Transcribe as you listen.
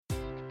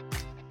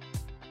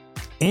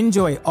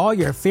Enjoy all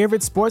your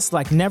favorite sports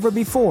like never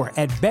before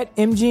at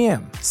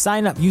BetMGM.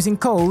 Sign up using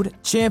code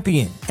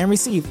CHAMPION and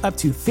receive up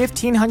to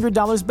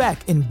 $1,500 back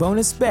in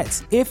bonus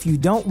bets if you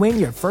don't win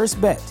your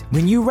first bet.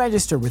 When you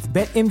register with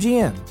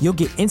BetMGM, you'll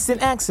get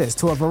instant access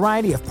to a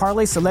variety of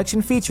parlay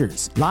selection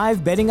features,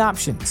 live betting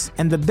options,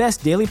 and the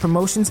best daily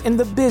promotions in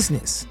the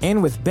business.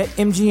 And with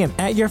BetMGM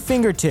at your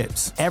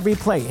fingertips, every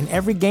play and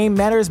every game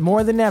matters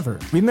more than ever.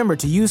 Remember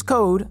to use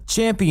code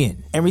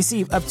CHAMPION and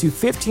receive up to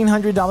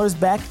 $1,500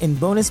 back in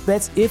bonus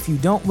bets if you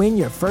don't win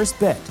your first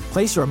bet.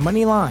 Place your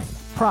money line,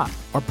 prop,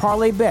 or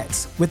parlay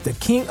bets with the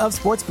king of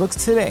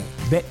sportsbooks today.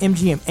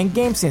 BetMGM and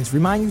GameSense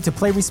remind you to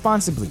play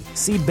responsibly.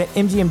 See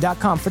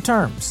BetMGM.com for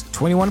terms.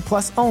 21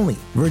 plus only.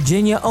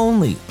 Virginia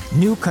only.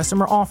 New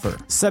customer offer.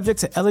 Subject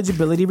to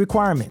eligibility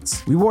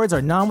requirements. Rewards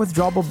are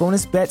non-withdrawable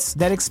bonus bets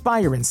that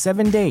expire in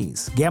 7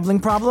 days. Gambling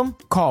problem?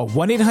 Call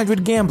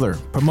 1-800-GAMBLER.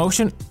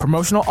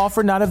 Promotional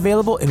offer not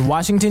available in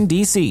Washington,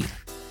 D.C.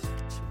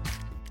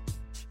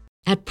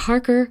 At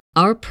Parker,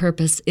 our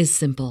purpose is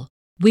simple.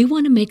 We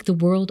want to make the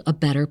world a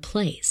better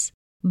place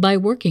by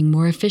working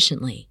more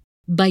efficiently,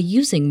 by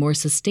using more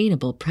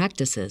sustainable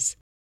practices,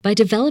 by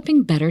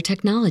developing better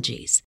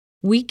technologies.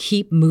 We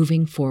keep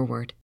moving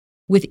forward.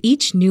 With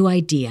each new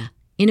idea,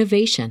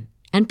 innovation,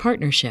 and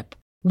partnership,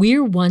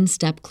 we're one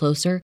step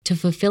closer to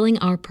fulfilling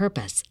our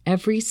purpose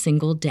every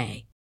single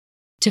day.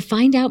 To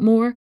find out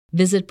more,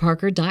 visit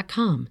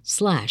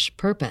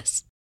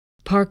parker.com/purpose.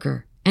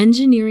 Parker,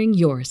 engineering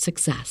your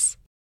success.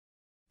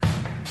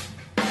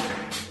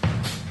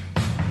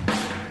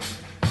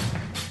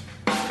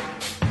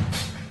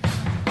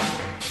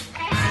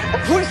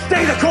 We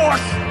stay the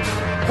course!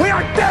 We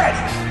are dead!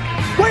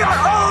 We are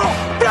all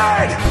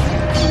dead!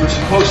 We were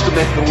supposed to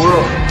make the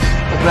world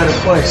a better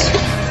place.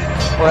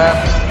 What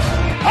happened?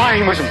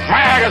 I'm as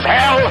mad as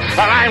hell,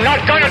 and I'm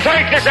not gonna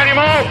take this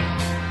anymore!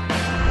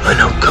 I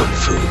know Kung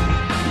Fu.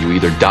 You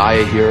either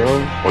die a hero,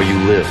 or you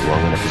live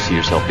long enough to see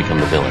yourself become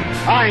the villain.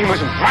 I'm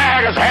as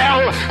mad as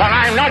hell, and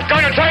I'm not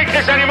gonna take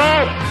this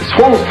anymore! This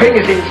whole thing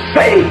is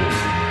insane!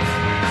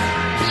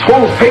 This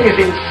whole thing is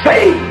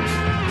insane!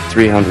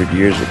 300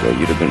 years ago,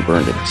 you'd have been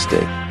burned at the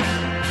stake.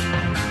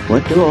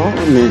 What do all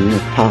men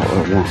with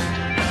power want?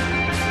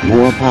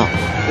 More power.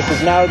 This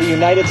is now the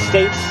United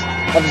States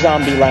of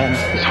Zombieland.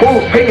 This whole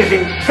thing is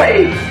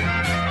insane!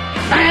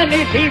 Man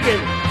is evil,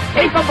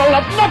 capable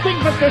of nothing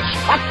but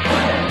destruction!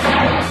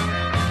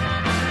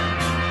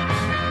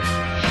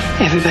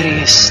 Everybody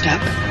is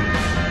stuck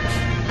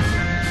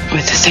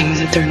with the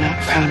things that they're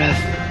not proud of.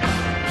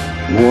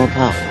 More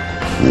power.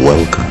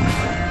 Welcome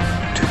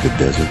to the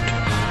desert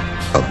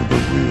of the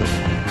real.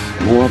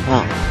 More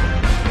power.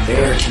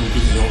 There can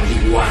be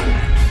only one.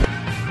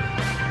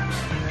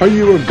 Are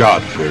you a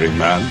God-fearing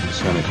man,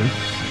 Senator?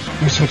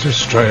 It's such a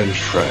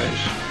strange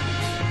phrase.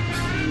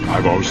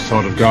 I've always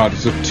thought of God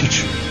as a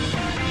teacher,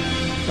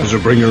 as a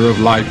bringer of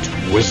light,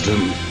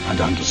 wisdom, and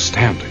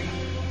understanding.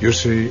 You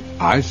see,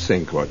 I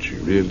think what you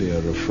really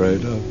are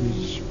afraid of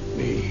is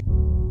me.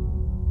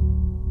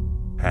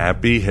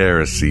 Happy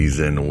heresies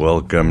and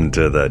welcome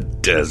to the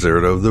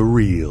desert of the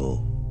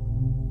real.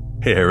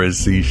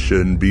 Heresy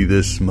shouldn't be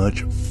this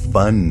much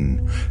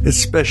fun,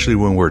 especially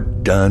when we're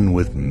done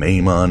with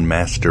Maimon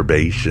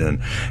masturbation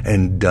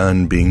and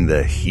done being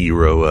the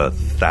hero of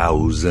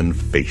 1,000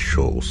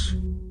 facials.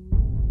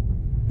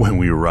 When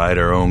we write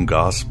our own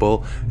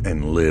gospel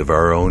and live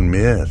our own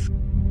myth.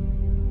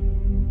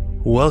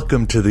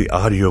 Welcome to the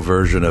audio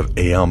version of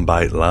Aeon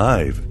Byte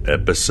Live,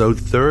 episode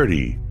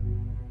 30.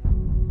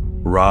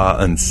 Raw,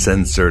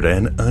 uncensored,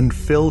 and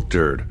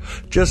unfiltered,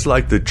 just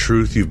like the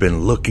truth you've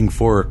been looking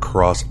for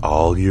across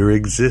all your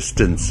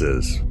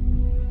existences.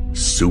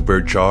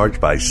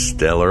 Supercharged by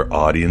stellar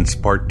audience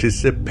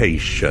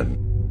participation.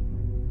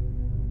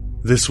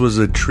 This was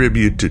a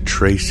tribute to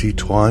Tracy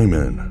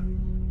Twyman.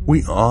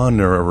 We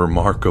honor a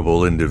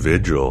remarkable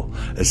individual,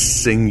 a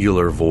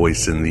singular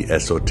voice in the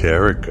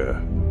esoterica.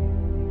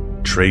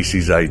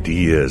 Tracy's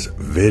ideas,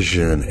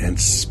 vision, and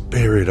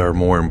spirit are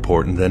more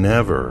important than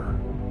ever.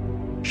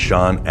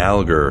 Sean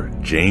Alger,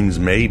 James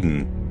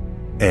Maiden,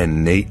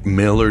 and Nate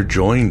Miller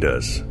joined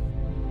us.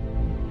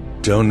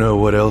 Don't know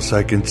what else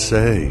I can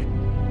say.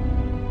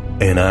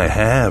 And I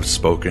have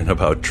spoken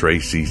about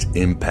Tracy's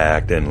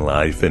impact and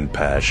life in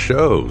past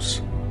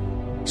shows.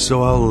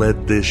 So I'll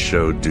let this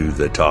show do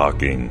the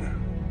talking.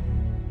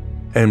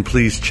 And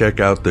please check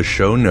out the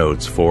show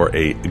notes for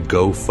a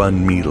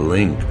GoFundMe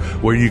link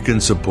where you can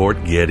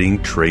support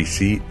getting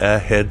Tracy a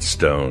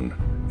headstone,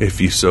 if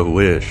you so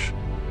wish.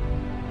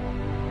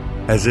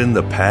 As in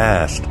the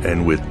past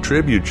and with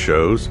tribute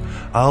shows,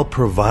 I'll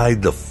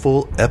provide the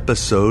full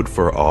episode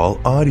for all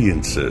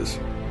audiences.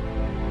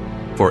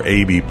 For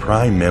AB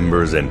Prime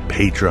members and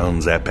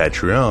patrons at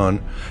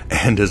Patreon,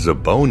 and as a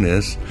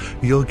bonus,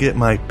 you'll get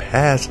my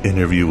past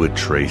interview with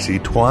Tracy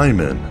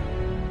Twyman,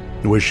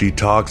 where she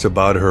talks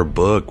about her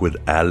book with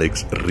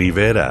Alex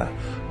Rivera,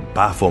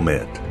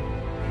 Baphomet.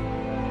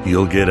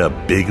 You'll get a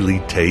bigly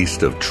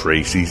taste of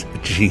Tracy's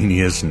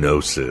genius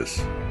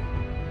gnosis.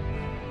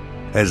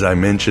 As I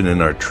mentioned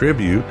in our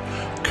tribute,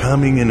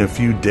 coming in a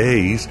few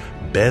days,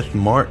 Beth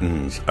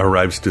Martins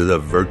arrives to the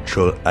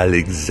virtual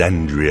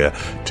Alexandria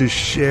to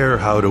share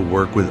how to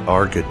work with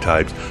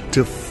archetypes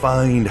to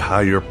find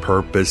higher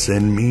purpose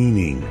and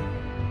meaning,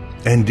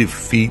 and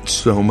defeat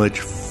so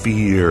much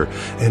fear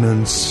and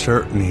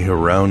uncertainty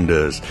around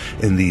us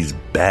in these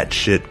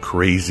batshit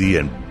crazy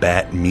and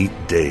bat meat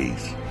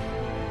days.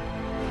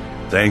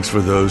 Thanks for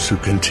those who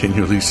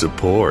continually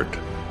support.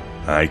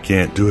 I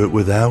can't do it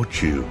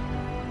without you.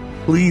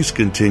 Please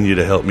continue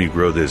to help me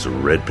grow this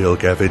Red Pill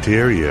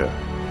Cafeteria.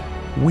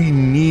 We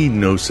need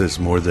Gnosis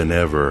more than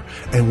ever,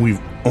 and we've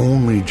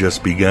only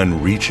just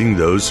begun reaching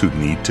those who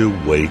need to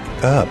wake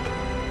up.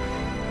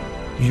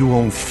 You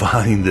won't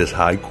find this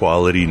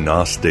high-quality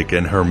Gnostic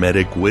and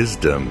Hermetic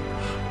wisdom,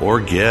 or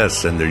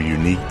guests and their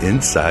unique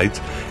insights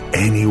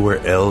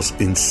anywhere else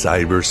in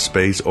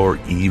cyberspace or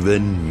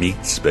even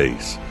meat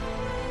space.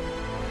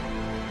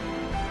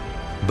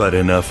 But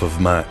enough of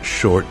my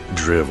short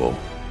drivel.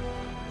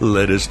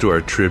 Let us to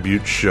our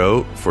tribute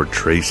show for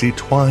Tracy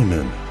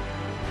Twyman.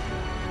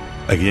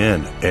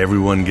 Again,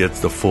 everyone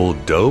gets the full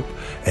dope,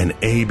 and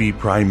AB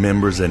Prime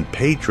members and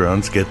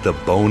patrons get the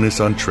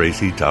bonus on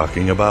Tracy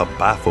talking about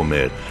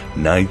Baphomet,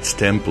 Knights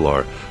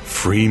Templar,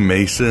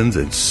 Freemasons,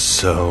 and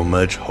so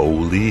much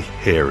holy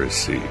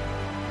heresy.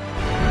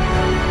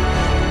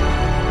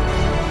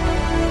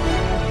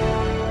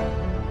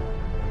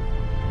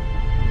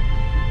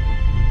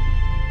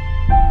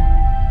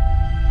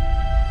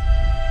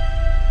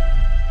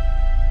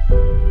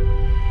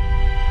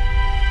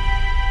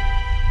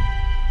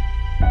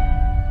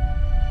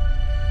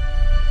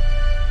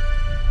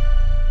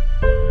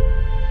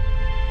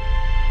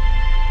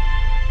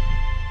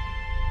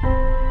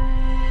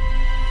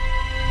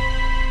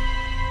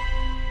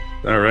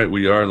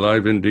 We are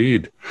live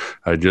indeed.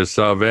 I just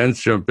saw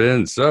Vance jump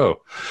in.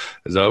 So,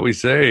 as I always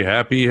say,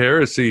 happy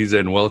heresies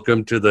and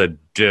welcome to the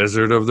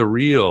Desert of the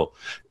Real.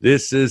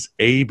 This is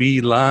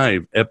AB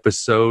Live,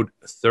 episode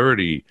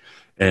 30,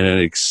 and an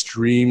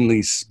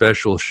extremely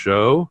special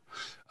show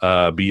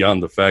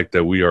beyond the fact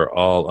that we are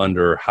all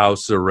under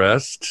house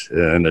arrest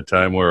in a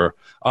time where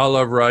all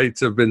our rights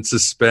have been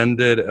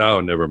suspended.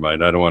 Oh, never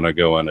mind. I don't want to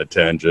go on a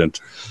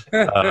tangent.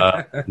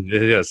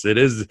 Yes, it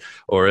is.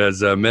 Or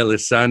as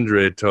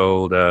Melisandre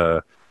told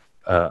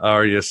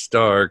Arya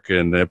Stark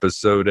in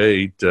episode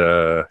 8,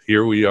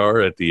 here we are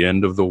at the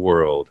end of the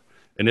world.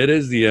 And it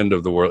is the end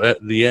of the world,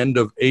 at the end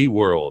of a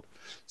world.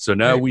 So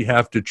now we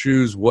have to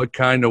choose what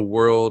kind of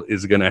world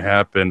is going to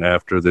happen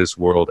after this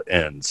world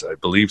ends. I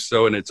believe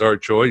so, and it's our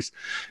choice.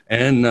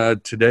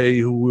 And today,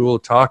 who we will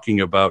talking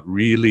about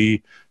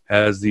really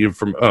has the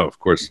information. Oh, of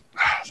course,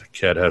 the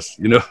cat has,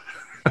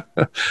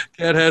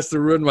 cat has to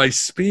ruin my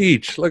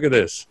speech. Look at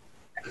this.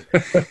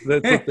 That's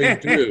what they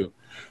do.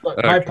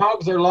 Look, my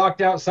pugs are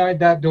locked outside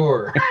that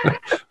door.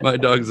 My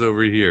dog's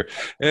over here.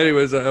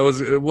 Anyways, it was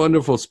a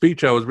wonderful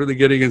speech. I was really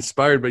getting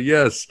inspired. But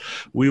yes,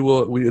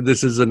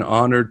 this is an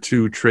honor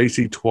to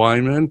Tracy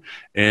Twyman,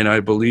 and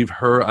I believe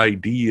her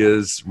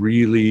ideas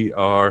really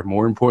are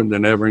more important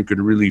than ever and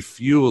could really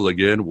fuel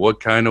again what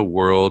kind of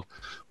world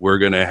we're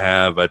going to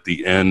have at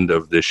the end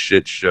of this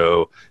shit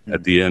show,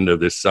 at the end of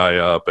this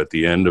psyop, at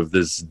the end of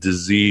this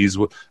disease.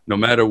 No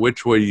matter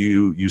which way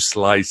you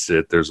slice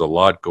it, there's a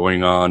lot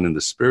going on in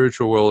the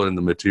spiritual world and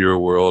the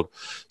material world.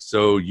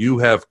 So you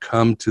have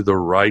come to the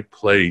right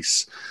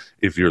place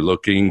if you're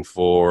looking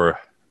for,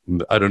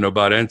 I don't know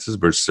about answers,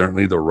 but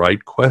certainly the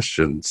right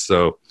questions.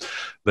 And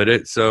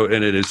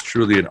it is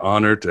truly an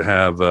honor to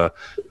have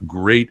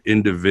great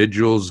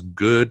individuals,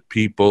 good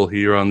people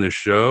here on this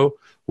show.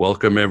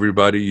 Welcome,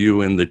 everybody,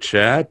 you in the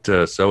chat.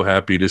 So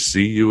happy to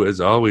see you, as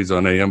always,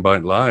 on AM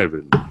Byte Live.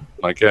 And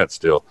my cat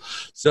still.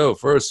 So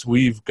first,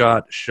 we've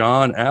got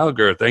Sean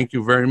Alger. Thank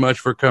you very much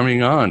for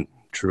coming on.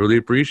 Truly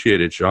appreciate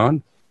it,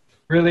 Sean.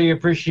 Really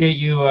appreciate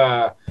you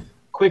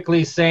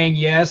quickly saying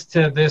yes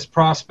to this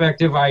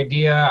prospective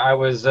idea. I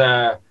was,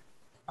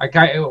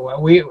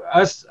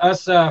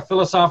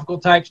 philosophical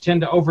types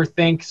tend to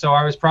overthink, so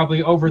I was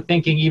probably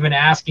overthinking even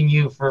asking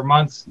you for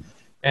months.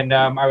 And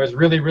I was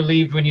really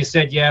relieved when you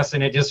said yes,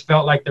 and it just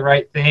felt like the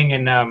right thing.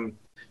 And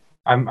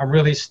I'm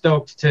really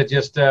stoked to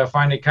just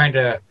finally kind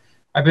of.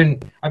 I've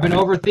been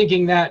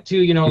overthinking that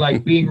too,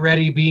 like being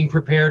ready, being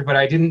prepared, but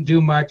I didn't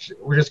do much.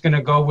 We're just going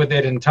to go with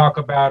it and talk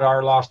about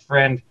our lost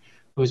friend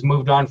who's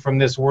moved on from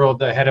this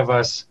world ahead of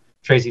us,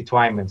 Tracy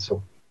Twyman.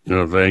 So.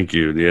 No, thank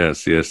you.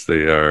 Yes,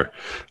 they are.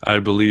 I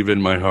believe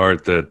in my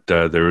heart that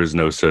there is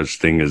no such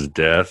thing as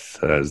death,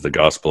 as the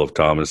Gospel of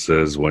Thomas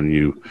says. When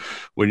you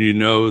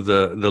know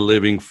the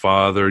living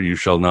Father, you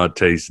shall not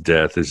taste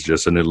death. It's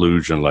just an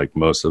illusion, like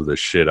most of the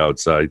shit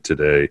outside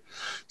today.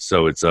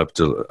 So it's up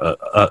to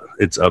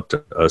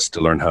us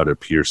to learn how to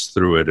pierce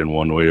through it in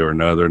one way or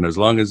another. And as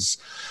long as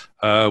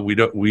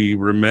we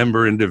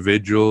remember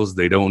individuals,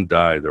 they don't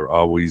die. They're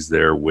always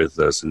there with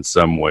us in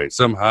some way,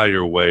 some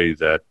higher way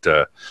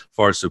that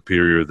far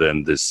superior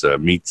than this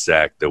meat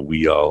sack that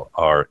we all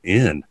are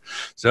in.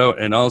 So,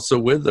 and also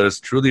with us,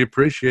 truly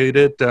appreciate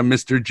it,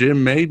 Mr.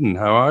 Jim Maiden.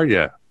 How are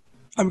you?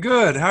 I'm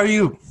good. How are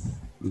you?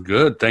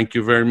 Good. Thank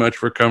you very much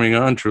for coming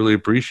on. Truly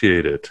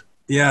appreciate it.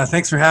 Yeah,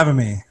 thanks for having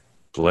me.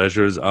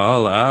 Pleasure's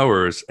all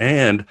ours.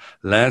 And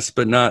last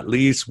but not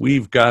least,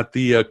 we've got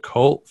the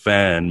occult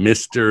fan,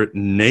 Mr.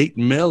 Nate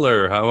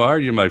Miller. How are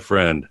you, my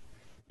friend?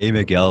 Hey,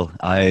 Miguel.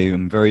 I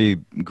am very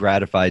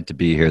gratified to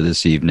be here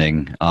this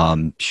evening.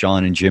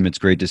 Sean and Jim, it's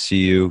great to see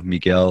you.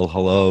 Miguel,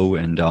 hello.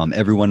 And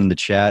everyone in the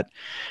chat,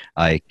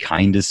 I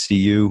kind of see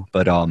you.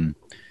 But I'll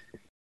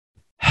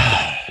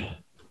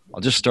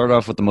just start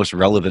off with the most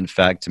relevant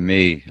fact to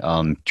me.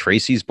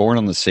 Tracy's born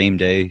on the same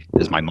day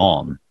as my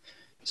mom.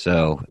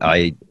 So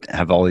I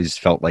have always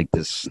felt like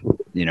this,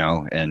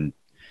 and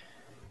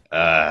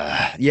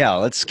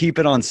let's keep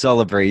it on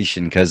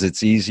celebration because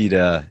it's easy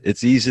to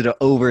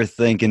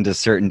overthink into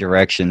certain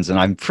directions, and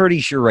I'm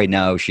pretty sure right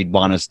now she'd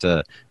want us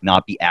to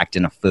not be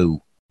acting a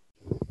fool.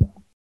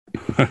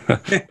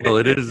 Well,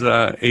 it is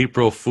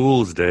April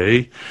Fool's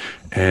Day,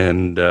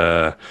 and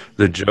the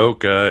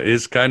joke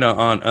is kind of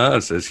on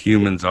us as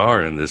humans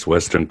are in this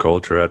Western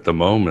culture at the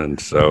moment.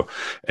 So,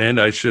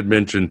 and I should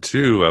mention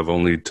too, I've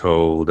only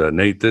told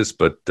Nate this,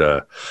 but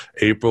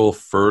April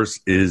 1st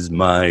is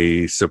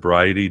my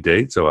sobriety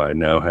date, so I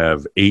now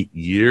have 8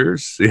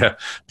 years. Yeah,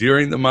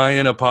 during the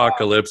Mayan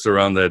apocalypse,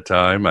 around that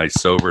time, I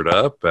sobered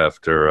up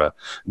after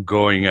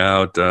going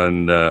out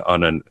on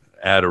an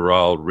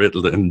Adderall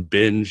Ritalin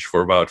binge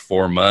for about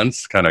 4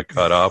 months, kind of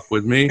caught up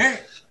with me.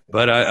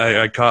 But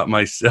I caught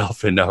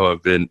myself, and now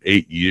I've been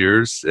 8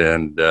 years.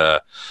 And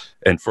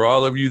for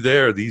all of you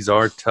there, these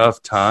are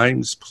tough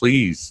times.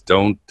 Please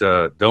don't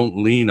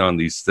lean on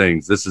these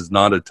things. This is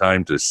not a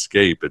time to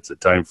escape. It's a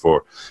time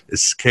for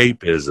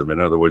escapism. In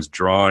other words,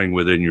 drawing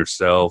within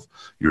yourself,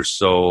 your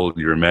soul,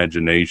 your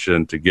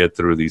imagination to get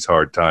through these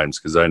hard times.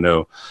 Because I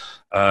know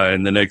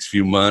in the next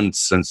few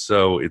months, and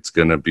so it's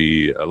going to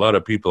be, a lot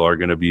of people are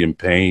going to be in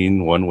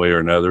pain one way or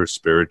another,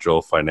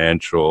 spiritual,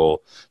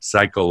 financial,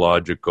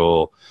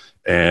 psychological,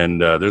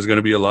 and there's going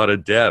to be a lot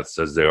of deaths,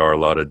 as there are a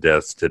lot of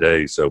deaths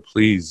today. So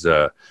please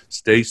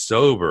stay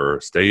sober,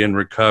 stay in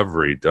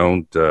recovery.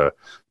 Don't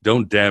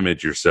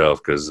damage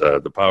yourself, because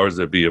the powers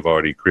that be have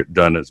already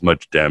done as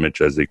much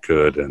damage as they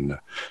could. And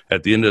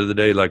at the end of the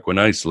day, like when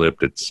I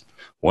slipped, it's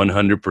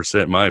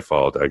 100% my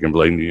fault. I can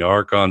blame the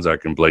Archons, I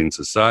can blame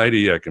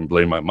society, I can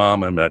blame my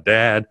mom and my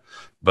dad,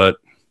 but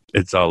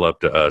it's all up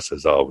to us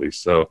as always.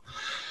 So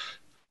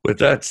with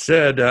that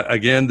said,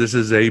 again, this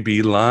is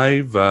AB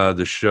Live.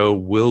 The show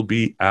will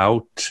be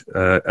out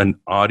in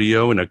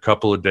audio in a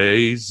couple of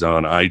days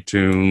on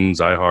iTunes,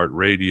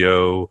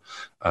 iHeartRadio,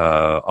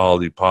 all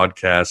the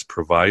podcast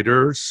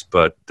providers,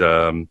 but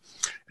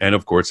and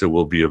of course, it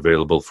will be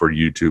available for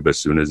YouTube as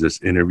soon as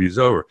this interview is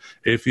over.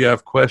 If you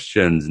have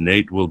questions,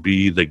 Nate will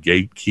be the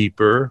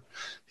gatekeeper.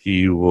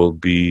 He will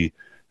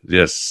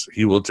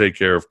take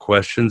care of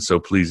questions. So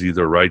please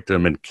either write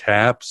them in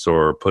caps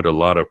or put a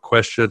lot of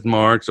question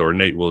marks, or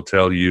Nate will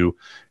tell you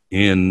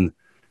in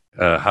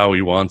how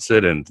he wants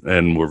it.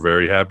 And we're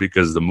very happy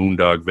because the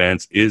Moondog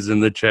Vance is in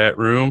the chat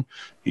room.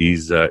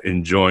 He's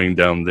enjoying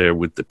down there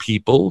with the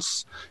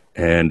peoples,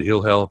 and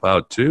he'll help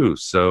out too.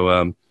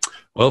 So,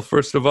 well,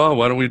 first of all,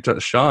 why don't we,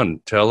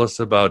 Sean, tell us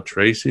about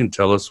Tracy and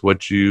tell us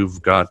what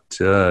you've got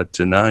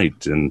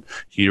tonight and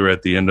here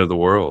at the end of the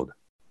world.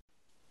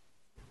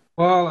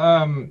 Well,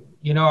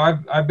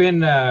 I've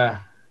been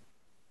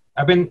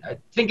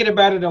thinking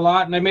about it a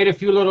lot, and I made a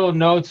few little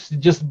notes,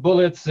 just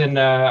bullets, and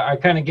I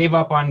kind of gave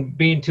up on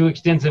being too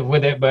extensive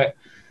with it. But,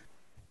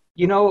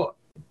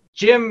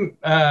 Jim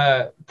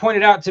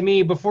pointed out to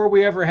me before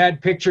we ever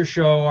had Picture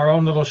Show, our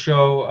own little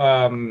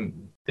show,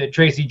 that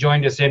Tracy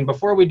joined us in.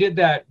 Before we did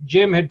that,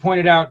 Jim had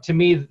pointed out to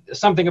me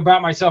something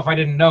about myself I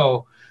didn't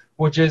know,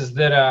 which is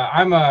that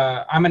I'm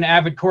an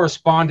avid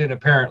correspondent,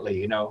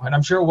 apparently, and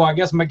I'm sure, well, I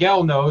guess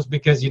Miguel knows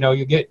because,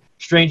 you get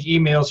strange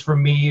emails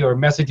from me or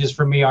messages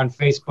from me on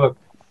Facebook.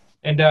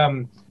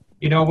 And,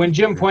 when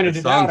Jim pointed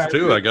it out.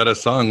 I got a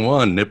song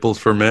one, Nipples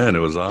for Men. It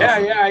was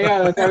awesome.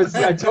 Yeah.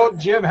 I told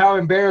Jim how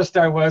embarrassed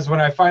I was when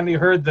I finally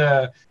heard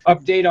the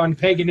update on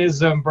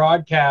paganism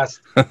broadcast.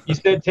 He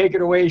said, "Take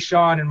it away,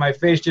 Sean," and my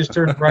face just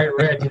turned bright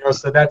red,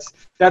 so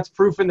that's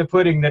proof in the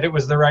pudding that it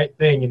was the right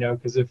thing,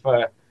 because if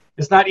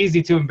it's not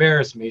easy to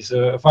embarrass me.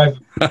 So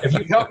if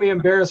you help me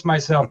embarrass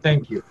myself,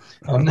 thank you.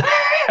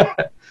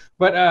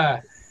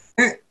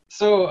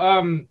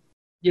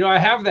 I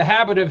have the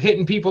habit of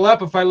hitting people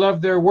up if I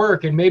love their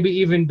work, and maybe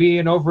even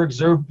being over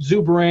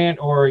exuberant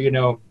or,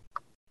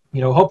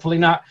 hopefully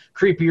not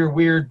creepy or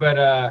weird.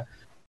 But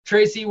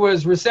Tracy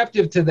was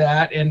receptive to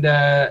that,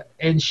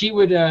 and she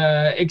would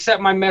accept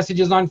my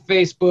messages on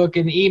Facebook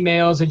and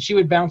emails, and she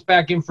would bounce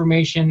back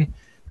information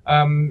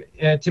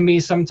to me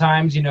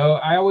sometimes.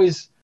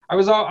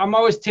 I'm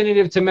always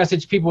tentative to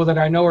message people that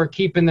I know are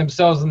keeping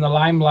themselves in the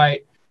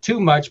limelight too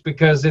much,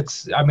 because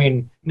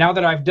now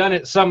that I've done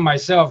it some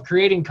myself,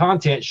 creating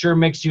content sure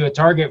makes you a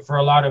target for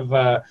a lot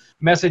of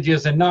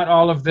messages, and not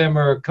all of them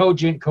are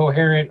cogent,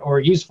 coherent, or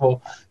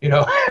useful,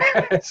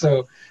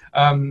 So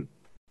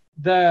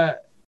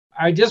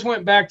I just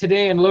went back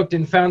today and looked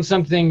and found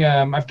something.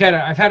 I've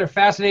had a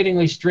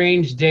fascinatingly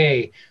strange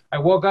day. I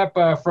woke up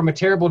from a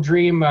terrible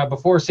dream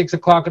before 6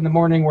 o'clock in the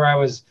morning where I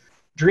was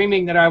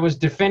dreaming that I was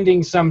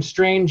defending some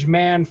strange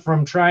man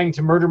from trying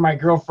to murder my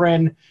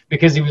girlfriend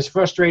because he was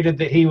frustrated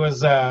that he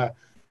was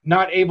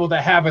not able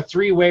to have a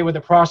three-way with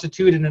a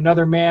prostitute and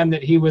another man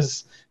that he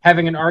was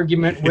having an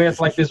argument with,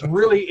 like this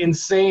really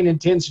insane,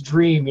 intense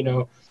dream, you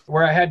know,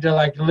 where I had to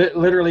like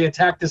literally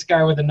attack this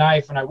guy with a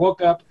knife. And I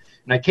woke up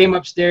and I came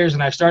upstairs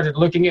and I started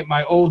looking at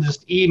my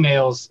oldest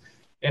emails,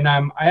 and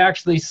I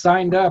actually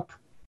signed up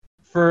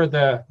for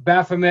the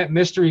Baphomet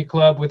Mystery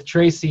Club with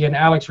Tracy and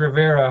Alex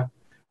Rivera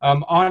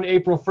on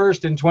April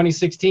 1st in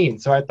 2016.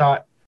 So I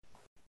thought,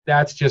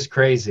 that's just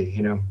crazy,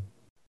 you know.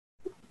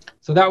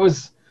 So that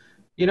was,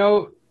 you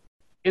know,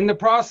 in the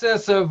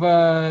process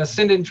of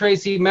sending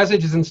Tracy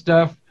messages and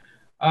stuff,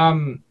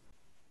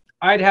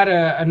 I'd had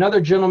another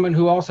gentleman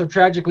who also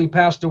tragically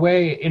passed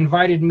away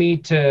invited me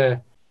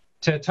to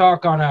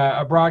talk on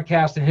a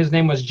broadcast, and his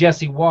name was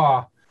Jesse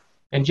Waugh.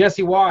 And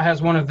Jesse Waugh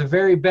has one of the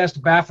very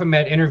best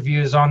Baphomet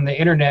interviews on the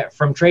internet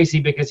from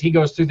Tracy, because he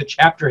goes through the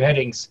chapter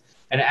headings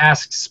and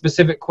asks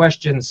specific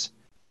questions.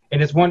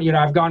 And it's one, you know,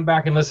 I've gone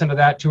back and listened to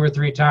that 2 or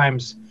 3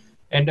 times.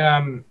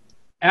 And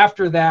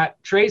after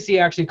that, Tracy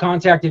actually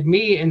contacted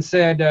me and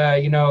said,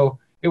 you know,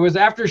 it was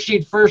after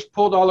she'd first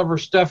pulled all of her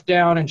stuff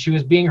down and she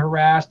was being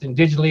harassed and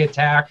digitally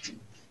attacked.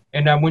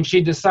 And when she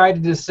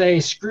decided to say,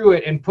 screw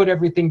it, and put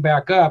everything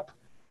back up,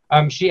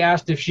 she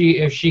asked if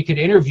she could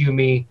interview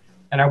me.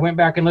 And I went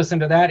back and listened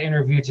to that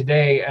interview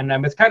today. And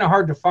it's kind of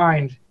hard to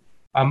find.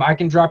 I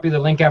can drop you the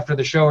link after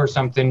the show or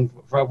something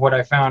for what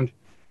I found.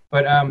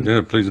 But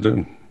yeah, please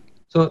do.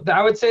 So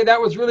I would say that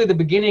was really the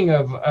beginning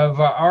of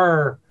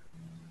our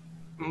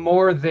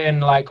more than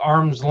like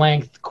arm's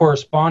length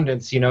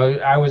correspondence. You know,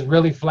 I was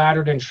really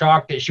flattered and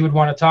shocked that she would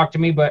want to talk to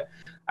me, but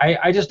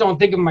I just don't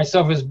think of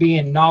myself as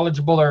being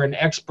knowledgeable or an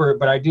expert,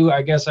 but I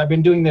guess I've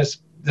been doing this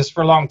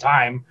for a long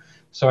time.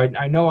 So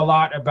I know a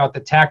lot about the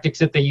tactics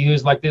that they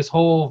use, like this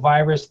whole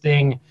virus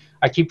thing.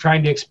 I keep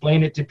trying to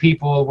explain it to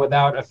people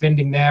without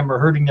offending them or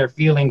hurting their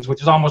feelings,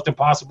 which is almost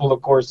impossible,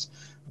 of course.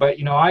 But,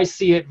 you know, I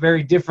see it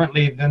very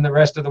differently than the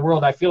rest of the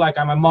world. I feel like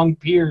I'm among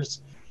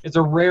peers. It's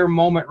a rare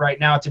moment right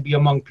now to be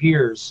among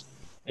peers.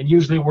 And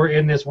usually we're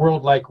in this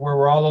world like where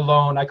we're all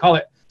alone. I call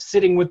it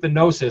sitting with the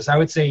gnosis. I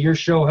would say your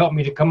show helped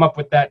me to come up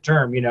with that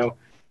term, you know,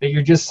 that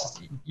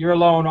you're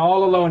alone,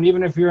 all alone,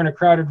 even if you're in a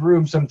crowded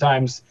room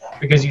sometimes,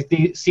 because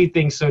you see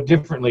things so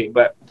differently.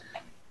 But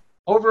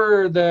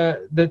over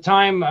the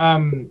time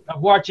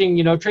of watching,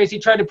 you know, Tracy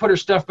tried to put her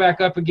stuff back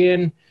up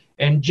again.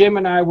 And Jim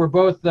and I were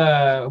both,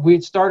 we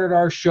had started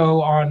our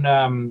show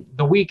on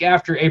the week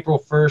after April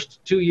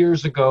 1st, 2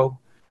 years ago.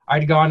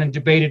 I'd gone and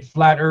debated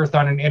flat Earth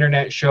on an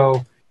internet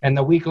show, and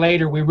the week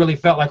later we really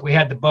felt like we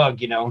had the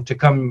bug, you know, to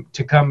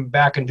come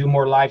back and do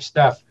more live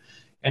stuff.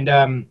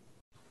 And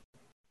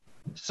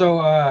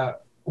so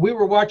we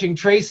were watching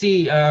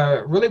Tracy.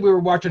 We were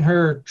watching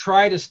her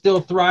try to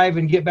still thrive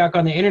and get back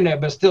on the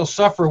internet, but still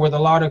suffer with a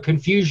lot of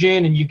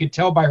confusion. And you could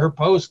tell by her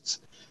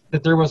posts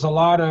that there was a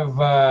lot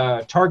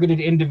of targeted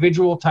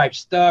individual type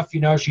stuff. You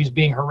know, she's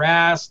being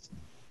harassed.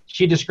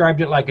 She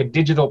described it like a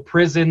digital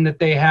prison that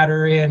they had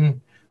her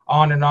in,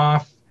 on and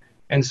off.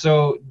 And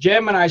so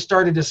Jem and I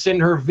started to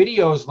send her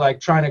videos, like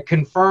trying to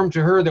confirm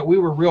to her that we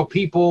were real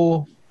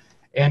people.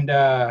 And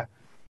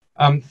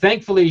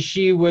thankfully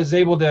she was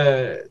able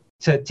to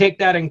take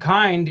that in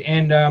kind.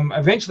 And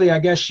eventually, I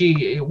guess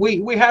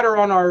we had her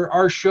on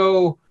our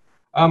show.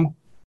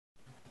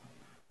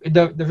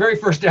 The very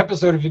first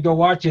episode, if you go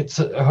watch it,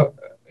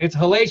 it's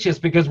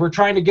hellacious because we're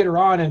trying to get her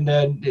on, and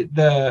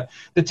the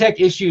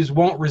tech issues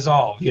won't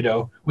resolve. You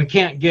know, we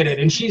can't get it,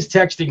 and she's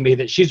texting me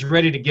that she's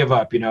ready to give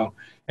up. You know,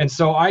 and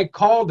so I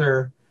called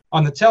her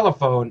on the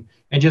telephone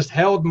and just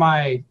held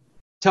my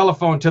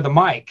telephone to the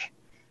mic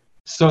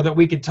so that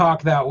we could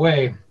talk that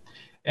way.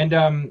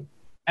 And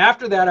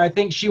after that, I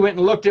think she went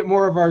and looked at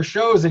more of our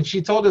shows, and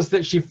she told us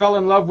that she fell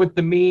in love with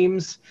the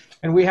memes.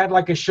 And we had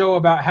like a show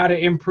about how to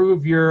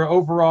improve your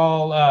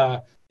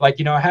overall, like,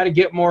 you know, how to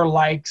get more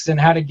likes and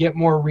how to get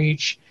more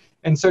reach.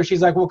 And so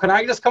she's like, well, can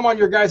I just come on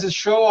your guys'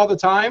 show all the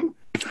time?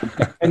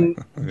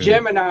 And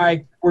Jim and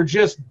I were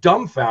just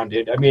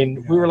dumbfounded. I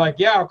mean, we were like,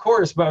 yeah, of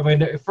course. But I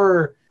mean,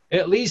 for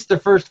at least the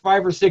first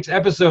 5 or 6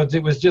 episodes,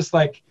 it was just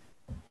like,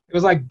 it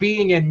was like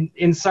being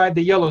inside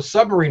the Yellow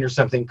Submarine or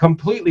something,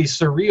 completely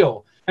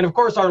surreal. And of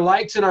course, our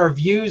likes and our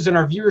views and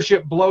our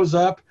viewership blows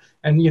up.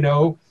 And, you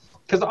know,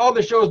 because all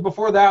the shows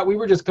before that, we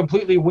were just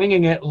completely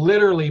winging it,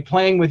 literally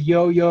playing with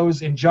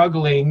yo-yos and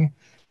juggling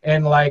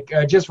and like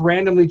just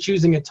randomly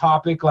choosing a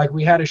topic. Like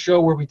we had a show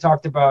where we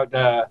talked about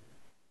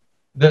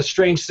the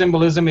strange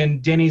symbolism in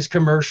Denny's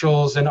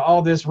commercials and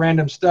all this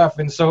random stuff.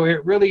 And so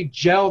it really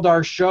gelled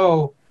our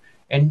show,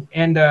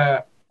 and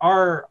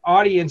our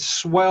audience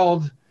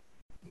swelled.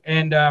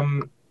 And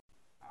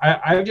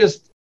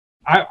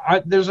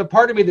there's a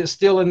part of me that's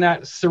still in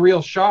that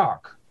surreal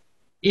shock.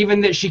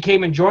 Even that she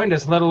came and joined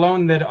us, let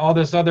alone that all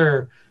this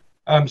other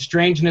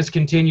strangeness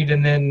continued,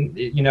 and then,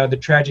 you know, the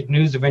tragic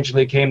news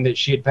eventually came that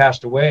she had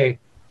passed away.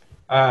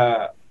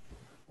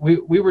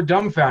 We were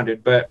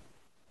dumbfounded, but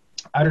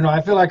I don't know.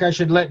 I feel like I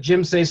should let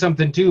Jim say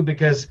something too,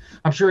 because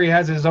I'm sure he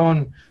has his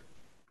own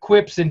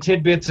quips and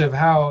tidbits of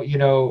how, you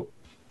know,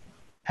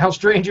 how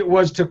strange it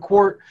was to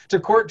court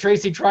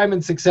Tracy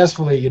Twyman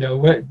successfully. You know,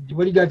 what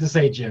do you got to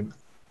say, Jim?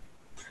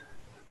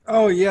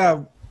 Oh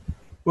yeah,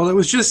 well it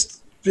was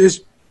just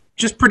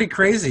pretty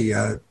crazy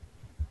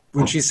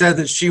when she said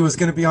that she was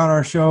going to be on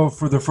our show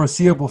for the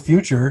foreseeable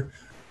future.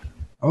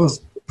 I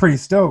was pretty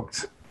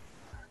stoked.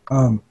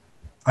 I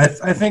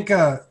think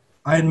I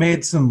had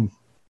made some.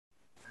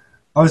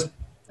 I was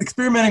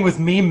experimenting with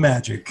meme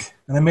magic,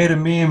 and I made a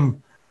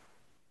meme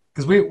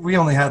because we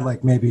only had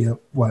like maybe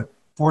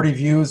 40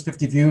 views,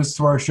 50 views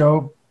to our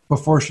show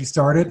before she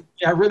started.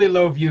 Yeah, really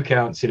low view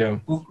counts, you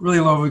know. Really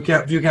low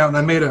view count, and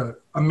I made a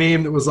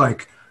meme that was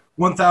like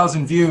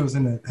 1,000 views,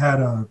 and it had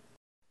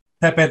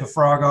Pepe the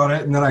Frog on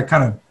it, and then I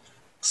kind of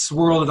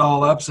swirled it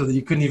all up so that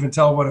you couldn't even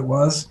tell what it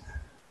was.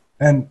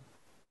 And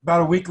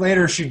about a week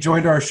later, she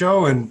joined our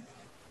show, and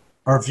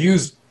our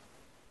views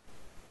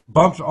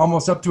bumped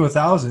almost up to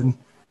 1,000.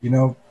 You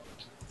know,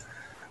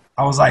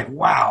 I was like,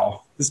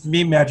 wow, this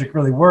meme magic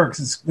really works.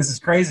 This is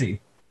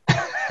crazy.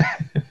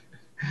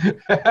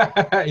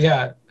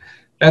 Yeah,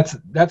 that's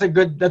a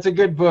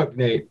good book,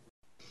 Nate.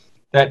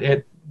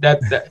 I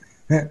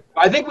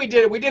think we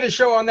did a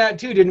show on that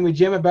too, didn't we,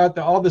 Jim? About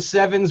all the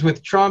sevens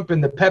with Trump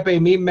and the Pepe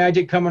meme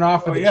magic coming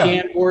off of the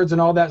can boards and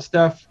all that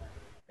stuff.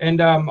 And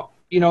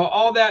you know,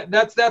 all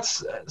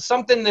that's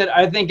something that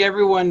I think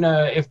everyone,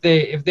 if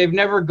they've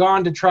never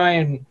gone to try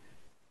and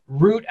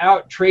root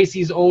out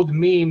Tracy's old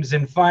memes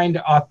and find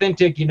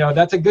authentic, you know,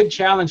 that's a good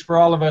challenge for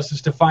all of us,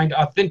 is to find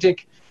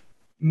authentic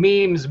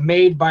memes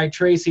made by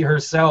Tracy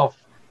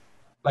herself.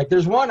 Like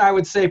there's one I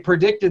would say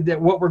predicted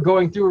that what we're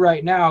going through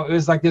right now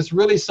is like this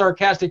really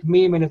sarcastic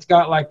meme, and it's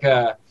got like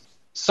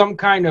some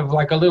kind of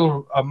like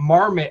a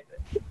marmot.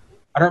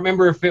 I don't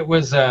remember if it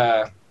was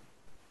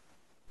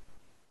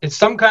it's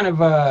some kind of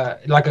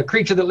like a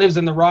creature that lives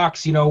in the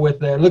rocks, you know,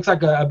 with it looks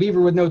like a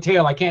beaver with no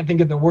tail. I can't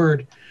think of the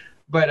word,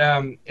 but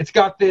it's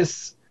got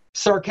this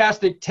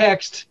sarcastic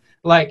text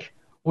like,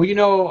 well, you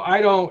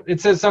know, it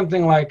says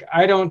something like,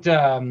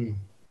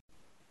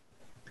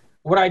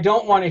 what I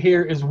don't want to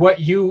hear is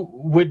what you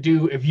would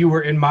do if you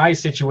were in my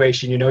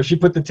situation. You know, she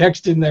put the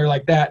text in there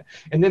like that.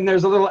 And then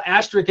there's a little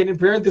asterisk, and in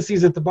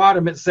parentheses at the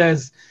bottom, it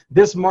says,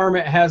 this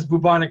marmot has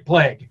bubonic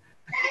plague.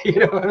 You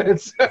know, and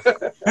it's,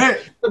 I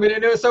mean,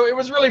 so it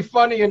was really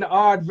funny and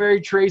odd,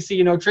 very Tracy.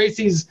 You know,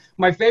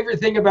 my favorite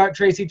thing about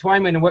Tracy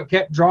Twyman and what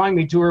kept drawing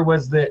me to her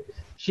was that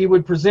she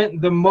would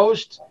present the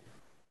most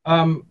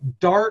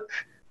dark,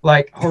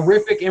 like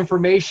horrific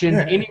information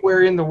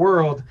anywhere in the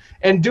world,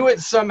 and do it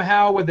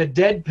somehow with a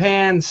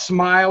deadpan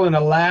smile and a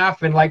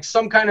laugh and like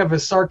some kind of a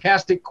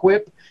sarcastic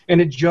quip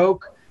and a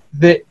joke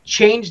that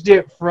changed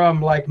it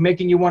from like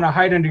making you want to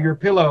hide under your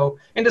pillow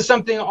into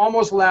something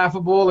almost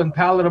laughable and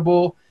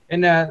palatable.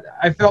 And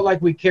I felt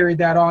like we carried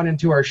that on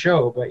into our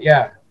show. But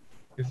yeah,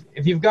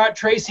 if you've got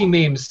Tracy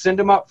memes, send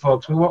them up,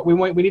 folks. We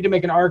need to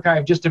make an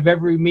archive just of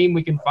every meme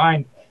we can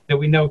find that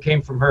we know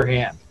came from her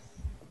hand.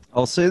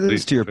 I'll say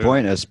this to your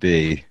point,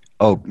 SB.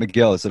 Oh,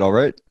 Miguel, is it all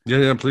right?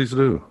 Yeah, please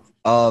do.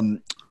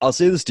 I'll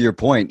say this to your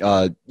point.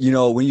 You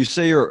know, when you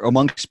say you're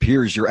amongst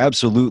peers, I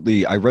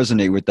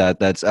resonate with that.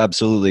 That's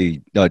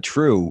absolutely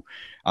true.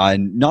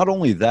 And not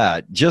only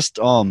that, just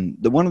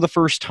one of the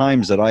first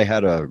times that I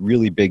had a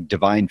really big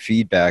divine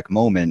feedback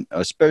moment,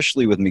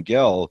 especially with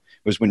Miguel,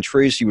 was when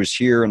Tracy was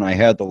here and I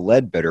had the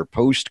Ledbetter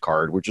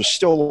postcard, which is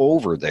still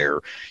over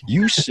there.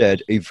 You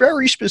said a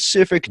very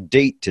specific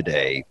date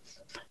today.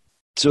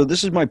 So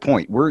this is my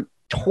point. We're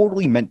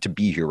totally meant to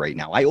be here right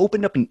now. I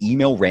opened up an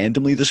email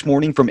randomly this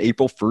morning from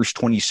April 1st,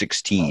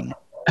 2016.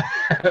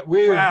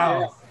 Weird.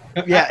 Wow.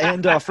 Yeah,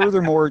 and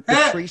furthermore,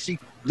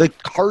 the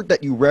card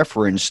that you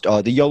referenced,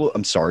 the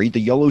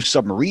yellow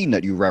submarine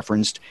that you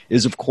referenced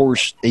is, of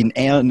course, an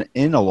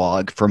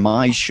analog for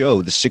my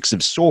show, the Six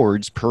of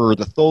Swords, per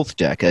the Thoth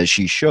deck, as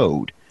she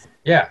showed.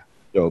 Yeah.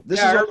 So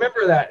I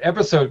remember that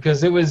episode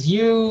because it was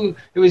you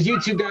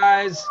two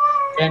guys,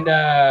 and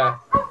there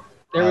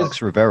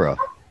Alex Rivera.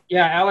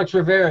 Yeah, Alex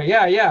Rivera.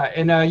 Yeah,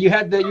 and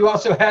you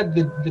also had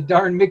the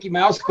darn Mickey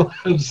Mouse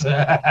gloves.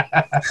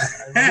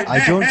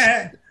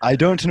 I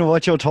don't know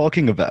what you're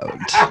talking about.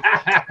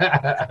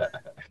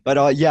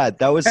 But yeah,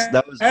 that was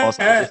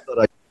awesome. I just thought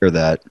I'd hear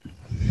that.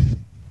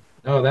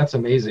 Oh, that's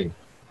amazing.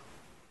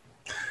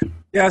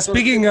 Yeah,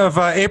 speaking of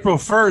April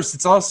 1st,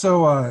 it's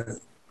also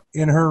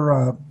in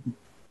her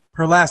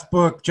last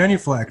book,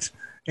 Genuflect.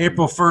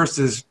 April 1st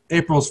is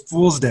April's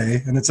Fool's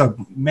Day, and it's a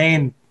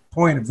main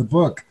point of the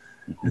book.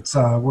 It's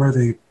where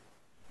the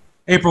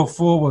April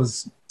Fool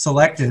was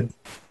selected,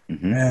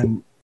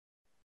 and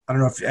I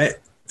don't know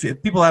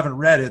if people haven't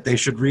read it, they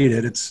should read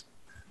it. It's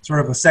sort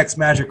of a sex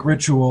magic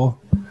ritual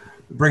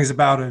that brings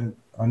about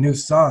a new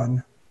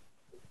sun,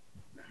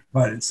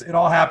 but it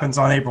all happens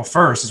on April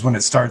 1st is when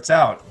it starts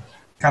out.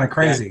 Kind of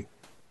crazy.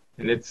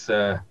 Yeah. And it's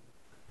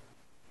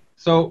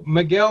so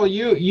Miguel,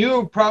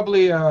 you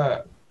probably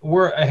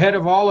were ahead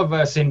of all of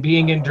us in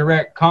being in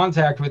direct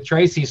contact with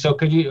Tracy. So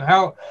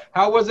how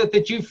was it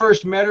that you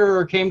first met her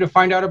or came to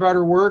find out about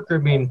her work? I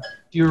mean,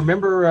 do you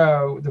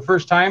remember the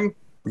first time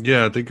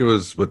Yeah, I think it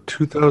was,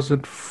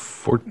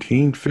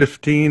 2014,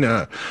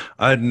 15?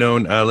 I'd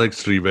known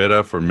Alex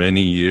Rivera for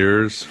many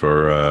years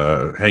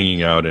for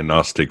hanging out in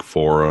Gnostic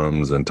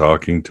forums and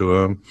talking to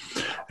him.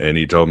 And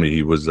he told me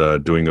he was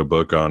doing a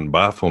book on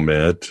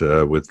Baphomet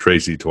with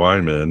Tracy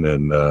Twyman.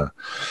 And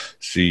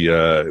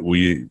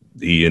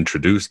he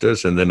introduced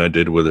us, and then I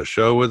did with a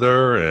show with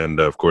her. And,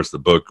 of course, the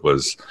book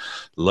was,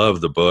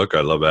 love the book.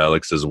 I love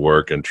Alex's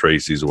work, and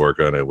Tracy's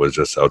work on it was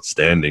just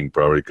outstanding,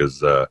 probably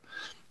because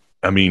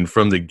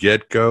from the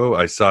get-go,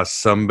 I saw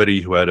somebody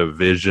who had a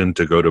vision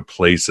to go to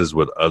places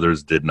what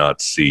others did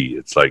not see.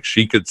 It's like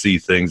she could see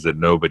things that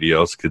nobody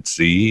else could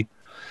see.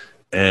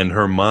 And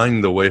her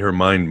mind, the way her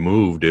mind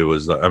moved,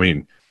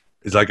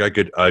 it's like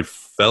I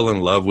fell in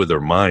love with her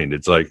mind.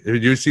 It's like,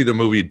 did you see the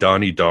movie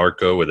Donnie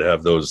Darko where they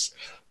have those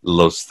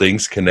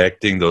things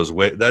connecting those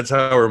ways? That's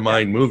how her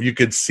mind moved. You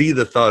could see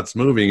the thoughts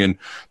moving, and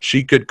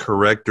she could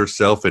correct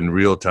herself in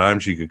real time.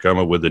 She could come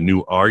up with a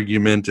new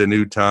argument a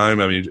new time.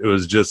 It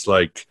was just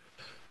like,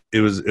 it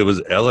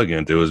was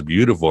elegant. It was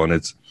beautiful. And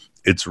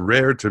it's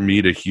rare to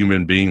meet a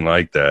human being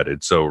like that.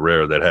 It's so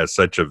rare that has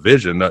such a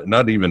vision,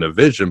 not even a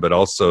vision, but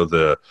also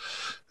the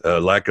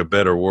lack of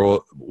better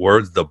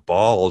words, the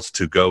balls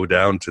to go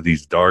down to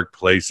these dark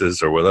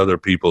places or with other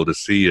people to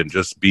see and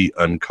just be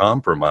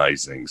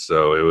uncompromising.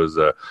 So it was,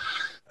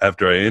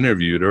 after I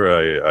interviewed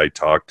her, I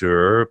talked to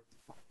her.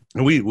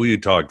 We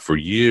talked for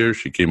years.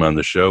 She came on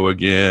the show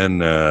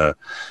again,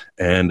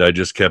 and I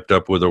just kept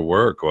up with her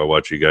work. I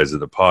watched you guys at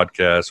the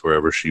podcast,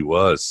 wherever she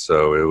was.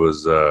 So it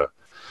was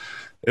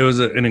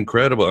an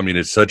incredible.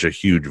 It's such a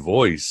huge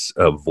voice,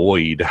 a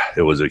void.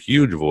 It was a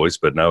huge voice,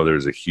 but now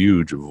there's a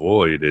huge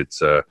void.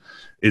 It's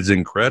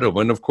incredible,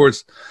 and of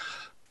course,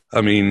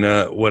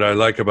 what I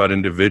like about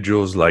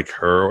individuals like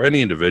her or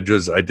any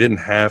individuals, I didn't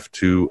have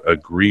to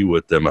agree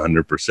with them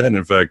 100%.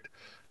 In fact,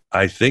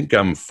 I think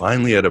I'm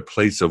finally at a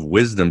place of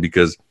wisdom,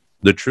 because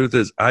the truth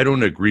is I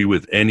don't agree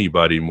with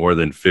anybody more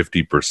than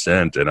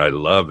 50%. And I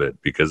love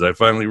it, because I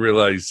finally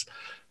realize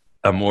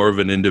I'm more of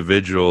an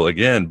individual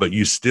again, but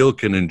you still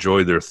can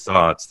enjoy their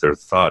thoughts, their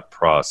thought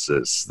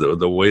process,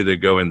 the way they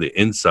go, and the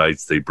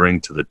insights they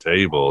bring to the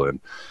table. And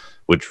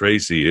with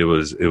Tracy,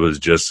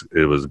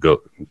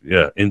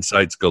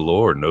 insights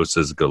galore,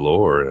 gnosis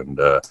galore. And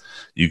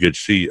you could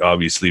see,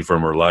 obviously,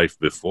 from her life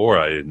before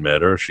I had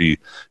met her, she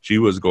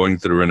was going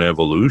through an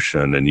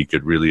evolution, and you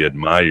could really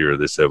admire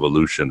this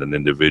evolution an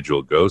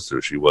individual goes through.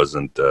 She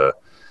wasn't,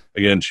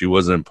 she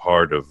wasn't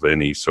part of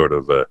any sort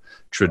of a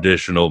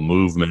traditional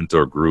movement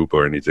or group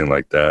or anything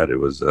like that.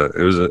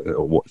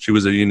 She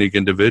was a unique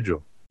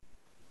individual.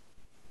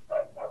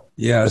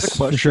 Yes,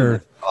 for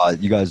sure.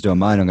 You guys don't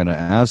mind, I'm going to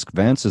ask.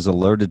 Vance has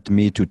alerted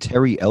me to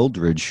Terry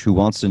Eldridge, who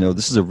wants to know,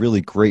 this is a really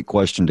great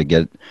question to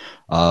get.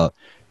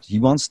 He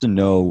wants to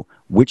know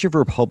which of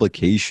her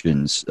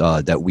publications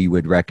that we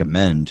would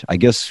recommend. I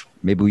guess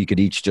maybe we could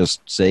each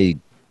just say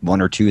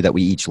one or two that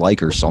we each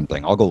like or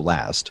something. I'll go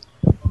last.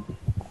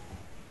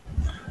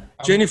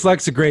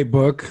 Genuflect's a great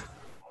book.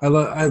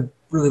 I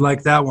really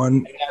like that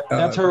one.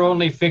 That's her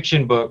only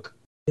fiction book.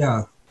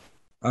 Yeah.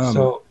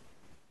 So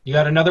you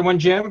got another one,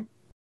 Jim?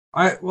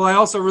 I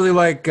also really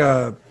like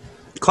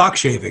Clock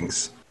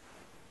Shavings.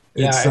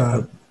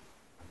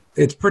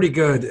 It's pretty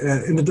good,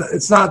 and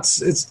it's not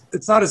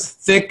as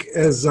thick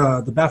as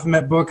the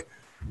Baphomet book.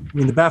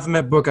 The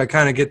Baphomet book, I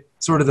kind of get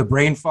sort of the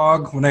brain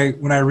fog when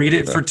I read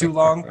it for too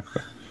long,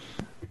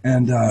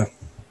 and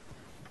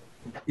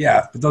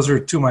but those are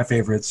two of my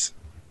favorites.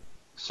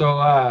 So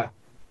I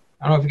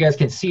don't know if you guys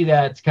can see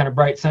that. It's kind of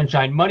bright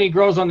sunshine. Money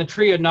Grows on the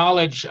Tree of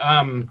Knowledge.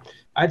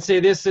 I'd say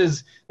there's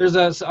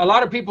a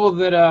lot of people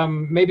that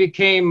maybe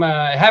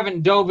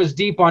haven't dove as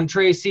deep on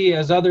Tracy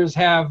as others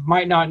have,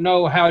 might not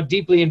know how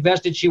deeply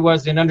invested she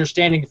was in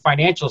understanding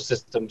financial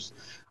systems.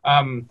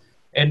 And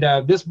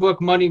this book,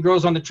 Money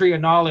Grows on the Tree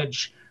of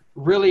Knowledge,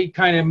 really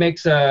kind of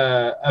makes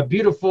a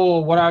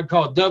beautiful, what I would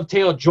call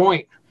dovetail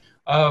joint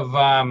of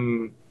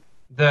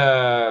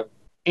the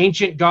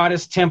ancient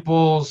goddess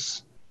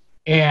temples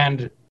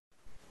and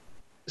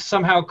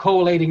somehow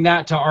collating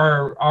that to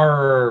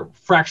our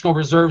fractional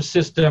reserve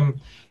system.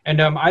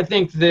 And I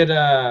think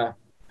that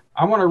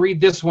I want to read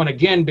this one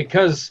again,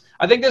 because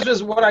I think this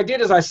was what I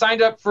did is I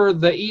signed up for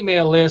the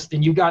email list,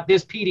 and you got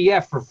this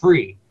PDF for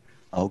free.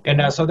 Okay.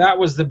 And so that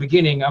was the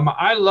beginning.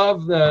 I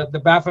love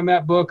the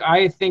Baphomet book.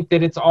 I think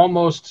that it's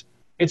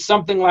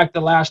something like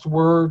the last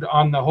word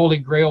on the Holy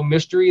Grail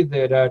mystery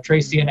that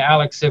Tracy and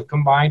Alex have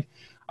combined.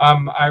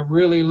 I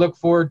really look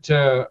forward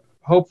to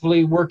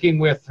hopefully working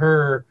with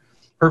her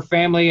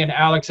family and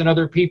Alex and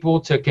other people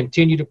to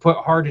continue to put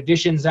hard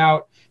editions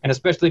out, and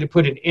especially to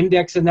put an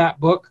index in that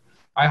book.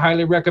 I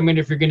highly recommend,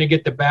 if you're going to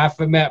get the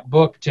Baphomet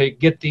book, to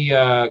get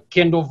the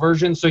Kindle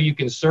version so you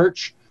can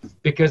search,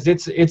 because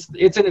it's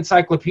an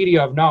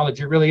encyclopedia of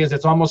knowledge. It really is.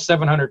 It's almost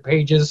 700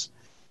 pages.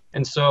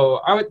 And so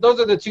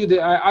those are the two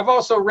that I've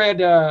also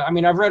read.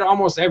 I've read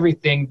almost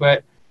everything,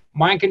 but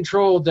Mind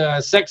Controlled,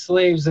 Sex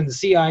Slaves and the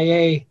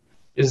CIA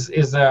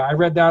is I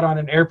read that on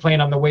an airplane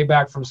on the way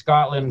back from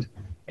Scotland.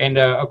 And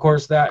of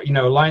course that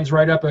lines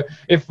right up.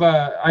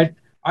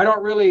 I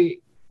don't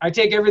really I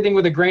take everything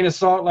with a grain of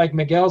salt, like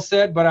Miguel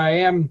said, but I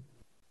am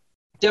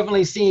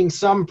definitely seeing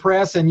some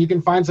press, and you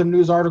can find some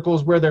news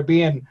articles where they're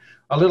being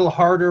a little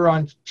harder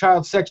on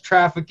child sex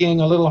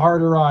trafficking, a little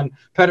harder on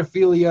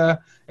pedophilia.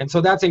 And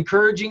so that's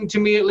encouraging to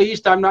me, at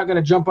least. I'm not going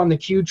to jump on the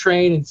Q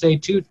train and say,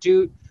 toot,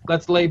 toot,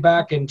 let's lay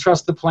back and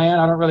trust the plan.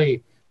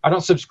 I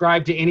don't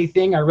subscribe to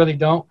anything. I really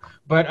don't.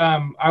 But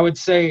I would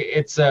say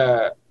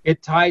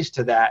it ties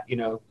to that,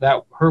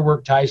 that her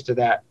work ties to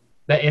that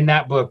in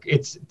that book.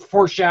 It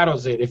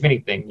foreshadows it, if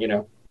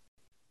anything,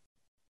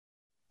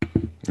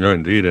 Oh,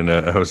 indeed. And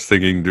I was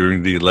thinking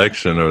during the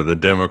election, or the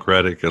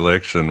Democratic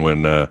election,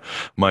 when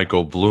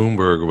Michael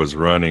Bloomberg was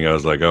running, I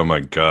was like, oh my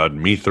God,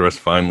 Mithras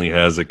finally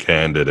has a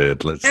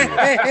candidate. Let's see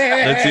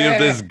if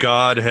this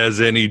God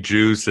has any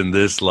juice in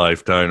this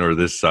lifetime or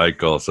this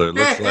cycle. So it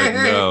looks like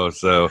no.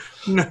 So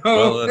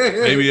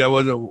maybe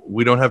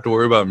we don't have to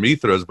worry about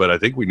Mithras, but I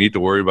think we need to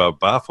worry about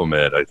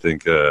Baphomet. I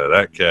think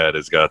that cat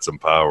has got some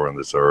power on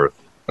this earth.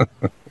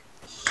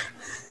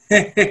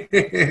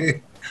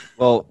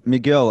 Well,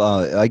 Miguel,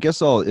 I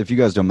guess if you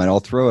guys don't mind, I'll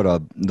throw it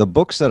up. The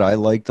books that I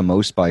like the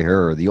most by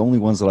her are the only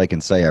ones that I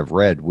can say I've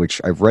read, which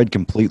I've read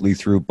completely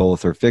through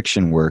both her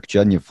fiction work,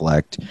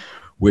 Genuflect,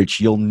 which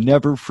you'll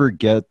never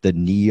forget the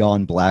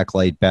neon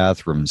blacklight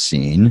bathroom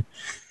scene.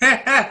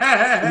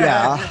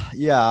 Yeah.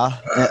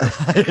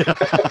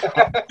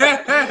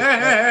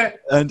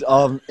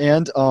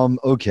 and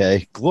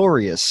okay,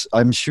 glorious,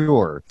 I'm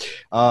sure.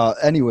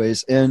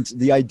 Anyways, and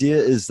the idea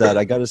is that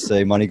I gotta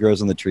say Money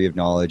Grows on the Tree of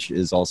Knowledge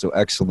is also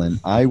excellent.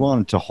 I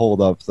wanted to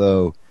hold up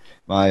though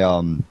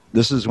my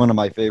this is one of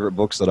my favorite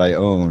books that I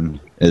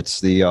own.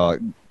 It's the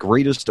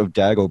greatest of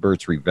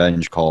Dagobert's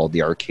Revenge, called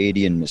The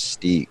Arcadian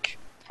Mystique.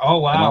 Oh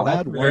wow,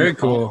 that's very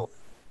cool.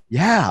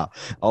 Yeah,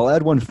 I'll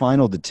add one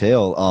final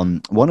detail.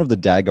 One of the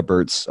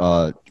Dagobert's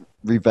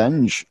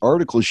Revenge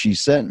articles she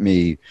sent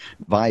me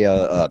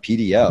via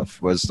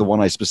PDF was the one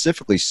I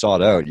specifically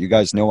sought out. You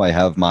guys know I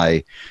have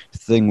my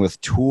thing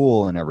with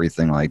Tool and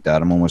everything like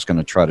that. I'm almost going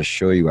to try to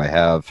show you I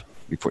have.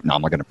 No,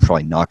 I'm not going to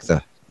probably knock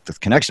the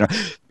connection.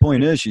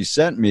 Point is, she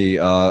sent me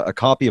a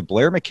copy of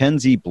Blair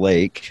Mackenzie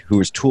Blake,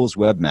 who is Tool's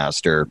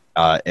webmaster,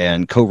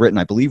 and co-written,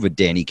 I believe, with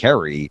Danny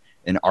Carey,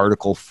 an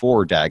article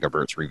for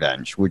Dagobert's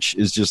Revenge, which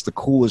is just the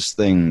coolest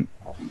thing.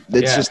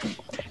 It's just,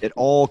 it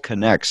all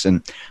connects.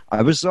 And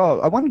I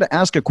wanted to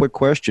ask a quick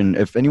question,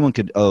 if anyone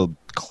could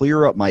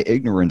clear up my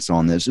ignorance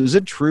on this. Is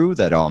it true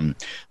that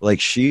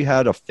she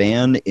had a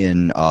fan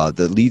in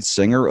the lead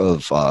singer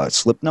of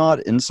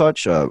Slipknot and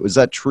such? Was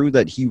that true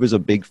that he was a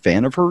big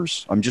fan of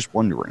hers? I'm just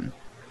wondering.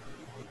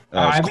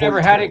 I've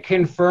never had it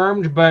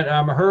confirmed, but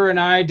her and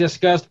I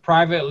discussed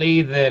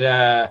privately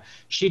that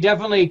she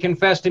definitely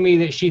confessed to me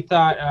that she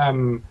thought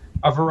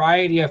a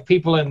variety of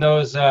people in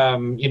those,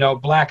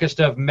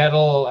 blackest of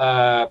metal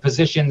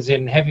positions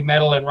in heavy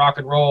metal and rock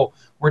and roll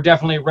were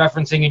definitely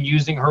referencing and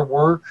using her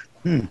work.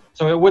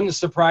 So it wouldn't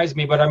surprise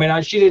me, but I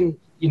mean, she didn't,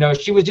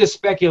 she was just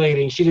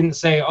speculating. She didn't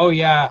say, oh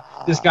yeah,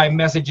 this guy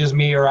messages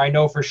me, or I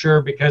know for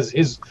sure because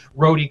his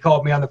roadie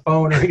called me on the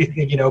phone or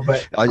anything,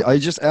 but. I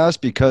just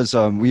asked because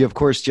we of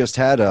course just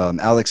had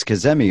Alex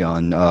Kazemi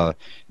on,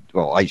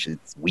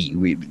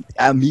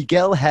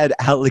 Miguel had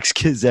Alex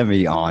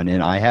Kazemi on,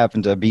 and I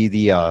happened to be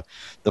the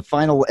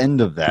final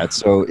end of that.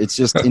 So it's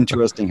just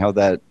interesting how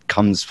that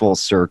comes full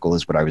circle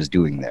is what I was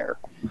doing there.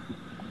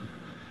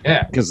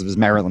 Yeah. Because of his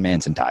Marilyn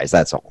Manson ties,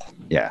 that's all.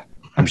 Yeah.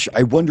 I'm sure.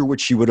 I wonder what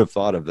she would have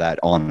thought of that,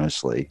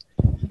 honestly.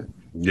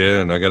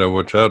 Yeah, and I got to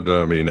watch out.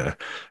 I mean,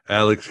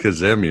 Alex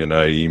Kazemi and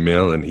I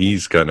email, and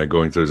he's kind of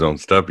going through his own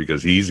stuff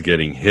because he's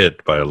getting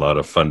hit by a lot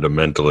of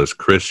fundamentalist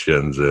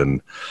Christians.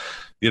 And,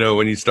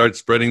 when you start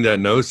spreading that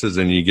gnosis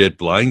and you get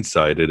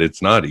blindsided,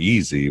 it's not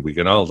easy. We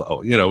can all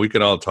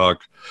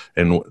talk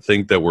and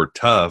think that we're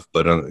tough,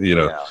 but,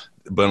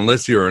 but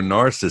unless you're a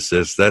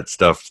narcissist, that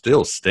stuff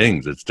still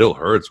stings. It still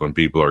hurts when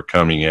people are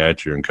coming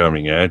at you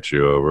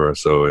over.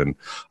 So, and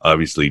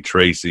obviously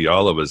Tracy,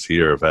 all of us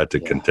here have had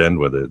to contend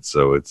with it.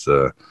 So it's,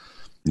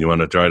 you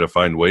want to try to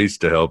find ways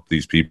to help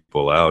these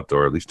people out,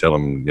 or at least tell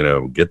them,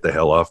 get the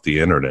hell off the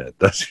internet.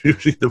 That's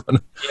usually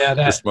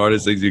the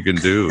smartest things you can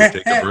do.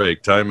 Take a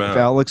break, time out. If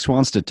Alex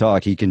wants to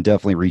talk, he can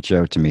definitely reach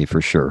out to me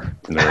for sure.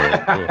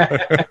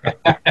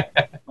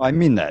 I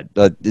mean that.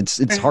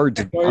 It's hard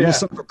to. I'm the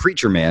son of a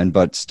preacher man,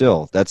 but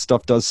still, that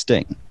stuff does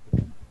sting.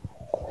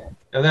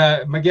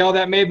 Miguel,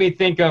 that made me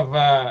think of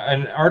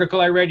an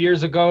article I read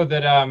years ago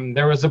that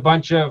there was a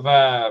bunch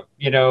of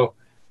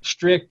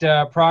strict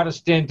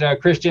Protestant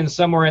Christians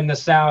somewhere in the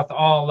South,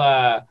 all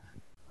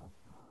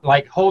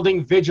like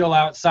holding vigil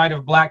outside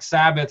of Black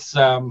Sabbath's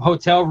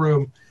hotel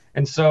room.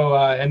 And so,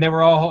 and they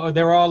were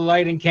all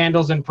lighting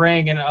candles and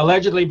praying. And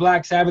allegedly,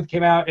 Black Sabbath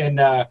came out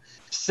and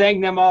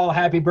sang them all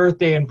happy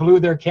birthday and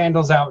blew their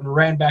candles out and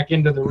ran back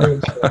into the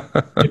room. So,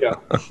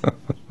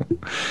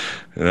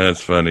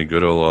 That's funny.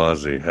 Good old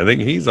Ozzy. I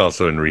think he's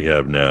also in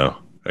rehab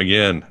now.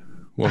 Again,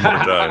 one more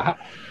time.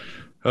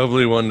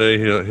 Hopefully, one day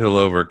he'll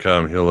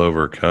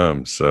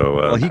overcome. So,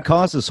 well, he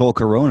caused this whole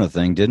Corona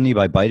thing, didn't he,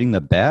 by biting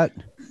the bat?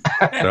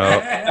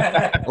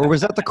 Or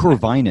was that the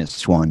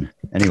Corvinus one?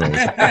 Anyway.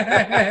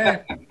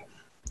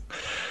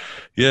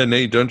 Yeah,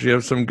 Nate, don't you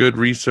have some good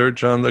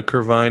research on the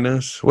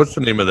Corvinus? What's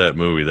the name of that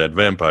movie, that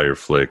vampire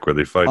flick where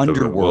they fight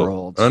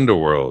Underworld?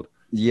 Underworld.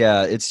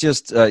 Yeah, it's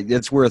just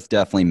it's worth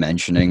definitely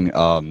mentioning.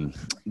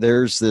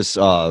 There's this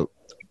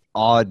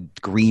odd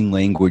green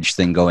language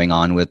thing going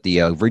on with the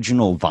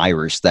original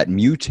virus that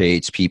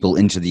mutates people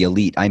into the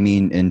elite. I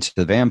mean, into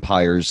the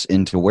vampires,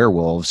 into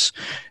werewolves,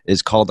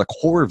 is called a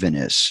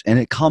Corvinus, and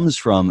it comes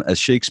from a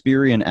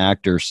Shakespearean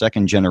actor,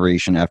 second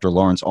generation after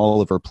Lawrence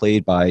Oliver,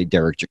 played by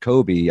Derek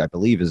Jacobi, I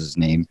believe is his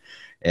name,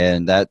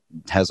 and that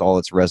has all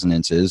its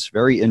resonances.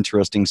 Very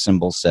interesting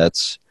symbol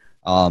sets.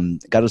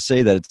 Got to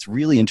say that it's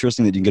really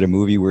interesting that you can get a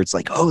movie where it's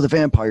like, oh, the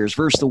vampires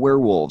versus the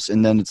werewolves,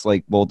 and then it's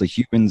like, well, the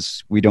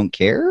humans, we don't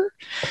care.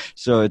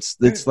 So it's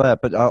that.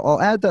 But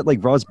I'll add that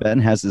like Roz Ben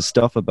has this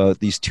stuff about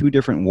these two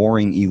different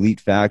warring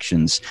elite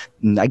factions.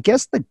 And I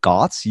guess the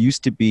Goths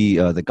used to be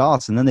the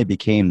Goths, and then they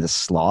became the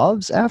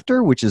Slavs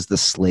after, which is the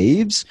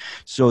slaves.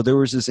 So there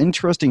was this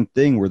interesting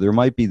thing where there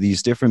might be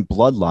these different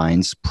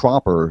bloodlines,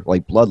 proper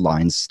like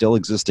bloodlines, still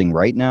existing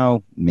right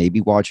now,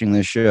 maybe watching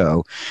this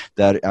show,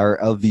 that are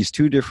of these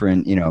two different,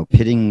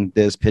 pitting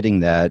this, pitting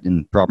that,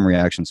 and problem,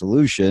 reaction,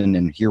 solution.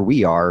 And here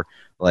we are,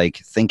 like,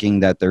 thinking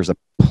that there's a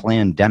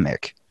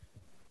plandemic.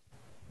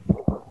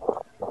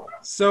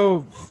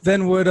 So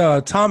then would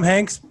Tom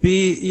Hanks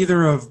be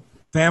either a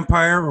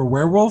vampire or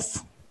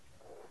werewolf?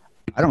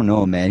 I don't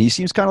know, man. He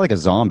seems kind of like a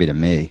zombie to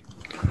me.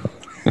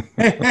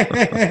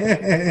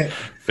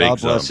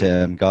 God bless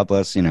him. God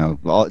bless,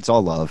 it's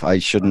all love. I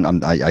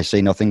shouldn't, I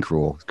say nothing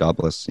cruel. God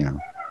bless,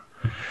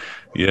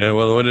 Yeah,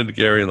 well, what did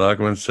Gary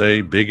Lockman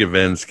say? Big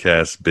events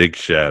cast big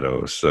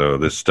shadows. So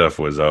this stuff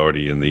was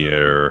already in the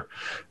air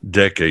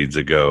decades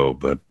ago,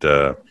 but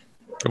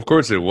of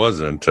course it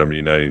wasn't. I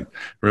mean, I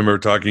remember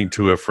talking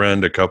to a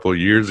friend a couple of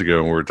years ago,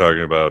 and we were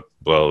talking about,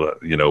 well,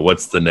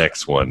 what's the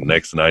next one?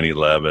 Next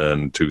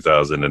 9/11,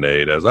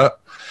 2008.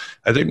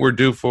 I think we're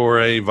due for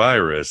a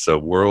virus, a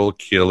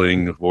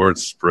world-killing,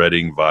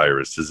 world-spreading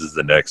virus. This is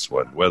the next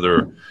one.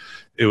 Whether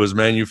it was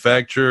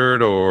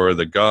manufactured or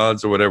the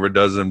gods or whatever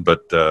doesn't,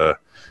 but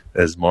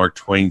as Mark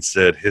Twain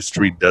said,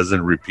 history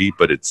doesn't repeat,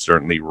 but it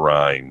certainly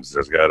rhymes.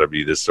 There's got to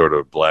be this sort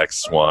of black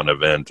swan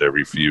event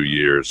every few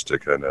years to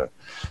kind of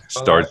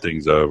start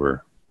things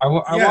over. I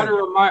want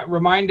to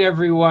remind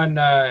everyone,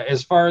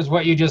 as far as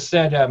what you just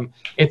said,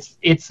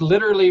 it's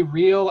literally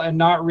real and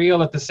not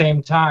real at the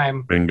same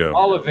time. Bingo.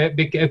 All of it,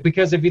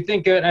 because if you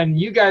think it, and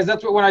you guys,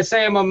 that's what when I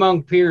say I'm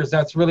among peers,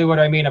 that's really what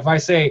I mean. If I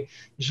say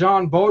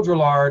Jean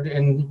Baudrillard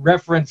and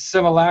reference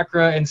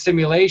simulacra and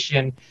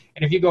simulation,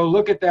 and if you go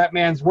look at that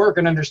man's work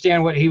and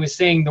understand what he was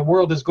saying the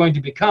world is going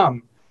to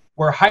become,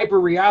 where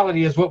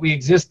hyper-reality is what we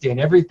exist in.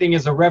 Everything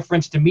is a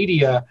reference to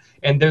media,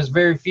 and there's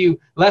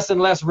less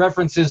and less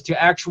references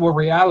to actual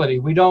reality.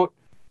 We don't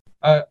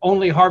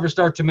only harvest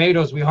our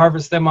tomatoes, we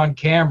harvest them on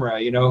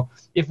camera,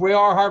 If we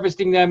are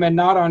harvesting them and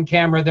not on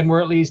camera, then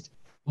we're at least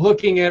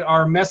looking at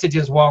our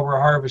messages while we're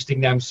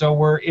harvesting them. So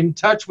we're in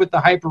touch with the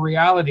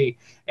hyper-reality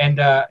and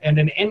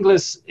an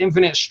endless,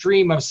 infinite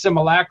stream of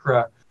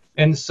simulacra.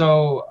 And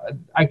so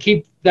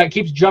that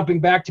keeps jumping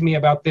back to me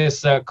about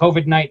this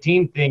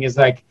COVID-19 thing is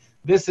like,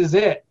 this is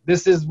it.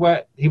 This is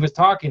what he was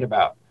talking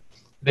about,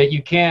 that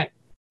you can't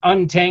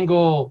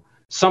untangle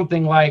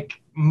something like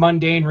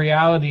mundane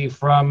reality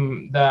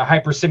from the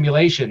hyper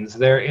simulations.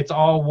 It's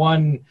all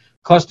one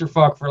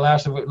clusterfuck, for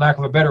lack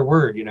of a better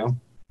word,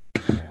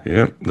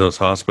 Yeah, those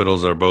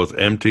hospitals are both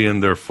empty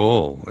and they're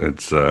full.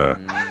 It's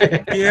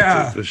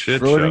it's a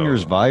shit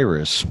Schrodinger's show.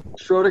 Virus.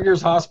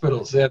 Schrodinger's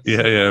hospitals. Yeah.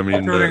 I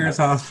mean, Schrodinger's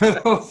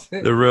hospitals.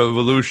 The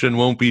revolution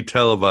won't be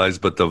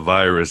televised, but the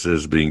virus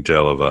is being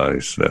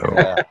televised. So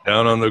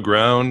down on the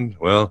ground,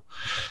 well,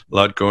 a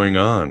lot going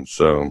on.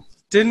 So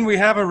didn't we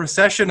have a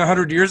recession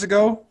 100 years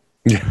ago?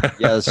 Yeah,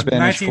 the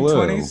Spanish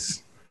 1920s.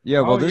 flu. Yeah,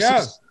 well,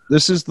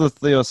 this is the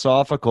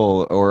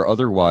theosophical or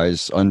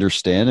otherwise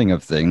understanding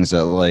of things,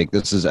 that like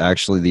this is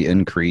actually the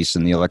increase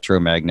in the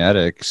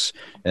electromagnetics,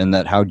 and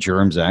that how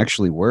germs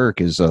actually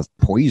work is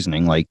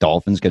poisoning, like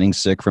dolphins getting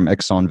sick from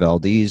Exxon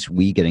Valdez,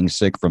 we getting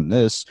sick from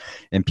this,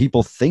 and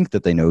people think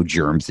that they know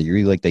germ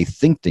theory, like they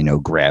think they know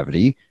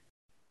gravity.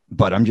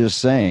 But I'm just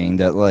saying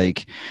that,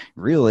 like,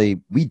 really,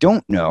 we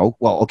don't know.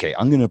 Well, okay,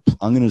 I'm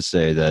gonna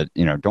say that,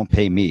 don't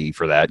pay me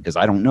for that because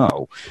I don't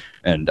know,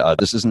 and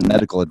this isn't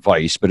medical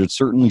advice, but it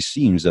certainly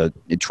seems that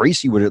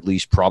Tracy would at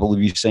least probably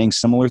be saying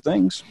similar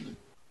things.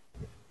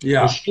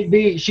 Yeah, she'd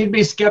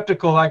be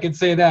skeptical. I could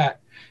say that,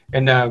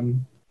 and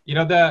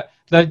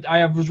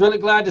I was really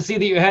glad to see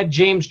that you had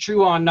James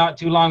True on not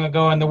too long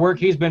ago and the work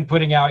he's been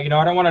putting out. I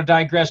don't want to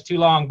digress too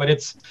long, but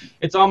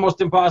it's almost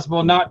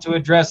impossible not to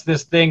address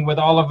this thing with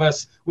all of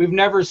us. We've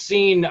never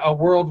seen a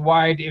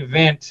worldwide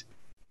event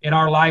in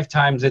our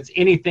lifetimes that's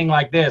anything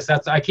like this.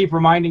 I keep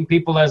reminding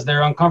people as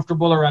they're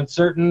uncomfortable or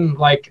uncertain,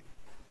 like,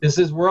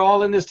 we're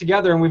all in this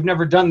together and we've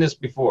never done this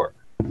before.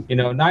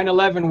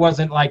 9/11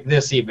 wasn't like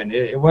this even.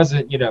 It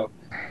wasn't,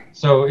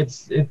 so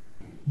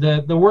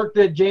the work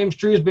that James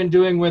True's been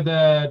doing with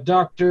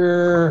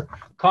Dr.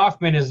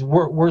 Kaufman is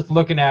worth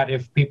looking at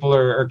if people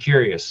are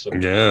curious. So.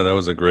 Yeah, that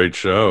was a great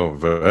show.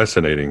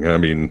 Fascinating. I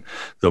mean,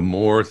 the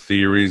more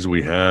theories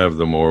we have,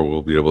 the more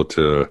we'll be able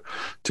to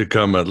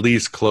come at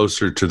least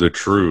closer to the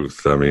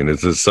truth. I mean,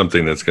 it's just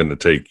something that's going to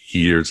take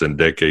years and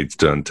decades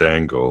to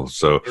untangle.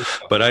 So,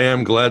 but I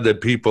am glad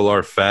that people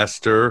are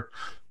faster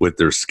with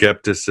their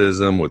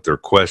skepticism, with their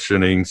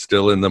questioning,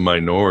 still in the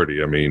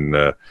minority. I mean,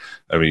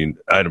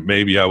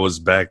 maybe I was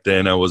back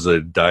then, I was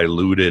a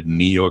diluted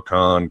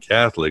neocon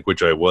Catholic,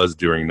 which I was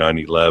during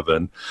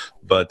 9/11,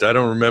 but I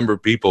don't remember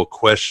people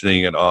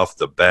questioning it off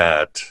the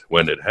bat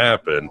when it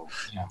happened.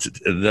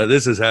 Yeah.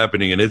 This is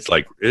happening, and it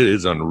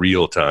is on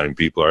real time.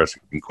 People are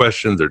asking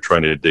questions, they're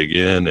trying to dig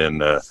in,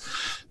 and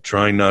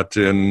trying not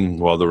to,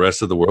 while the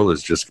rest of the world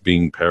is just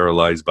being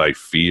paralyzed by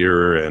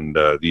fear and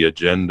the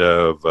agenda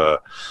of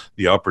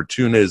the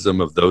opportunism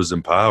of those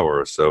in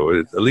power. So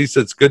at least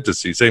it's good to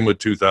see. Same with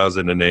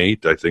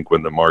 2008. I think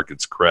when the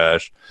markets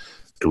crashed,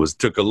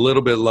 took a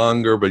little bit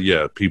longer, but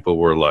yeah, people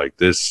were like,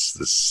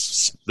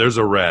 this there's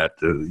a rat.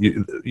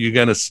 You're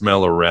going to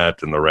smell a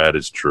rat, and the rat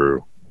is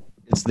true.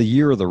 It's the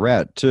year of the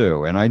rat,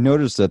 too. And I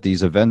noticed that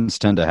these events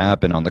tend to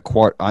happen on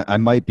the I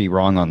might be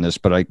wrong on this,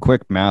 but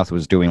quick math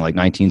was doing like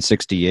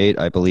 1968.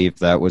 I believe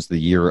that was the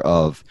year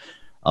of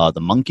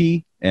the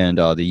monkey. And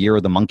the year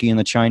of the monkey in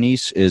the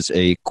Chinese is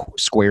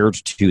squared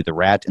to the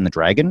rat and the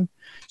dragon.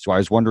 So I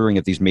was wondering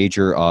if these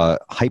major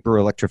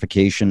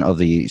hyper-electrification of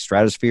the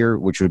stratosphere,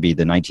 which would be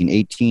the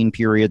 1918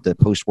 period, the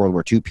post-World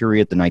War II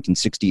period, the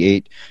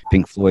 1968,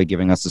 Pink Floyd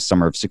giving us the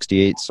Summer of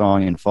 68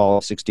 song and Fall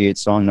of 68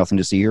 song, nothing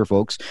to see here,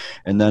 folks.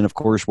 And then, of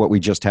course, what we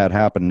just had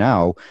happen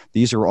now,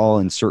 these are all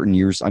in certain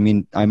years. I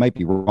mean, I might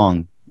be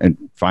wrong, and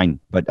fine,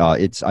 but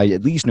I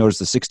at least noticed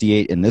the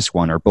 68 and this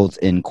one are both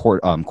in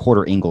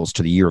quarter angles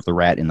to the year of the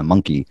rat and the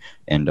monkey.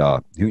 And,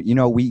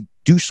 we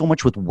do so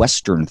much with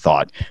Western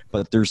thought,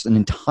 but there's an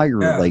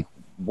entire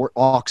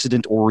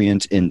Occident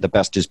Orient, and the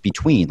best is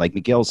between. Like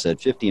Miguel said,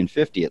 50 and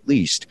 50 at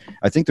least.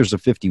 I think there's a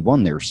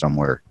 51 there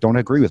somewhere. Don't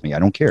agree with me. I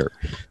don't care.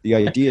 The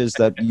idea is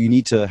that you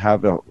need to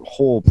have a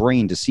whole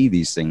brain to see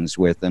these things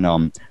with. And I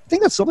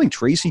think that's something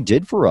Tracy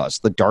did for us,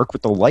 the dark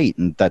with the light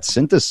and that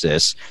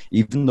synthesis,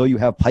 even though you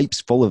have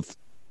pipes full of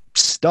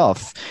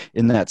stuff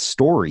in that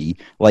story,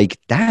 like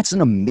that's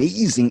an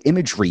amazing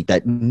imagery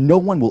that no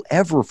one will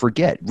ever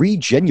forget. Read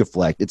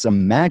Genuflect. It's a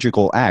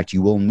magical act.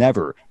 You will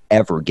never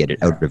ever get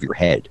it out of your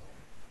head.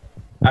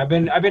 I've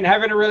been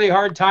having a really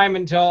hard time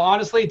until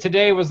honestly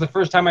today was the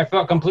first time I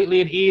felt completely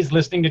at ease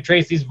listening to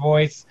Tracy's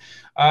voice.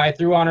 I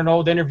threw on an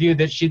old interview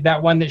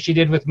that one that she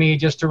did with me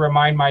just to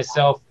remind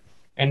myself,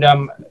 and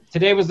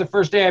today was the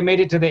first day I made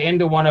it to the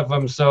end of one of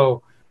them.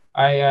 So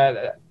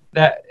that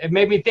it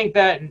made me think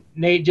that,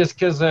 Nate, just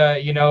because,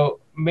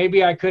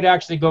 maybe I could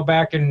actually go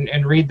back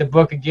and read the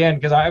book again,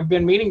 because I've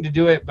been meaning to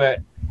do it, but,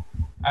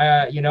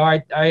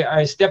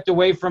 I stepped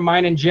away from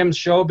mine and Jim's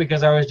show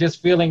because I was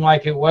just feeling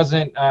like it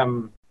wasn't,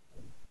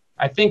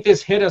 I think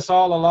this hit us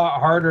all a lot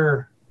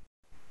harder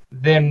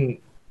than,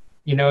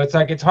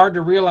 it's hard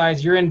to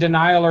realize you're in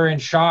denial or in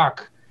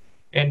shock.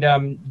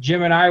 And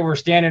Jim and I were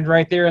standing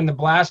right there in the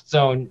blast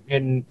zone,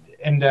 and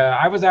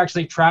I was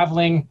actually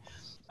traveling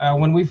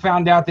when we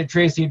found out that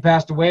Tracy had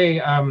passed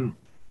away.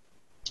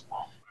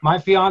 My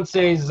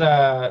fiance's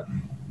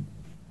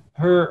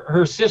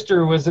her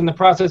sister was in the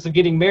process of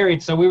getting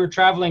married, so we were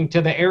traveling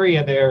to the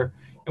area there,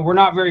 and we're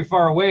not very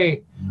far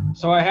away.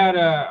 So I had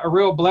a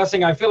real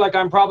blessing. I feel like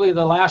I'm probably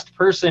the last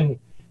person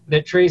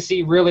that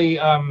Tracy really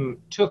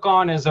took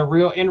on as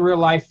a in real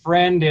life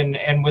friend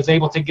and was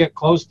able to get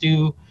close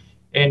to,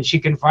 and she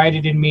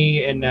confided in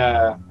me, and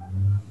that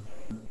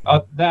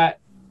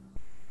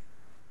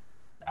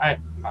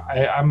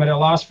I'm at a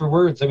loss for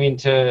words. I mean,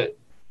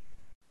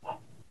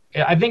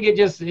 I think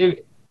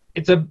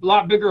it's a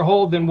lot bigger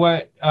hole than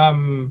what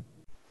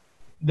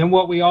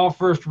we all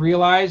first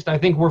realized. I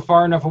think we're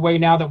far enough away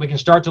now that we can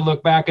start to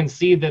look back and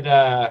see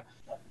that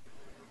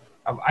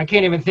I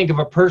can't even think of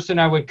a person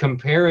I would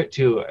compare it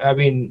to. I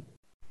mean,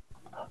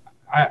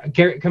 I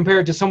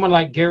compare it to someone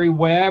like Gary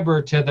Webb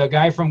or to the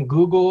guy from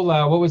Google.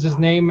 What was his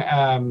name?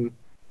 I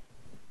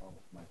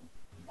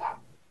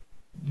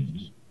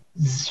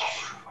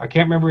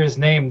can't remember his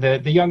name.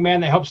 The young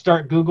man that helped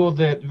start Google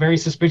that very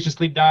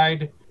suspiciously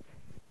died.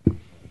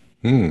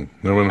 No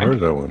one heard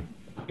that one.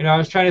 I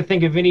was trying to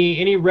think of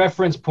any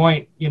reference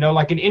point,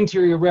 like an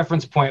interior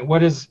reference point. What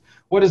does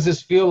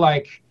this feel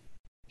like?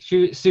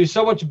 She's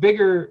so much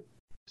bigger,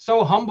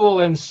 so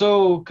humble, and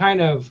so kind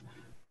of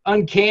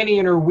uncanny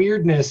in her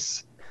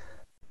weirdness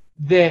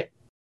that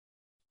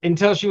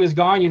until she was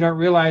gone, you don't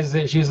realize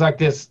that she's like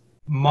this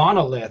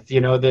monolith,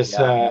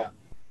 I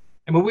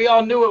mean, we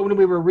all knew it when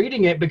we were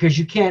reading it because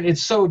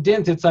it's so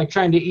dense. It's like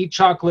trying to eat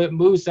chocolate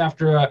mousse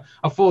after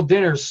a full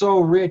dinner, so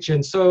rich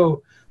and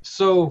so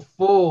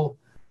full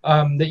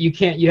that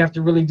you have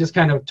to really just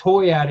kind of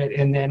toy at it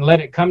and then let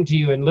it come to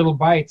you in little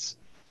bites.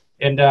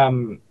 And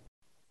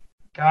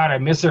God, I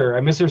miss her.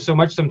 I miss her so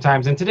much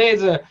sometimes. And today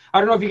I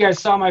don't know if you guys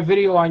saw my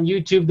video on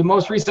YouTube, the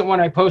most recent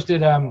one I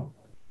posted.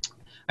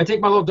 I I take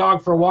my little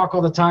dog for a walk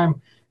all the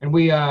time, and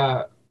we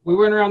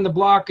went around the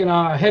block and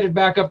headed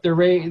back up the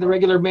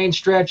regular main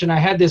stretch, and I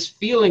had this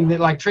feeling that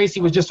like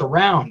Tracy was just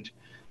around,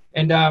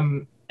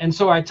 and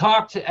so I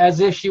talked as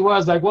if she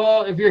was like,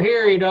 well, if you're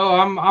here,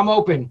 I'm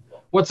open.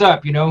 What's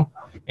up,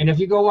 And if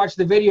you go watch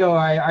the video,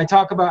 I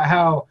talk about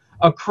how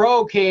a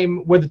crow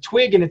came with a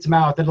twig in its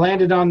mouth and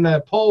landed on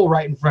the pole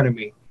right in front of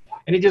me,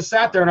 and it just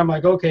sat there, and I'm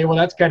like, okay, well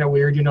that's kind of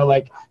weird,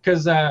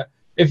 because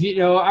if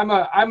I'm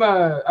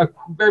a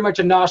very much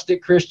a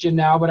Gnostic Christian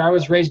now, but I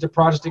was raised a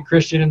Protestant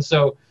Christian, and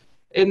so.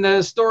 In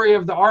the story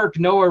of the Ark,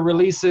 Noah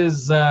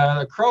releases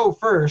a crow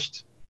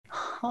first,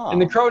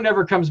 and the crow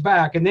never comes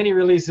back, and then he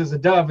releases a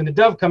dove, and the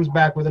dove comes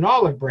back with an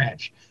olive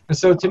branch. And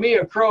so to me,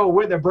 a crow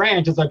with a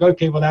branch is like,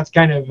 okay, well, that's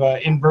kind of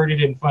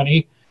inverted and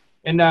funny.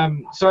 And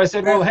so I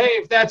said, well, hey,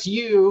 if that's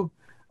you,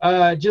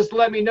 just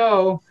let me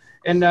know.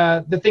 And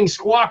the thing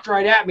squawked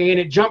right at me, and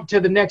it jumped to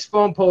the next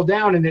phone pole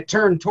down, and it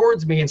turned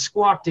towards me and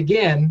squawked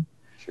again.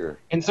 Sure.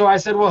 And so I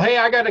said, well, hey,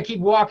 I got to keep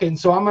walking,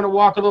 so I'm going to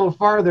walk a little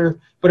farther.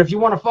 But if you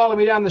want to follow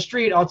me down the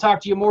street, I'll talk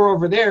to you more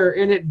over there.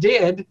 And it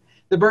did.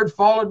 The bird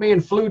followed me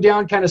and flew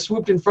down, kind of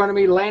swooped in front of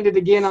me, landed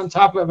again on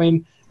top of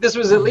me. This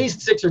was at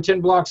least 6 or 10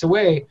 blocks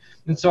away.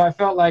 And so I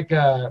felt like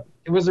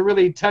it was a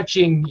really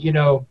touching,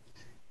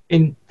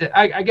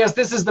 I guess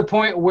this is the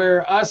point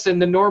where us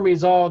and the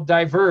normies all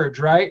diverge,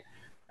 right?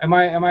 Am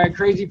I a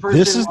crazy person?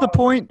 This is the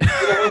point.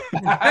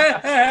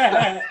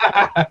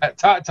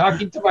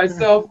 Talking to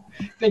myself,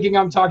 thinking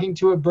I'm talking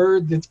to a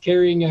bird that's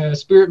carrying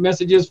spirit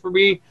messages for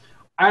me.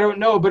 I don't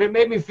know, but it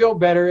made me feel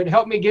better. It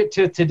helped me get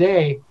to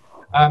today,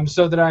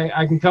 so that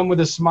I can come with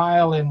a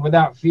smile and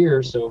without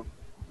fear. So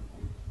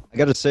I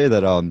got to say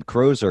that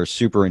crows are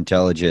super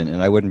intelligent,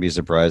 and I wouldn't be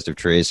surprised if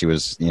Tracy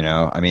was,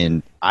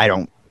 I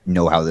don't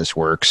know how this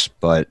works,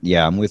 but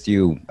yeah, I'm with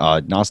you.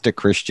 Gnostic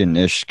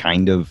Christian-ish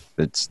kind of.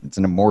 It's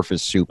an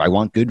amorphous soup. I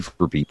want good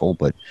for people,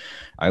 but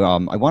I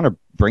want to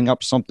bring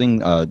up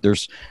something.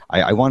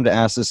 I wanted to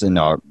ask this, and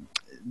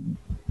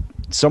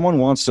someone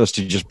wants us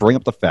to just bring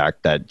up the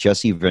fact that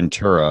Jesse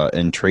Ventura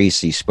and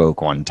Tracy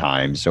spoke one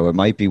time, so it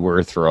might be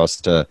worth for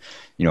us to,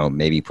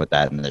 maybe put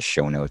that in the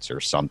show notes or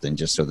something,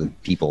 just so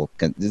that people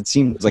can. It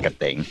seems like a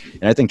thing,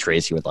 and I think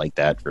Tracy would like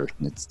that.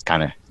 It's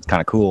kind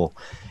of cool.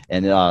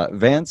 And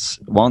Vance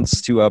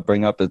wants to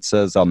bring up, it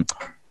says,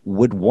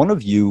 would one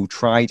of you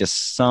try to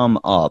sum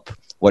up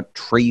what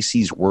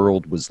Tracy's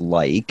world was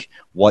like,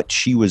 what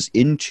she was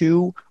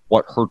into,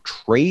 what her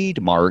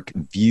trademark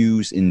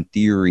views and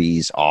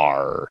theories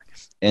are?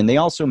 And they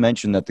also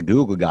mentioned that the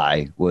Google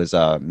guy was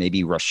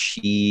maybe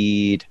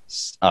Rajiv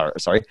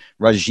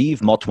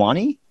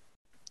Motwani.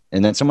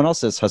 And then someone else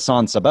says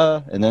Hassan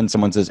Sabah, and then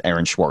someone says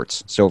Aaron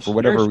Schwartz. So for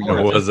whatever reason,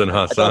 it wasn't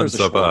Hassan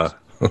Sabah.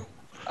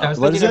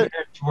 What is it?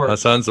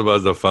 Hassan Sabah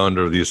is the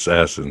founder of the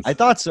Assassins. I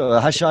thought so.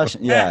 Hashash,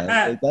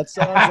 yeah. That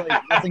sounds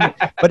like nothing.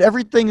 But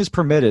everything is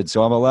permitted,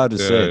 so I'm allowed to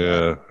say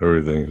that. Yeah,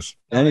 everything is.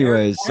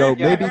 Anyways, so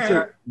maybe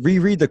to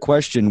reread the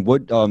question,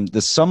 what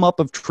the sum up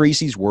of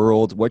Tracy's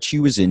world, what she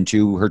was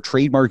into, her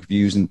trademark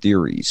views and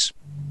theories.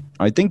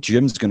 I think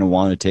Jim's going to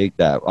want to take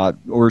that,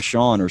 or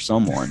Sean, or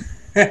someone.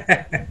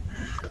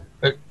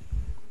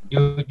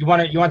 You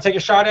want to take a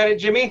shot at it,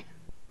 Jimmy?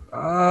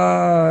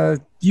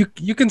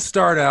 You can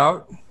start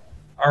out.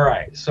 All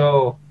right,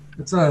 so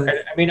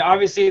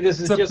obviously this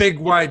is just a big,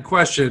 wide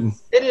question.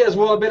 It is.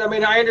 Well, but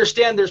I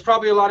understand there's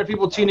probably a lot of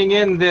people tuning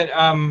in that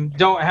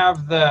don't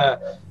have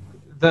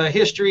the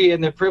history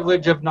and the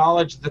privilege of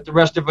knowledge that the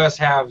rest of us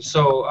have.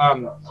 So,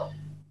 and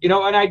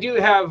I do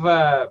have.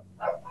 I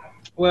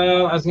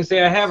was gonna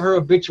say I have her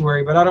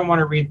obituary, but I don't want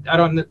to read.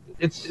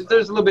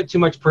 There's a little bit too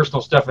much personal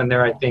stuff in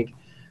there, I think.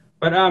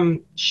 But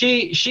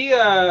she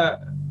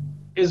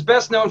is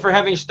best known for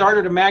having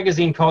started a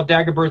magazine called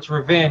Dagobert's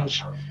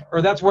Revenge.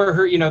 Or that's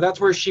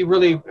where she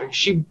really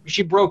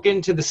broke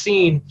into the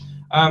scene.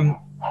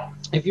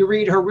 If you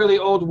read her really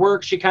old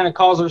work, she kind of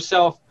calls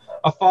herself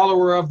a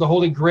follower of the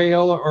Holy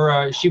Grail,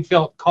 or she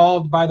felt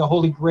called by the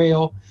Holy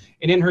Grail.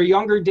 And in her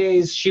younger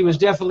days, she was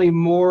definitely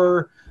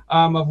more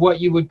of what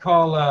you would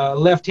call a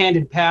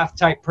left-handed path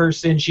type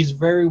person. She's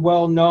very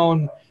well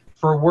known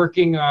for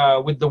working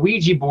with the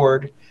Ouija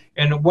board.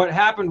 And what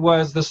happened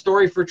was, the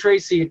story for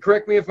Tracy,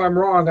 correct me if I'm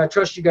wrong, I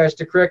trust you guys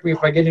to correct me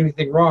if I get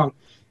anything wrong,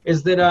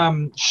 is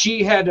that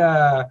she had,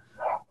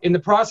 in the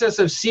process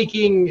of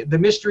seeking the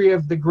mystery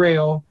of the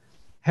Grail,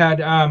 had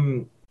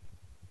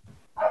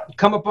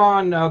come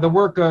upon the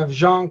work of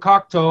Jean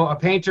Cocteau, a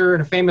painter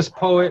and a famous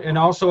poet, and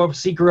also a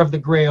seeker of the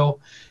Grail,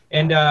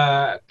 and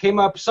came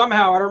up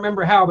somehow, I don't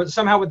remember how, but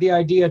somehow with the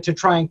idea to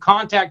try and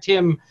contact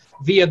him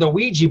via the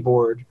Ouija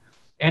board,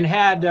 and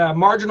had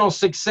marginal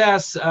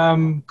success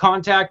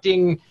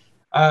contacting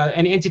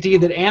an entity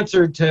that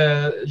answered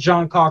to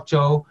Jean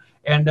Cocteau,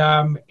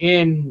 and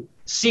in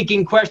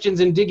seeking questions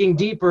and digging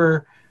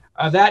deeper,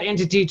 that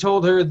entity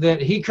told her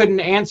that he couldn't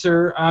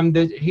answer,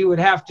 that he would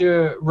have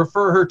to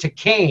refer her to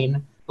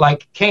Cain,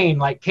 like Cain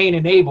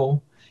and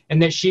Abel,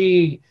 and that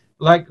she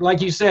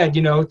like you said,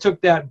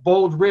 took that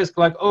bold risk,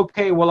 like,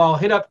 okay, well, I'll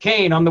hit up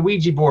Cain on the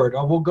Ouija board.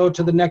 We'll go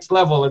to the next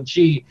level. And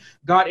she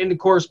got into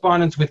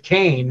correspondence with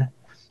Cain,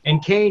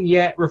 and Cain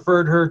yet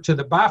referred her to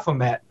the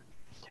Baphomet.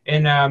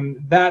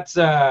 And that's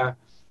like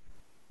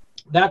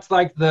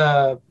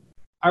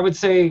I would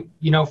say,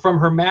 from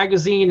her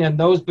magazine and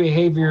those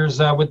behaviors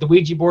with the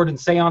Ouija board and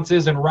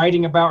seances and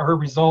writing about her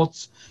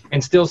results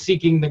and still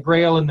seeking the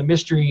Grail and the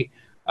mystery,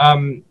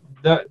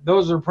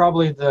 those are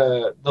probably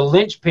the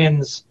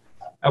linchpins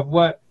of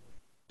what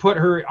put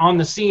her on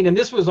the scene. And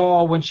this was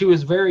all when she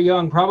was very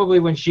young, probably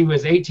when she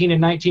was 18 and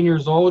 19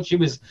 years old. She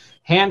was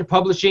hand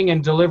publishing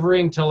and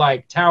delivering to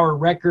like Tower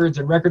Records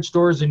and record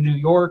stores in New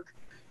York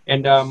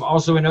and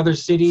also in other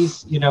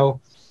cities,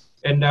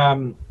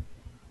 and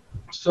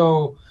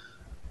so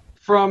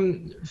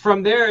from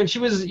there, and she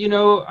was,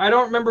 I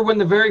don't remember when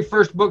the very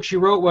first book she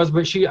wrote was,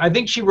 but I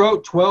think she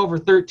wrote 12 or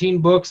 13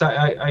 books.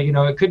 I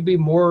it could be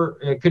more,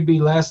 it could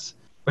be less,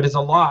 but it's a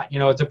lot.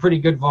 It's a pretty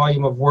good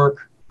volume of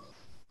work.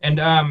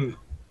 And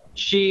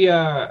she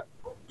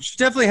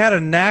definitely had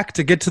a knack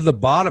to get to the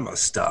bottom of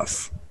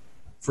stuff,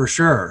 for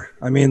sure.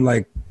 I mean,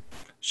 like,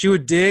 she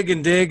would dig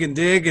and dig and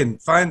dig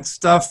and find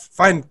stuff,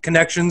 find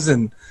connections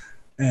and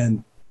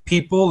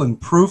people and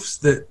proofs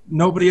that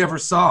nobody ever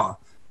saw.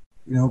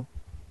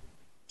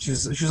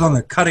 She's on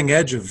the cutting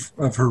edge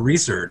of her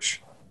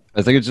research.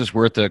 I think it's just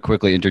worth to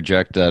quickly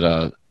interject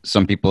that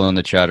some people in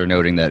the chat are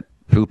noting that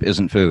poop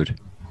isn't food.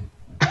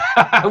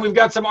 We've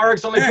got some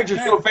RX Only Picture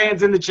Show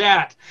fans in the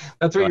chat.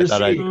 That's what you're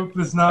seeing. Poop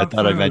is not I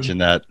thought food. I mentioned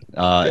that.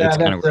 It's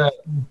kind of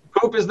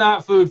poop is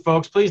not food,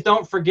 folks. Please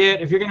don't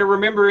forget, if you're going to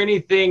remember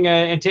anything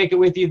and take it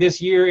with you this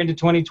year into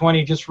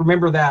 2020, just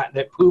remember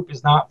that poop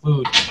is not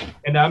food.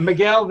 And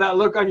Miguel, that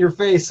look on your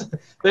face,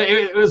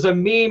 it was a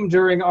meme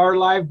during our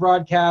live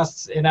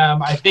broadcasts. And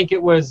I think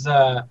it was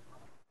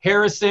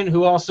Harrison,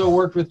 who also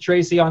worked with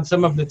Tracy on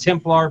some of the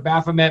Templar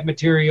Baphomet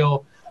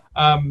material.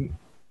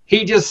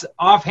 He just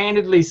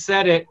offhandedly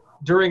said it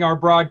during our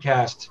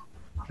broadcast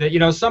that,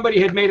 somebody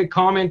had made a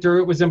comment or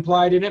it was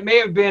implied, and it may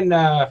have been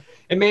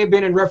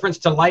in reference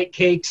to light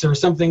cakes or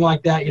something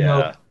like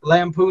that,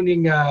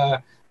 lampooning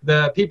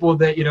the people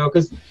that,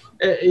 because,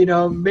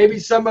 maybe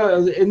some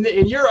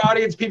in your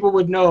audience people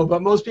would know,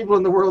 but most people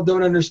in the world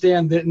don't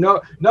understand that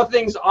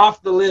nothing's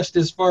off the list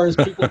as far as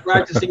people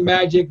practicing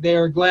magic. They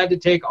are glad to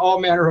take all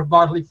manner of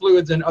bodily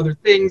fluids and other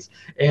things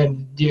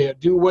and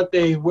do what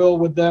they will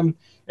with them.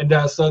 And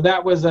so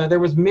that was there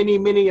was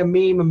many a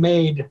meme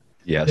made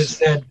that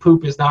said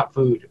poop is not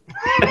food.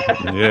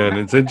 Yeah, and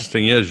it's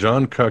interesting. Yeah,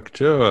 Jean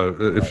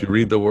Cocteau, if you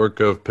read the work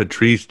of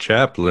Patrice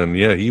Chaplin,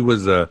 he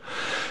was the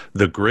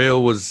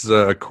Grail was,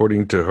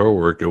 according to her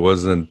work, it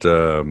wasn't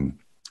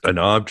an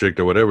object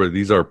or whatever.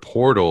 These are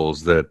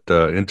portals that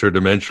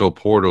interdimensional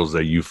portals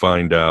that you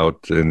find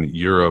out in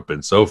Europe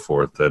and so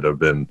forth that have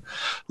been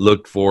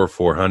looked for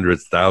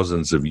hundreds,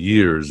 thousands of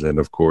years. And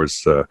of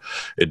course,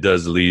 it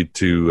does lead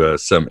to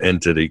some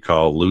entity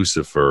called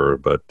Lucifer,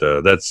 but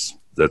that's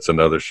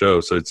another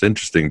show. So it's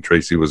interesting.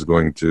 Tracy was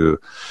going to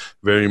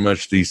very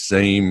much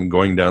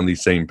going down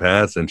these same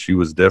paths, and she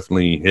was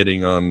definitely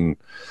hitting on.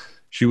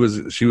 She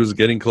was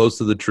getting close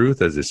to the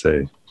truth, as they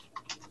say.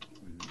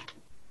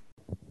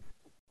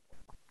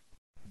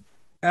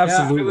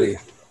 Absolutely. Yeah,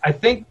 I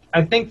think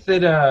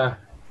that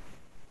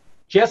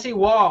Jesse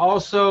Waugh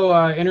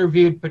also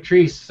interviewed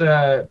Patrice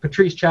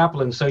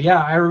Chaplin. So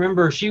yeah, I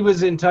remember she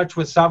was in touch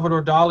with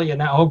Salvador Dali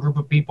and that whole group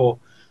of people.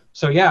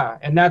 So yeah,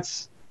 and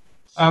that's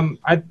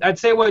I'd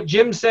say what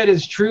Jim said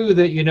is true,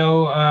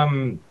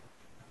 that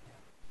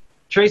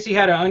Tracy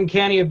had an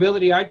uncanny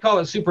ability. I'd call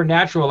it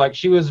supernatural. Like,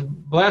 she was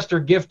blessed or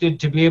gifted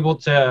to be able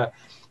to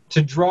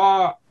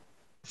draw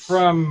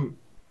from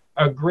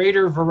a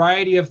greater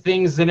variety of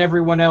things than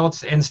everyone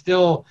else and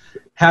still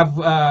have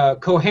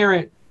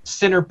coherent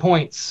center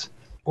points,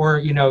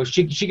 or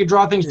she could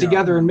draw things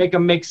together and make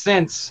them make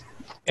sense.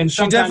 And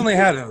she definitely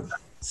had a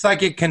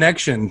psychic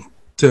connection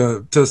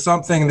to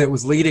something that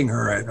was leading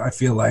her. I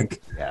feel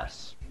like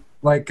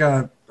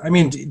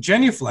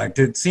genuflect,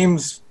 it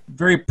seems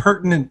very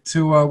pertinent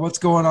to what's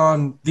going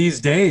on these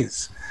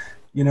days,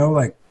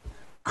 like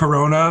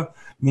Corona,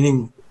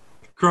 meaning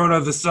Corona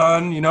the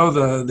sun,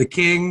 the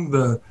king,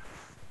 the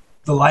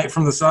light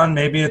from the sun.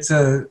 Maybe it's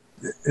a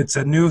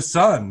new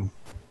sun.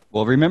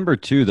 Well, remember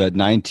too that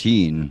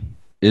 19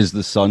 is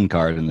the sun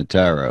card in the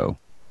tarot.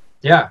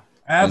 Yeah,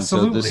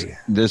 absolutely. So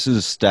this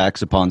is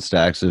stacks upon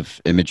stacks of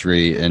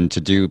imagery, and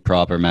to do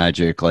proper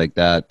magic like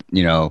that,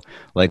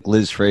 like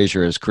Liz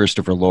Fraser, as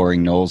Christopher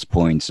Loring Knowles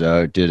points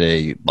out, did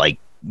a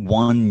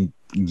 1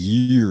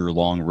 year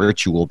long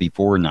ritual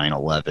before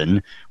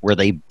 9/11 where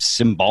they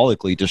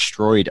symbolically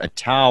destroyed a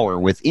tower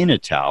within a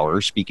tower.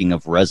 Speaking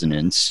of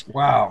resonance,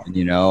 wow.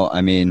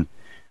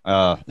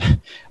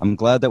 I'm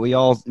glad that we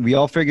all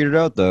figured it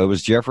out, though. It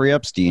was Jeffrey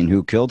Epstein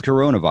who killed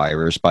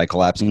coronavirus by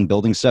collapsing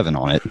Building 7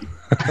 on it.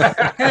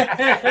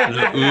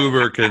 The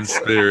Uber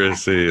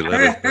conspiracy.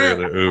 Let us hear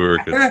the Uber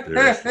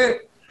conspiracy.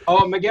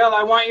 Oh, Miguel,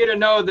 I want you to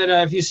know that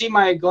if you see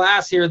my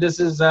glass here, this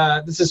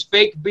is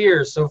fake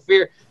beer. So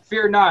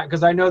fear not,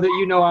 because I know that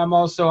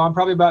I'm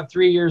probably about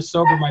 3 years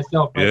sober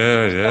myself. But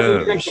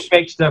I drink the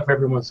fake stuff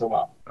every once in a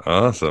while.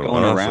 Awesome.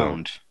 Going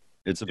around.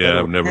 It's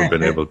I've never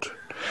been able to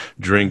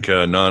drink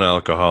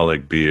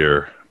non-alcoholic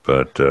beer,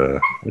 but I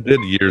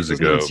did years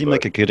ago. It seemed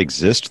like it could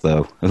exist,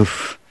 though.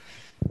 Oof.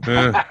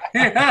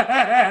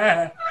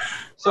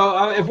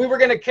 So if we were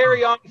going to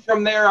carry on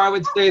from there, I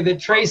would say that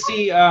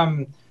Tracy,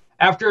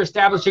 after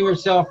establishing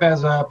herself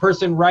as a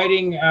person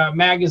writing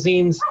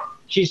magazines,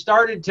 she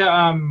started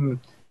to,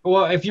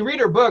 if you read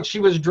her book, she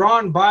was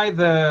drawn by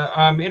the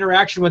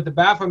interaction with the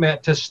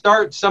Baphomet to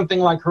start something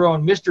like her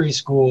own mystery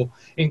school,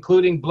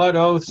 including blood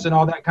oaths and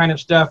all that kind of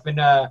stuff. And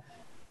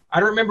I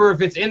don't remember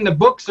if it's in the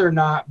books or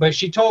not, but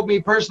she told me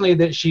personally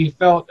that she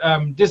felt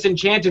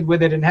disenchanted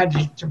with it and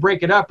had to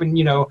break it up. And,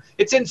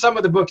 it's in some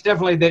of the books,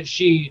 definitely, that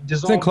she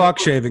dissolved. It's in Clock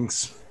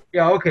Shavings.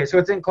 Yeah, okay. So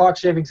it's in Clock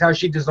Shavings, how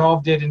she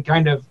dissolved it and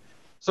kind of.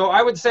 So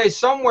I would say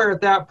somewhere at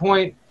that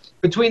point,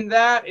 between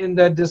that and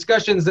the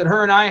discussions that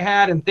her and I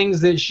had and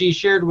things that she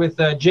shared with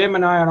Jim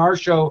and I on our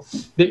show,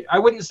 that I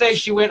wouldn't say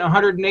she went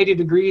 180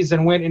 degrees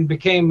and went and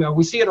became,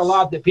 we see it a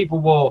lot that people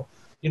will,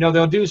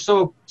 they'll do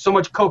so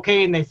much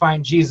cocaine they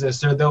find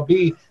Jesus, or they'll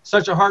be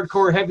such a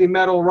hardcore heavy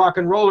metal rock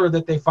and roller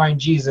that they find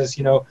Jesus.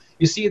 You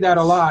see that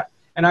a lot.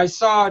 And I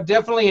saw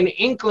definitely an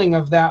inkling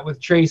of that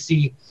with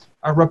Tracy,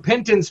 a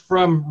repentance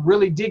from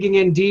really digging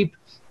in deep.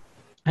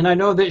 And I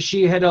know that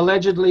she had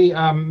allegedly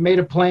made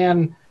a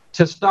plan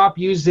to stop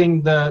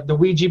using the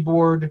Ouija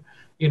board.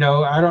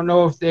 I don't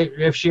know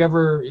if she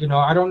ever,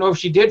 I don't know if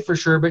she did for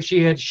sure, but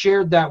she had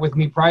shared that with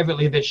me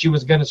privately that she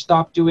was going to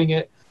stop doing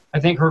it. I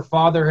think her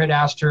father had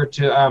asked her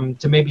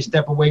to maybe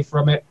step away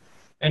from it.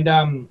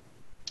 And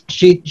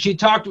she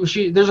talked,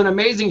 there's an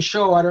amazing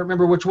show, I don't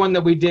remember which one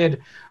that we did,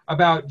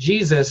 about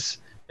Jesus.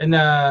 And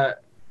the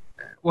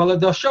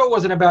show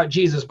wasn't about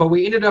Jesus, but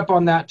we ended up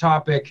on that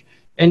topic.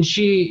 And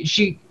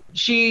she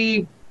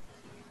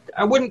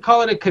I wouldn't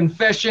call it a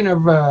confession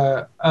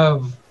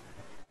of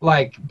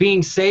like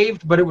being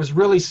saved, but it was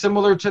really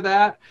similar to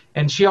that.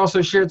 And she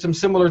also shared some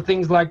similar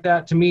things like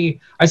that to me.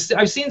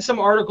 I've seen some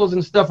articles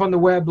and stuff on the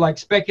web, like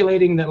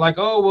speculating that like,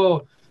 oh,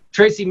 well,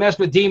 Tracy messed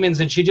with demons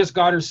and she just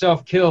got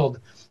herself killed.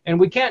 And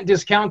we can't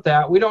discount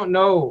that. We don't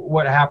know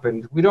what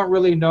happened. We don't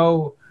really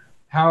know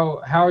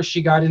how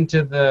she got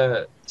into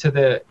the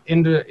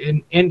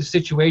end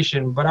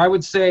situation. But I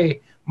would say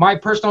my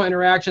personal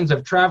interactions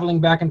of traveling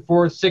back and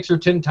forth 6 or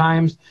 10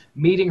 times,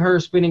 meeting her,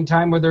 spending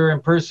time with her in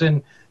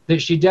person,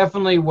 that she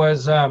definitely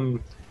was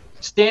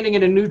standing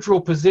in a neutral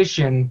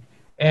position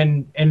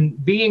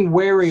and being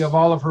wary of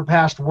all of her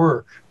past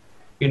work,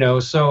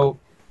 so,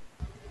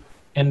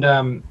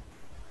 and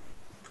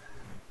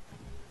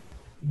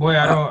boy,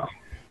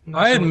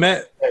 I had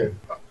met,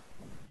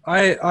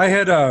 I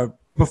had,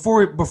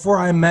 before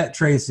I met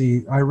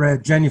Tracy, I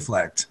read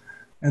Genuflect,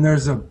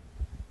 and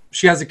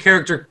she has a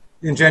character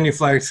in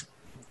Genuflect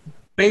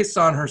based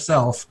on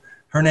herself.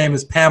 Her name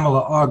is Pamela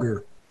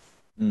Auger.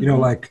 Mm-hmm.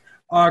 Like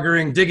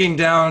auguring, digging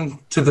down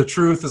to the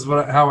truth is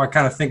how I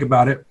kind of think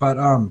about it. But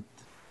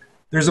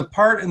there's a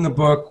part in the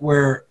book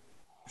where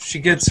she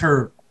gets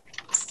her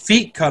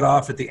feet cut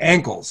off at the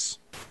ankles.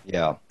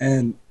 Yeah.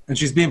 And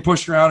she's being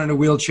pushed around in a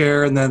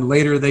wheelchair, and then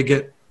later they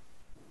get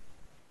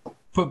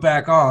put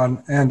back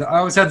on. And I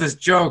always had this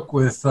joke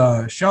with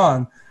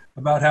Sean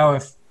about how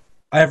if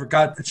I ever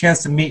got the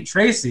chance to meet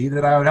Tracy,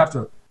 that I would have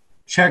to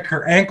check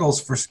her ankles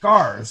for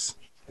scars,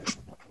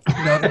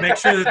 to make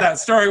sure that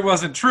story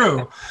wasn't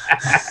true.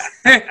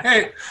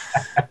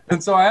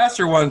 And so I asked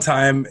her one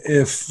time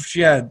if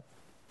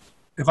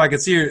I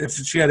could see her, if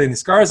she had any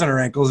scars on her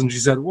ankles, and she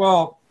said,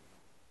 well,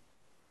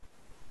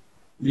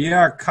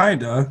 yeah,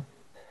 kinda.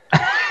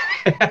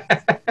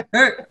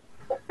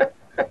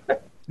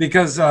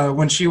 Because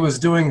when she was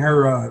doing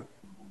her,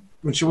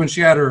 when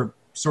she had her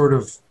sort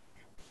of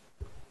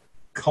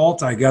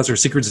cult, I guess, or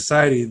secret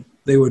society,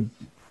 they would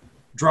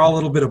draw a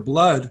little bit of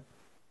blood,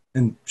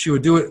 and she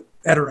would do it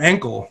at her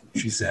ankle,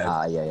 she said.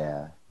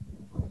 Yeah.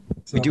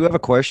 So. We do have a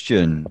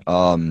question.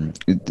 I'm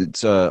going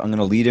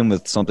to lead in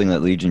with something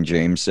that Legion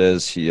James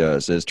says. He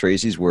says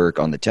Tracy's work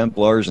on the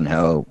Templars and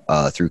how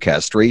through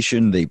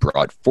castration they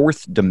brought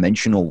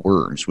fourth-dimensional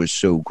worms was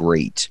so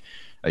great.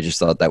 I just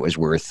thought that was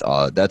worth.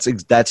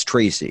 That's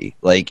Tracy.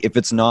 Like, if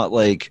it's not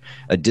like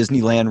a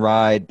Disneyland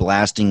ride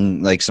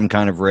blasting like some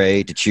kind of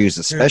ray to choose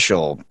the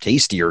special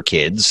tastier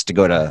kids to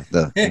go to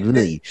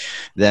the,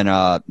 then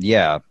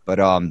yeah. But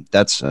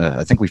that's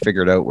I think we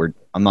figured out.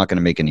 I'm not going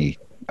to make any.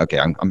 Okay,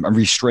 I'm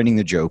restraining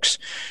the jokes.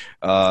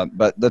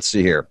 But let's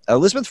see here.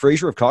 Elizabeth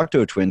Fraser of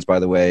Cocteau Twins, by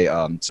the way,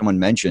 someone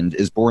mentioned,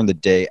 is born the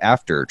day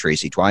after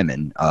Tracy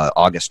Twyman,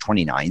 August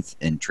 29th,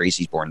 and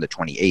Tracy's born the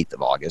 28th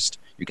of August.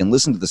 You can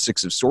listen to the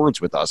Six of Swords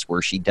with us,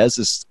 where she does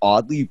this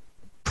oddly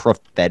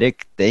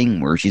prophetic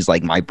thing where she's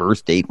like, my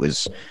birth date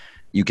was...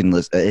 You can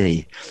listen.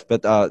 Hey.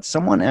 But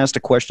someone asked a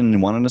question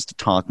and wanted us to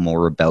talk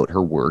more about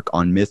her work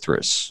on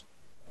Mithras.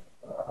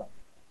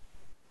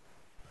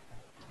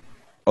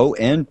 Oh,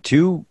 and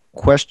 2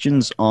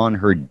 questions on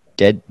her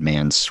Dead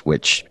Man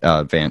Switch,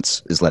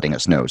 Vance is letting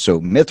us know. So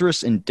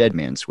Mithras and Dead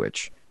Man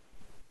Switch.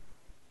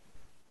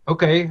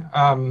 Okay.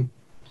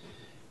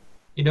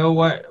 You know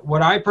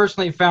what I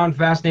personally found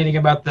fascinating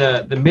about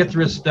the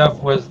Mithras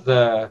stuff was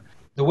the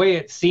way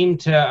it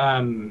seemed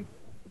to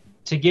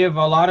give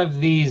a lot of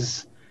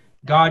these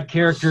god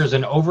characters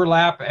an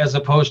overlap as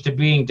opposed to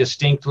being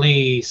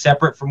distinctly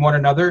separate from one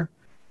another.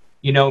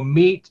 You know,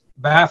 Meat,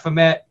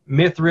 Baphomet,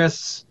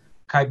 Mithras,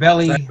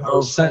 Kybele,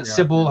 or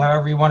Sybil,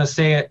 however you want to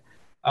say it.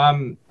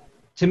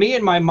 To me,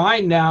 in my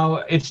mind now,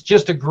 it's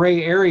just a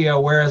gray area,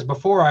 whereas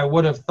before I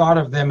would have thought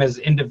of them as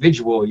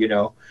individual, you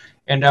know.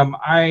 And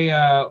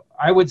I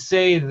would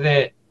say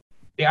that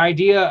the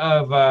idea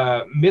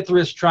of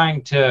Mithras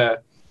trying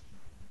to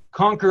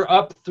conquer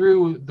up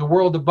through the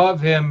world above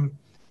him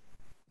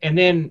and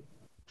then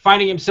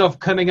finding himself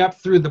coming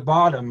up through the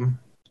bottom,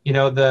 you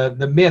know,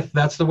 the myth,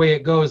 that's the way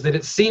it goes, that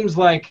it seems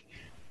like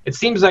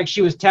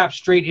she was tapped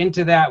straight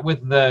into that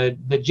with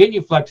the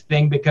genuflect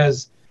thing,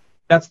 because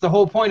that's the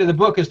whole point of the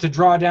book, is to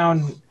draw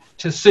down,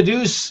 to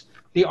seduce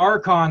the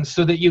archons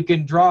so that you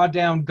can draw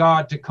down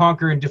God to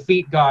conquer and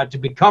defeat God to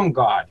become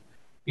God,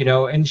 you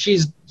know. And she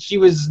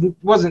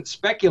wasn't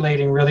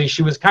speculating really.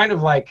 She was kind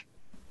of like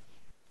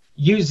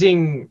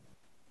using,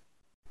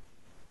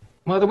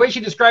 well, the way she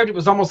described it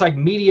was almost like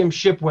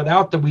mediumship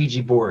without the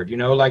Ouija board, you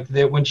know, like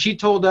that when she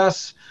told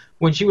us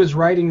when she was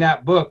writing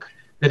that book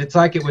that it's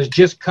like it was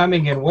just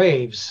coming in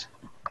waves.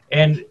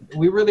 And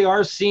we really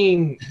are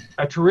seeing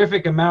a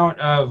terrific amount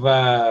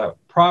of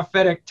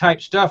prophetic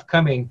type stuff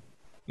coming,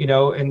 you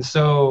know. And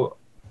so,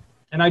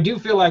 and I do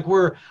feel like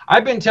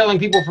I've been telling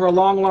people for a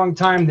long, long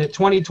time that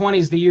 2020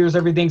 is the year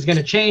everything's going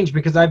to change,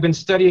 because I've been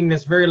studying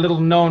this very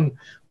little known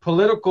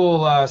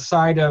political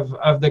side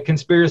of the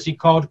conspiracy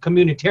called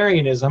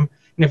communitarianism.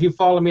 And if you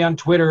follow me on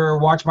Twitter or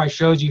watch my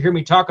shows, you hear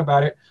me talk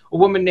about it. A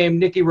woman named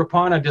Nikki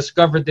Rapana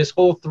discovered this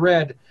whole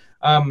thread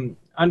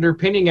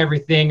underpinning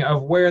everything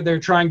of where they're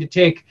trying to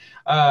take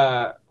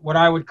what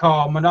I would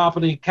call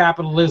monopoly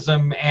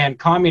capitalism and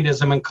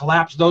communism and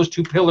collapse those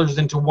two pillars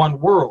into one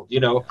world, you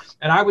know.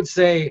 And I would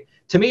say,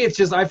 to me,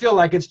 I feel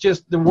like it's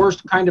just the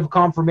worst kind of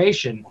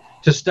confirmation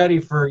to study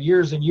for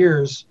years and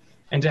years,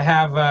 and to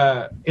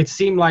have it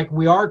seem like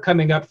we are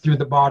coming up through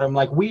the bottom,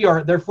 like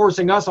they're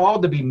forcing us all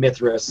to be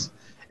Mithras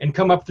and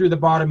come up through the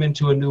bottom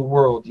into a new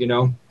world, you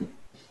know.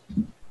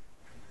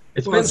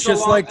 It's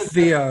just like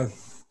the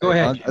Go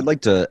ahead. I'd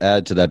like to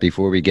add to that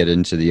before we get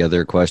into the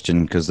other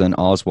question, because then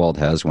Oswald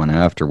has one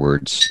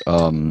afterwards.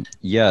 There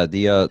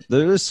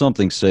is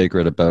something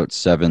sacred about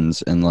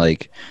sevens, and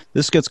like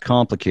this gets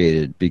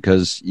complicated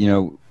because, you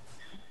know,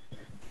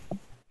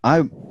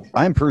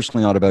 I'm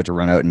personally not about to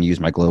run out and use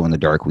my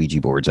glow-in-the-dark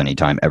Ouija boards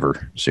anytime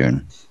ever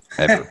soon.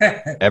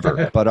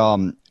 Ever. But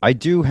I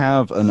do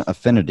have an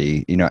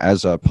affinity, you know,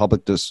 as a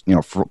public,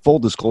 full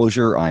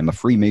disclosure, I'm a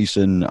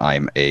Freemason,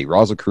 I'm a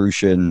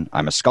Rosicrucian,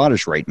 I'm a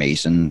Scottish Rite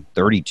Mason,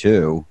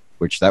 32,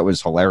 which that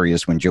was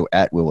hilarious when Joe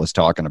Atwill was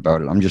talking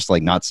about it. I'm just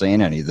like, not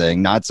saying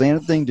anything,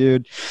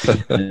 dude.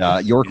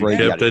 And, York Rite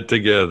kept it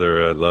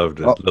together. I loved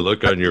it. The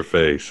look on your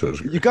face.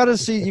 You gotta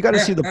see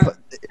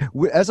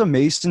as a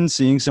Mason,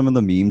 seeing some of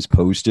the memes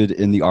posted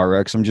in the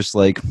RX, I'm just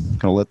like,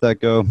 gonna let that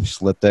go,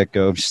 just let that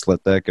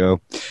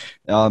go.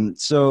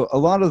 So a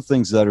lot of the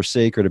things that are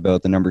sacred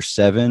about the number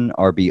 7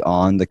 are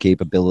beyond the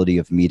capability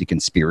of me to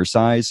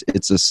conspiracize.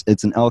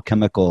 It's an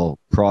alchemical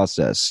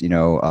process, you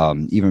know.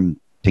 Even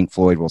Pink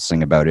Floyd will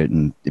sing about it,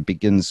 and it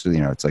begins,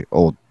 you know, it's like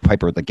old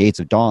Piper at the Gates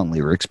of Dawn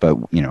lyrics, but,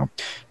 you know,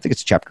 I think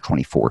it's chapter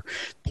 24.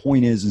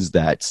 Point is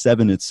that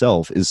 7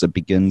 itself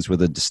begins with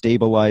a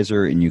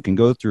destabilizer, and you can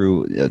go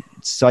through a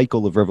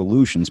cycle of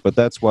revolutions, but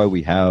that's why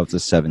we have the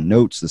 7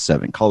 notes, the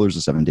 7 colors,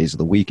 the 7 days of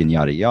the week, and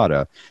yada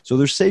yada. So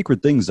there's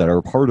sacred things that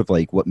are part of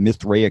like what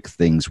Mithraic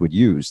things would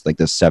use, like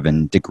the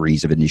 7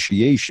 degrees of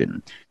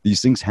initiation.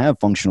 These things have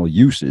functional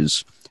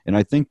uses. And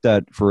I think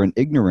that for an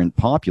ignorant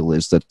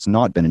populace that's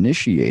not been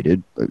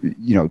initiated,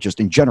 you know,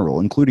 just in general,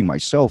 including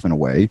myself in a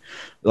way,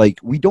 like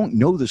we don't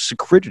know the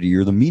sacredity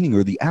or the meaning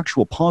or the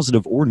actual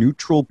positive or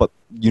neutral, but,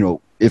 you know,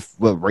 if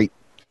the right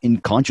in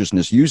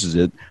consciousness uses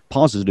it,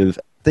 positive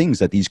things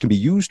that these can be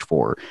used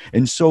for.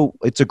 And so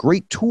it's a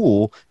great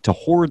tool to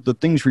hoard the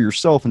things for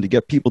yourself and to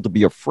get people to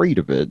be afraid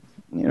of it.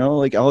 You know,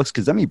 like Alex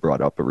Kazemi brought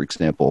up, for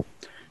example.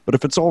 But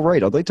if it's all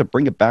right, I'd like to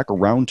bring it back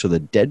around to the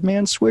Dead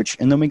Man Switch,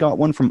 and then we got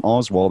one from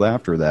Oswald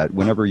after that,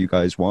 whenever you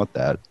guys want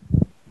that.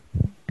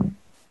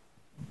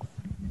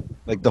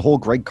 Like the whole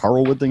Greg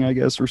Carlwood thing, I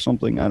guess, or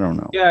something. I don't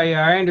know. Yeah,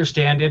 I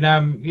understand.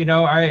 And, you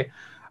know, I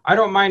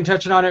don't mind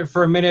touching on it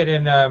for a minute.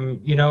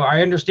 And, you know,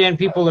 I understand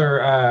people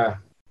are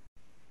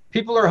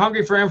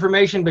hungry for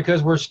information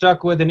because we're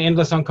stuck with an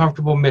endless,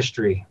 uncomfortable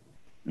mystery.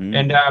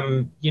 Mm.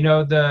 And, you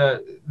know,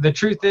 the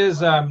truth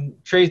is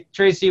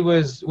Tracy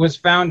was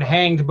found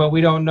hanged, but we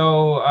don't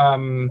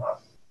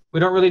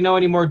really know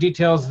any more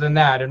details than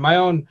that. And my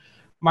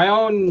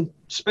own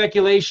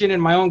speculation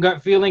and my own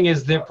gut feeling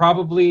is that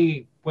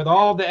probably with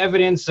all the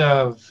evidence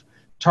of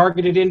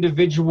targeted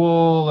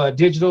individual,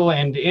 digital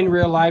and in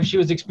real life, she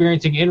was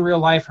experiencing in real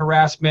life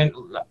harassment,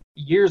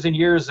 years and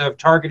years of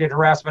targeted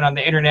harassment on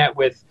the internet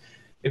with,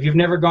 if you've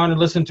never gone and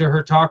listened to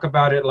her talk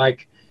about it,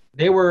 like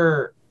they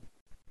were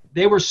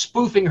they were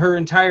spoofing her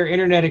entire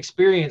internet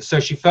experience, so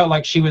she felt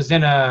like she was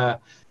in a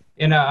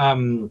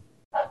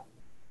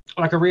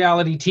like a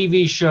reality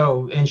TV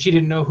show, and she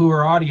didn't know who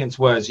her audience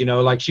was.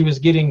 Like she was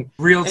getting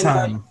real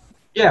time.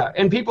 Yeah,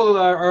 and people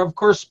are of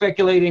course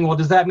speculating, well,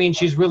 does that mean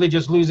she's really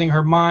just losing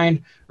her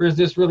mind, or is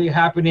this really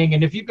happening?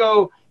 And if you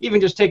go even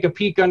just take a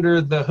peek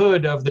under the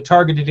hood of the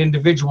targeted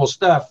individual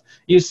stuff,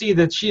 you see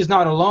that she's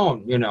not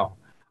alone.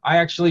 I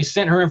actually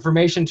sent her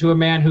information to a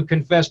man who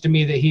confessed to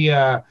me that he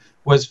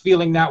was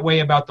feeling that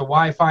way about the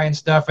Wi-Fi and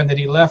stuff, and that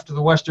he left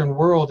the Western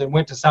world and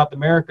went to South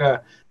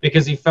America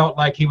because he felt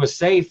like he was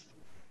safe,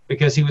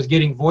 because he was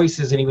getting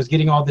voices and he was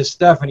getting all this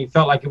stuff, and he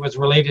felt like it was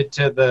related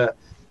to the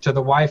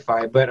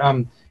Wi-Fi. But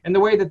and the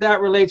way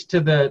that relates to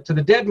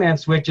the dead man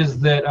switch is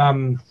that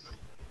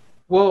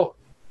well,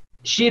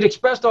 she had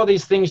expressed all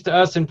these things to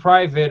us in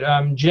private.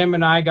 Jim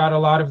and I got a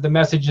lot of the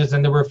messages,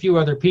 and there were a few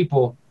other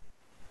people,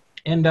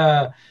 and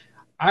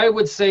I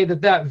would say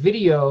that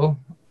video,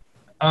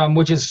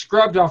 which is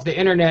scrubbed off the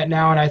internet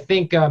now, and I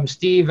think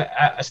Steve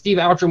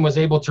Outram was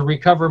able to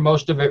recover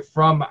most of it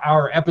from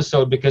our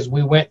episode because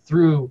we went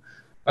through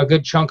a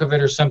good chunk of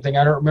it or something.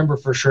 I don't remember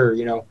for sure,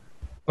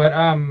 but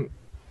I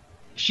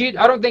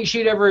don't think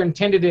she'd ever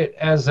intended it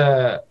as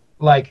a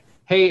like,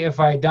 hey, if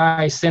I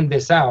die, send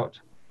this out.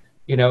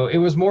 It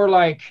was more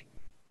like,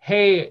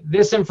 hey,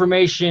 this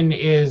information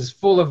is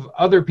full of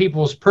other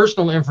people's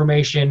personal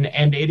information,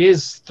 and it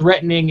is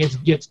threatening.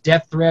 It's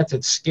death threats.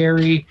 It's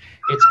scary.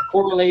 It's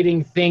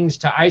correlating things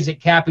to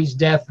Isaac Cappy's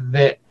death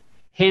that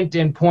hint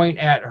and point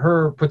at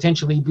her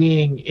potentially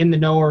being in the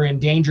know or in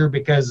danger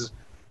because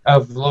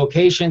of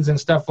locations and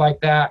stuff like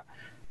that.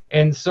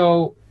 And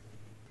so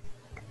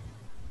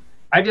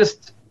I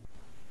just...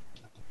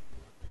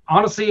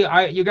 Honestly,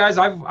 you guys,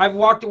 I've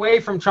walked away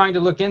from trying to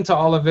look into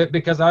all of it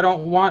because I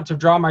don't want to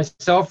draw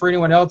myself or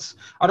anyone else.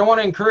 I don't want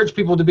to encourage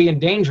people to be in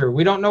danger.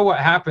 We don't know what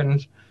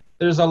happened.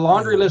 There's a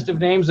laundry list of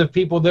names of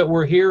people that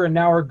were here and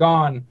now are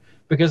gone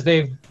because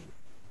they've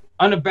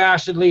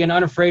unabashedly and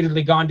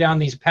unaffraidly gone down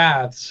these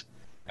paths,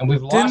 and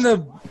we've lost.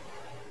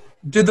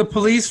 Did the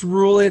police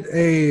rule it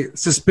a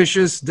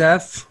suspicious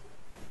death?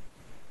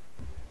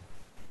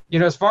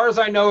 As far as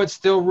I know, it's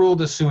still ruled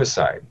a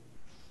suicide.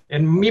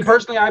 And me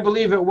personally, I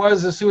believe it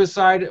was a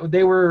suicide.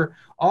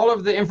 All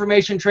of the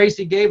information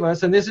Tracy gave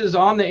us, and this is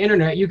on the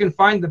internet. You can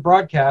find the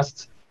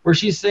broadcasts where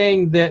she's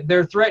saying that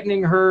they're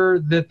threatening her,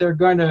 that they're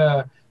going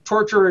to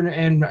torture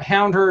and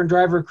hound her and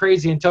drive her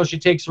crazy until she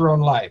takes her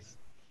own life.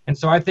 And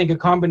so I think a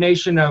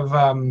combination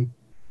of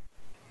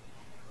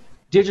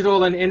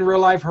digital and in real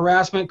life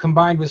harassment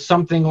combined with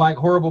something like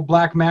horrible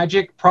black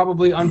magic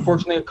probably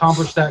unfortunately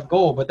accomplished that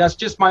goal. But that's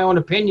just my own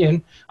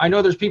opinion. I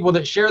know there's people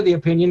that share the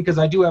opinion because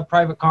I do have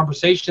private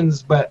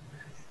conversations, but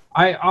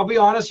I'll be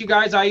honest, you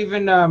guys, I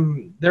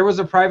even there was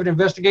a private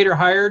investigator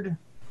hired,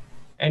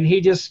 and he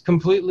just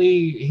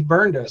he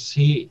burned us.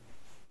 He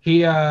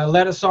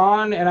led us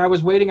on, and I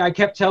was waiting. I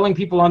kept telling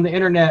people on the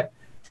internet,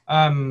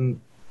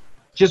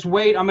 just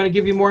wait, I'm going to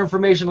give you more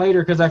information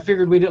later, because I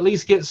figured we'd at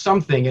least get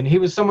something. And he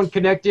was someone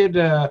connected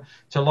to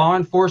law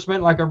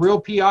enforcement, like a real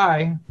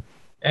PI.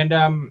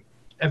 And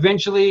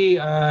eventually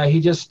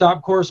he just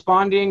stopped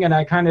corresponding, and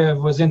I kind of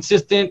was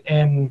insistent,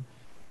 and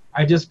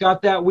I just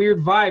got that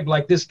weird vibe,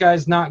 like this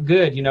guy's not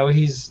good.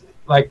 He's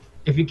like,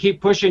 if you keep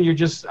pushing,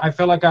 I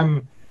feel like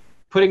I'm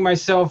putting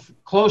myself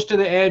close to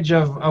the edge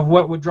of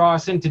what would draw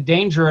us into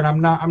danger, and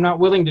I'm not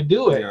willing to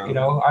do it.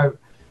 Yeah.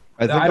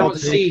 I don't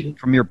see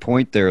from your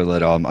point there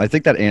that I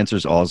think that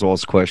answers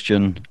Oswald's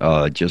question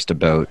just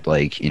about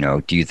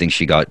do you think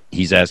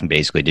he's asking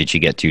basically, did she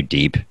get too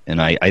deep? And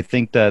I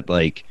think that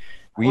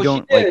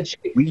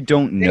we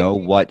don't know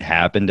what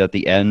happened at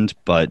the end,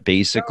 but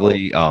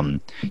basically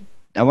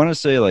I want to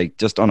say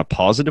just on a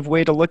positive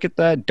way to look at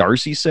that,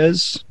 Darcy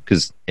says,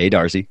 because hey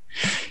Darcy,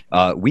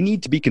 we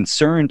need to be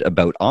concerned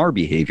about our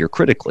behavior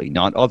critically,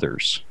 not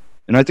others.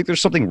 And I think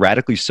there's something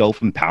radically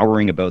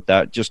self-empowering about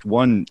that. Just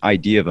one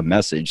idea of a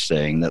message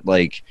saying that,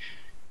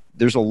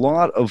 there's a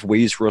lot of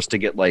ways for us to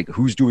get,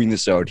 who's doing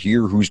this out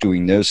here, who's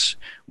doing this.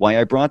 Why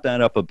I brought that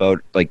up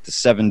about, the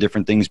 7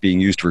 different things being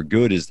used for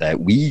good is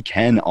that we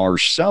can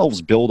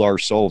ourselves build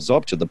ourselves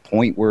up to the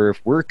point where if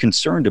we're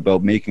concerned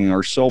about making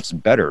ourselves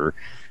better,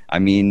 I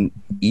mean,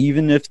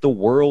 even if the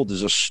world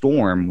is a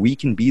storm, we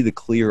can be the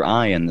clear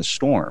eye in the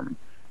storm.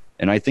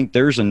 And I think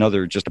there's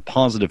just a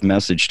positive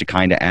message to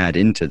kind of add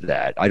into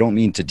that. I don't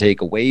mean to take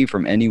away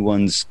from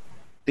anyone's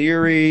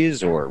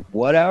theories or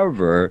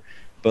whatever,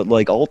 but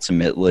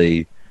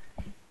ultimately,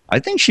 I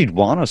think she'd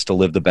want us to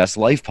live the best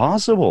life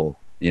possible,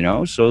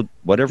 So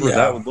whatever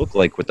that would look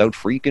like without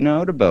freaking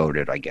out about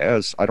it, I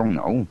guess. I don't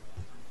know.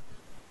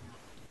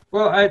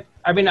 Well,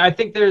 I mean, I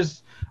think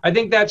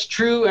that's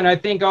true, and I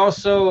think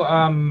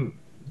also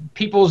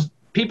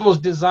people's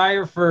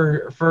desire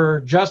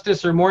for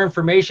justice or more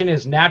information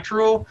is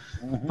natural,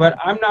 but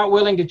I'm not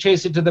willing to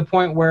chase it to the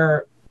point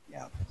where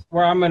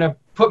I'm going to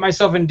put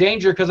myself in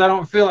danger, because I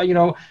don't feel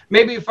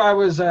maybe if I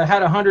was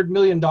had $100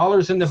 million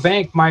in the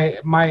bank,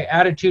 my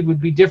attitude would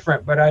be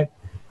different. But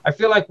I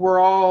feel like we're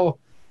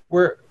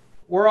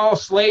we're all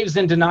slaves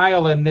in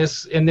denial in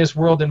this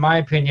world, in my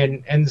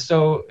opinion. And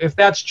so if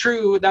that's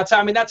true, that's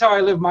how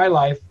I live my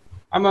life.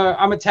 I'm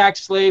a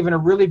tax slave in a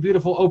really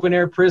beautiful open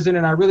air prison,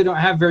 and I really don't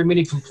have very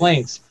many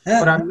complaints.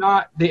 But I'm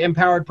not the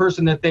empowered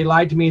person that they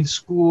lied to me in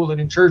school and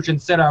in church and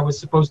said I was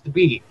supposed to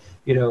be.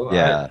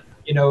 Yeah.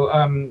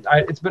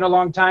 It's been a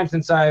long time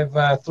since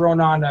I've thrown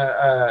on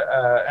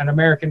an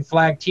American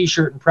flag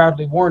T-shirt and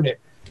proudly worn it.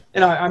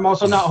 And I'm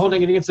also not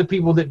holding it against the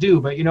people that do.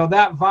 But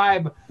that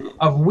vibe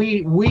of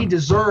we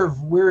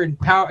deserve, we're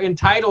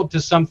entitled to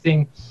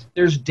something.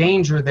 There's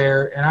danger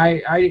there, and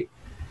I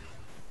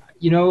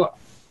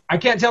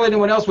can't tell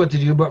anyone else what to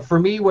do. But for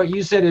me, what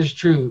you said is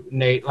true,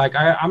 Nate. Like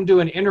I'm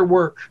doing inner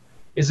work.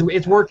 It's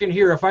working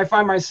here. If I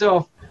find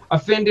myself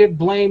offended,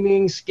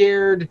 blaming,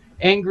 scared,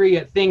 angry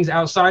at things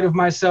outside of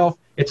myself,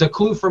 it's a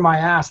clue for my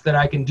ass that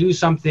I can do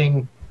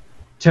something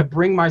to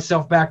bring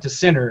myself back to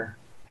center.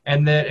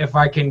 And that if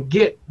I can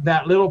get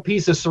that little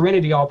piece of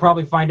serenity, I'll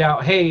probably find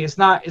out, hey, it's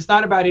not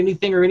about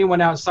anything or anyone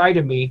outside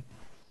of me.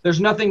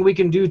 There's nothing we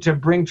can do to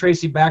bring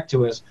Tracy back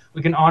to us.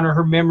 We can honor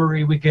her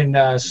memory. We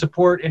can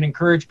support and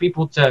encourage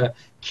people to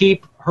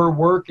keep her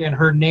work and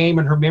her name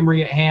and her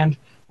memory at hand.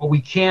 But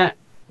we can't.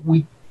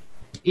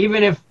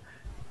 Even if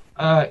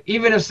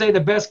say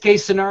the best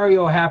case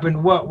scenario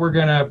happened, we're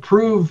gonna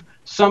prove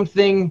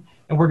something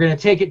and we're gonna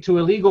take it to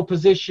a legal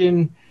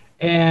position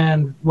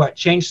and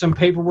change some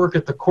paperwork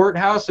at the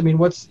courthouse. I mean,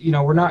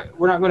 we're not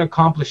going to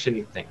accomplish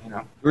anything.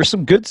 There's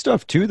some good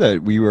stuff too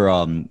that we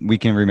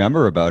can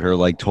remember about her,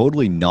 like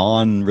totally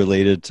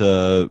non-related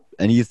to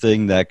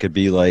anything that could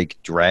be like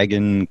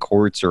dragon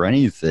courts or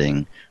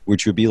anything,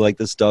 which would be like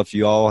the stuff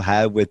you all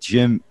had with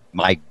Jim.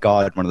 My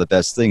God, one of the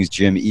best things,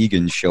 Jim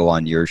Egan's show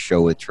on your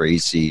show with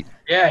Tracy.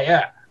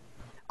 Yeah.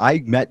 I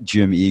met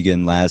Jim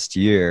Egan last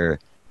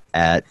year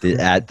at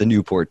the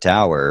Newport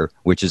Tower,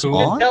 which is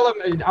on. Tell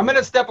him, I'm going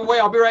to step away.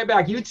 I'll be right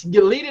back. You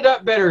lead it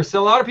up better,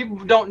 so a lot of people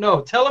don't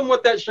know. Tell him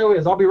what that show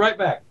is. I'll be right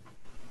back.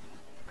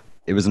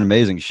 It was an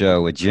amazing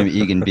show with Jim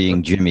Egan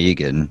being Jim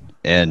Egan,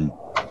 and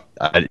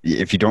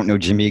if you don't know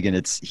Jim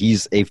Egan,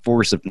 he's a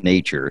force of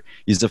nature.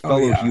 He's a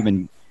fellow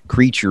human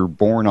creature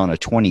born on a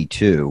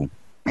 22,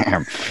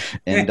 and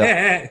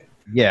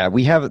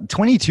we have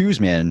 22s,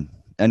 man.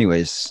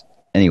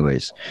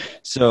 Anyways,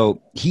 so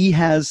he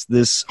has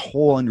this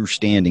whole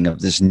understanding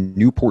of this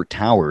Newport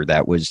Tower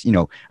that was,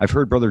 I've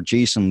heard Brother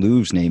Jason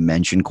Lou's name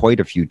mentioned quite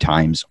a few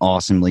times,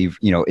 awesomely,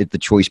 the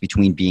choice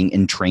between being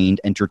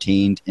entrained,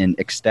 entertained, and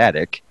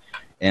ecstatic.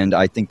 And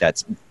I think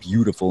that's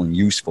beautiful and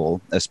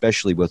useful,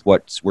 especially with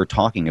what we're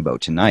talking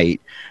about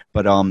tonight.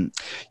 But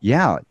he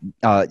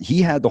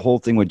had the whole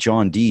thing with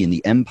John Dee and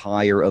the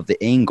Empire of the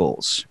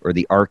Angles, or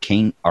the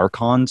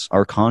Archangels,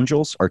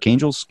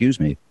 excuse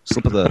me,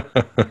 slip of the.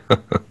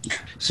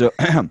 So,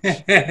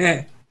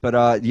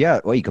 but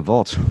you can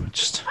vault.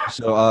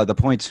 The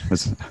point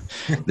is,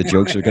 the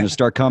jokes are going to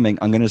start coming.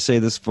 I'm going to say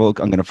this, I'm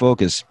going to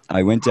focus.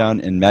 I went down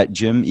and met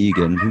Jim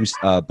Egan, whose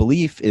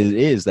belief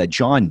is that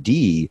John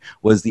Dee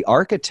was the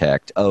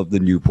architect of the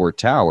Newport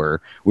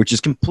Tower, which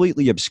is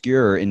completely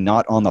obscure and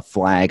not on the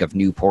flag of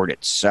Newport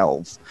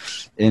itself.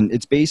 And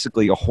it's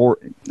basically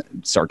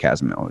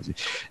sarcasm.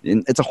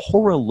 It's a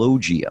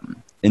horologium.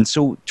 And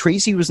so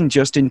Tracy wasn't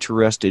just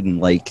interested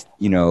in,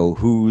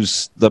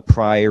 who's the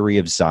Priory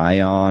of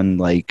Zion,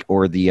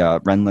 or the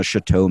Rennes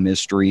Chateau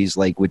mysteries,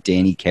 with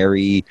Danny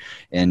Carey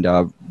and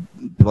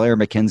Blair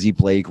Mackenzie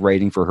Blake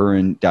writing for her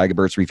in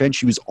Dagobert's Revenge.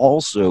 She was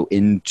also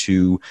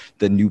into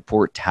the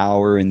Newport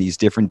Tower and these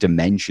different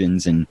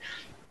dimensions. And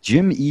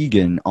Jim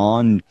Egan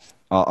on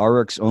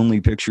RX Only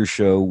Picture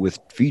Show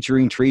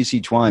featuring Tracy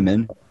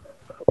Twyman.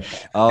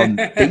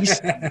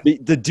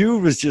 The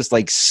dude was just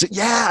like,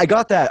 yeah, I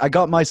got that. I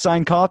got my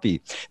signed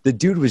copy. The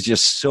dude was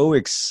just so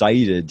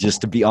excited just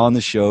to be on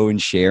the show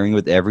and sharing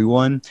with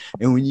everyone.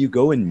 And when you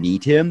go and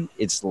meet him,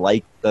 it's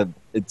like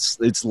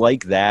it's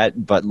like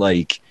that, but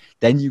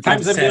then you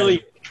times a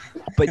million.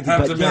 But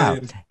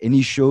and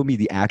he showed me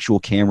the actual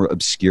camera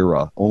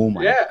obscura. Oh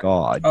my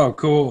God! Oh,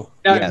 cool.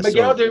 Now,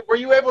 Miguel, were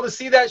you able to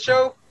see that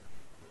show?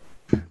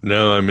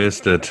 No, I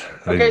missed it.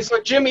 Okay,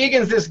 so Jim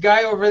Egan's this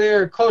guy over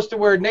there close to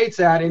where Nate's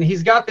at, and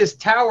he's got this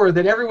tower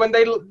that everyone,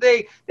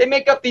 they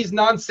make up these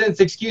nonsense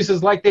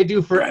excuses like they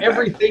do for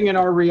everything in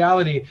our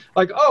reality.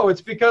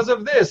 It's because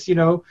of this,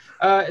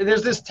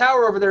 there's this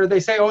tower over there. They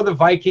say, the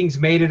Vikings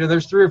made it, or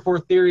there's 3 or 4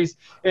 theories.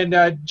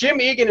 And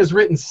Jim Egan has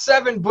written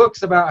 7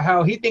 books about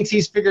how he thinks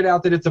he's figured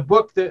out that it's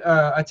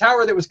a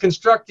tower that was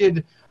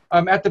constructed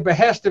at the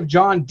behest of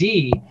John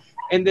Dee.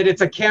 And that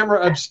it's a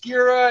camera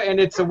obscura, and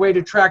it's a way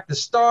to track the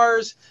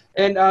stars.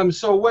 And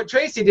so what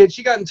Tracy did,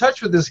 she got in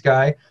touch with this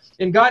guy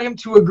and got him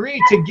to agree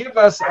to give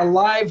us a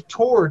live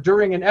tour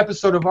during an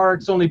episode of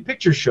RX Only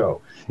Picture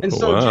Show. And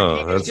so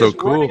Jim Egan's just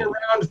running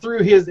around through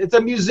it's a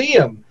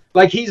museum.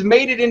 He's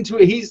made it into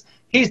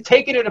he's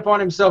taken it upon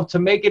himself to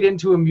make it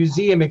into a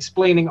museum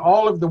explaining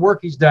all of the work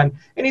he's done.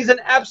 And he's an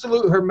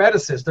absolute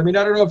hermeticist. I mean,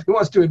 I don't know if he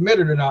wants to admit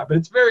it or not, but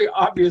it's very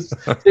obvious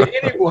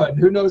to anyone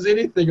who knows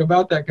anything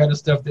about that kind of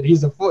stuff that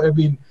he's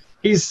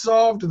he's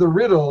solved the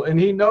riddle and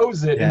he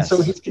knows it. Yes. And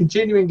so he's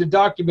continuing to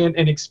document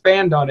and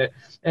expand on it.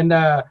 And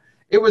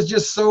it was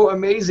just so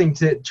amazing.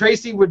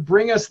 Tracy would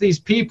bring us these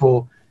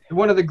people.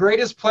 One of the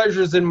greatest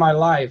pleasures in my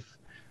life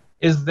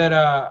is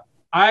that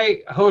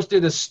I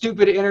hosted a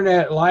stupid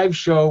internet live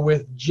show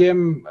with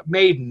Jim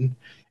Maiden,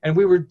 and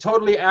we were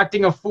totally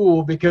acting a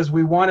fool because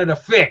we wanted a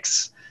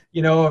fix,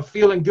 of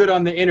feeling good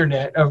on the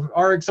internet, of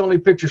RX Only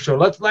Picture Show.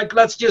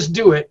 Let's just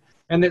do it.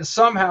 And that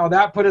somehow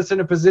that put us in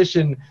a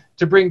position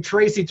to bring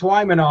Tracy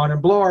Twyman on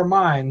and blow our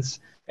minds.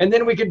 And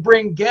then we could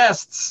bring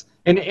guests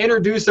and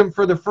introduce them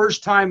for the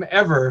first time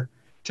ever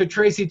to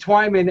Tracy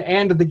Twyman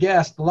and the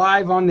guest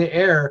live on the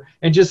air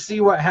and just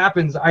see what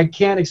happens. I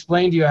can't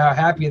explain to you how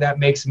happy that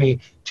makes me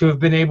to have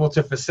been able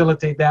to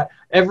facilitate that.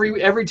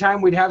 Every time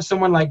we'd have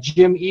someone like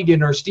Jim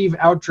Egan or Steve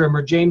Outram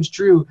or James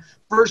True,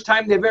 first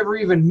time they've ever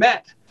even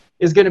met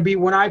is going to be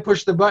when I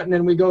push the button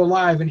and we go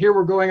live. And here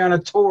we're going on a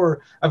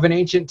tour of an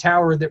ancient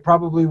tower that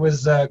probably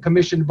was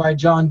commissioned by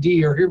John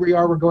Dee, or here we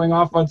are, we're going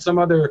off on some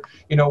other,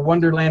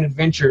 Wonderland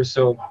adventure.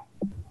 So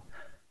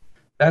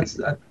that's...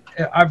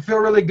 I feel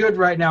really good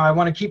right now. I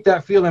want to keep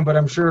that feeling, but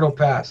I'm sure it'll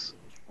pass.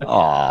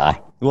 Aw.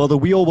 Well, the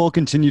wheel will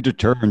continue to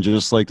turn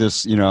just like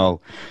this, So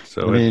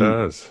it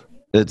does.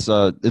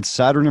 It's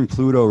Saturn and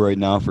Pluto right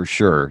now for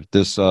sure.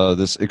 This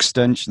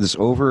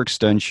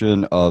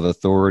overextension of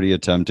authority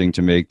attempting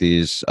to make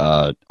these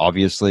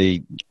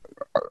obviously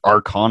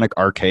archonic,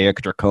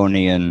 archaic,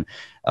 draconian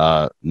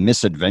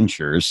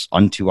misadventures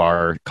unto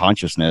our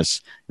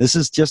consciousness. This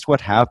is just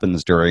what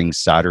happens during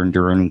Saturn,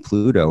 during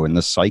Pluto, and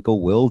the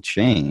cycle will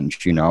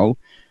change.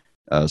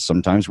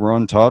 Sometimes we're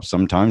on top,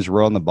 sometimes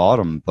we're on the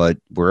bottom, but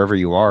wherever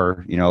you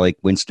are, like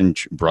Winston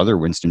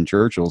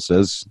Churchill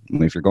says,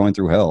 if you're going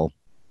through hell,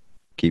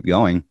 keep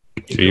going.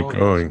 Keep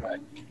going.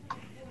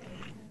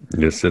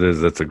 Yes, it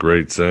is. That's a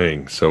great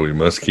saying. So we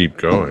must keep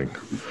going.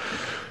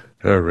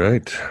 All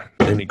right.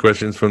 Any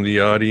questions from the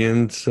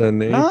audience,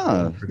 Nate?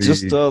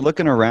 Just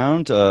looking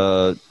around.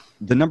 The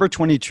number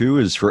 22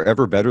 is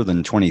forever better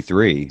than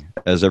 23,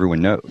 as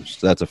everyone knows.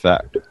 That's a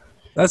fact.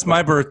 That's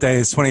my birthday.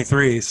 Is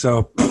 23.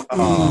 So.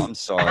 Oh, I'm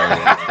sorry.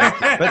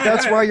 But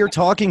that's why you're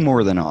talking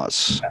more than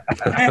us.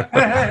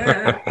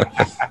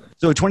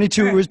 So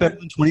 22 is better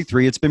than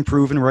 23. It's been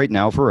proven right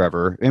now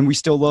forever. And we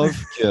still love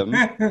Jim,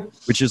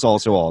 which is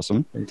also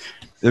awesome.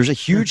 There's a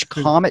huge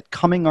comet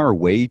coming our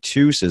way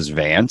too, says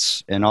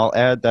Vance. And I'll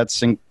add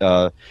that's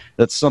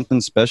something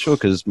special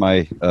because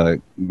my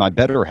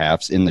better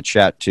half's in the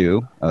chat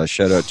too.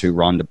 Shout out to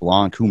Rhonda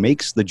Blanc, who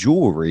makes the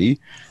jewelry,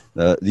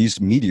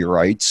 these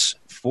meteorites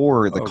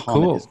for the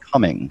comet is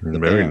coming.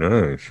 Very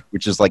nice.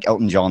 Which is like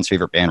Elton John's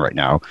favorite band right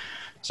now.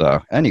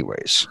 So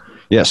anyways,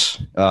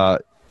 yes.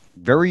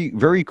 Very,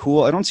 very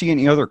cool. I don't see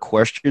any other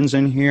questions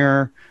in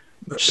here.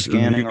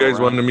 Scanning. You guys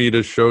wanted me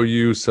to show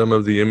you some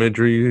of the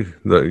imagery,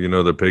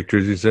 the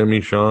pictures you sent me,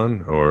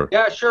 Sean? Or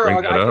yeah,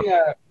 sure.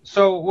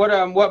 So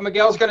what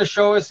Miguel's going to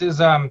show us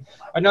is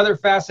another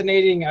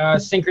fascinating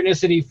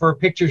synchronicity for a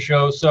picture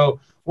show. So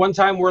one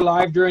time we're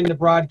live during the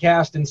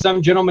broadcast, and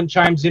some gentleman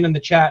chimes in the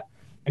chat,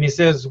 and he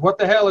says, "What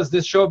the hell is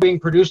this show being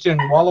produced in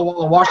Walla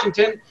Walla,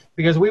 Washington?"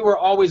 Because we were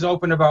always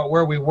open about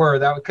where we were.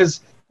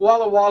 Because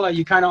Walla Walla,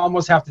 you kind of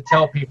almost have to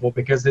tell people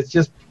because it's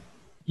just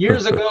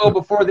years ago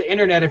before the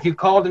internet. If you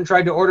called and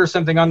tried to order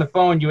something on the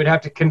phone, you would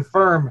have to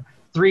confirm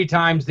 3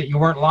 times that you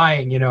weren't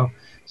lying,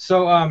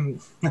 So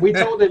we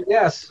told him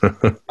yes.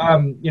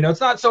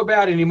 It's not so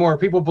bad anymore.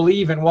 People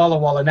believe in Walla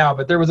Walla now,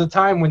 but there was a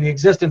time when the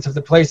existence of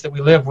the place that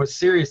we live was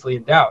seriously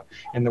in doubt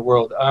in the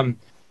world.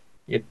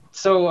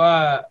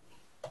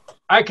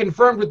 I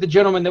confirmed with the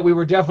gentleman that we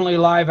were definitely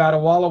live out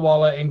of Walla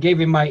Walla and gave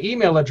him my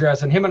email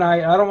address. And him and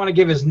I don't want to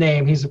give his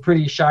name. He's a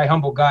pretty shy,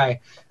 humble guy.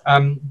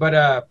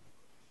 But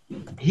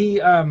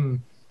he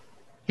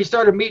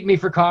started meeting me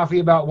for coffee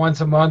about once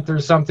a month or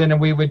something,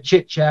 and we would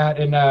chit chat.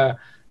 And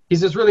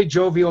he's this really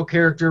jovial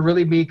character,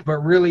 really meek, but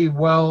really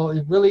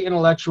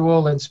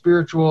intellectual and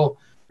spiritual.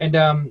 And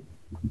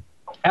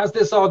as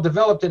this all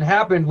developed and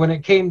happened, when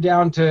it came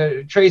down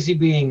to Tracy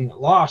being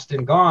lost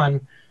and gone,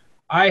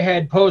 I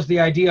had posed the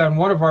idea on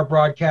one of our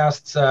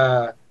broadcasts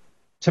to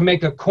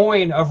make a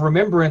coin of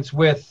remembrance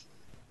with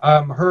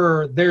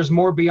her "There's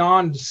More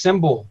Beyond"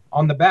 symbol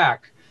on the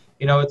back.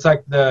 It's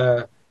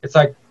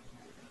like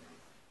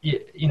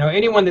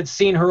anyone that's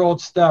seen her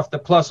old stuff, the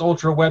Plus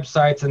Ultra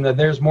websites and the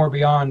 "There's More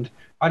Beyond."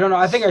 I don't know.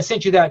 I think I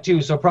sent you that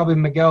too. So probably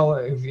Miguel,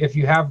 if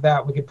you have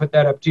that, we could put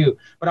that up too.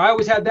 But I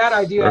always had that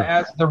idea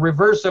as the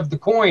reverse of the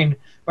coin,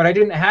 but I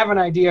didn't have an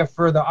idea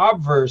for the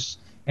obverse.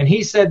 And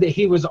he said that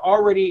he was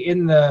already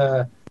in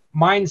the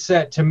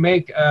mindset to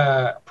make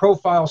a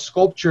profile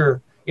sculpture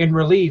in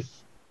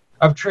relief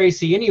of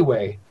Tracy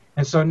anyway.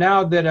 And so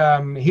now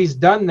that he's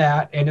done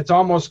that and it's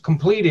almost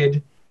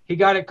completed, he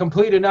got it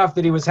complete enough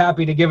that he was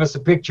happy to give us a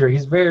picture.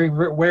 He's very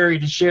wary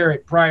to share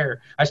it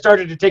prior. I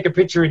started to take a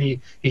picture and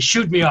he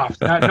shooed me off.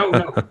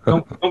 No,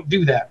 don't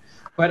do that.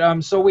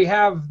 But so we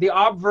have the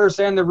obverse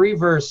and the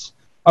reverse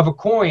of a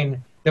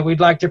coin that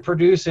we'd like to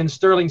produce in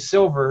sterling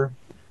silver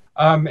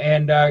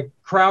and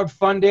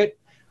crowdfund it.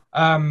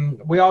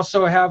 We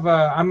also have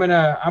I'm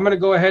gonna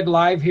go ahead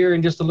live here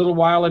in just a little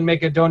while and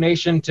make a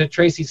donation to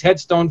Tracy's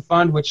Headstone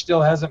Fund, which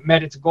still hasn't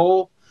met its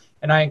goal.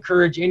 And I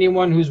encourage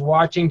anyone who's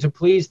watching to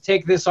please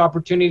take this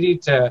opportunity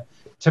to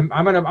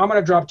I'm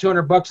gonna drop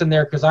 $200 in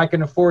there because I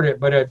can afford it.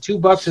 But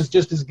 $2 is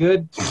just as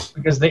good,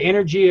 because the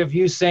energy of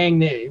you saying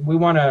that we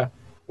wanna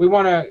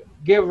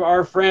give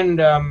our friend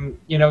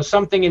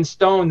something in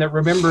stone that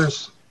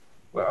remembers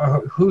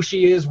who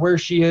she is, where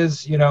she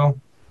is,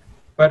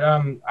 But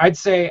I'd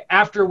say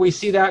after we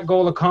see that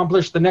goal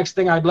accomplished, the next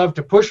thing I'd love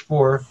to push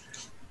for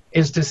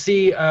is to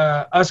see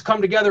us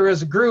come together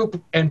as a group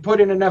and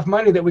put in enough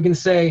money that we can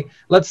say,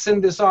 let's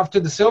send this off to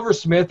the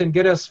silversmith and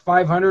get us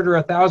 500 or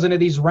 1,000 of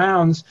these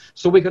rounds,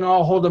 so we can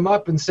all hold them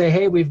up and say,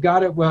 hey, we've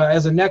got it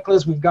as a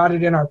necklace, we've got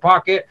it in our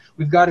pocket,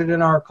 we've got it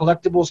in our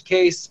collectibles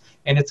case,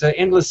 and it's an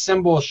endless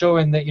symbol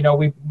showing that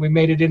we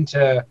made it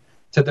into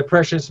the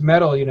precious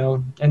metal,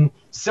 And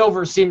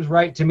silver seems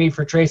right to me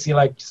for Tracy,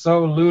 like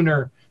so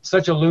lunar,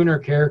 such a lunar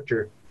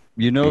character.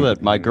 You know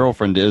that my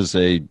girlfriend is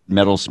a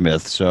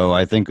metalsmith, so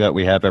I think that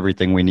we have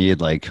everything we need,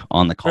 like,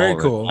 on the call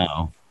right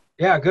now.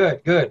 Yeah,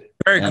 good.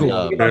 Very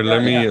cool. Here,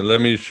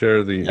 let me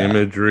share the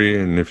imagery,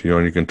 and if you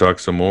want, you can talk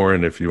some more.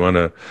 And if you want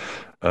to,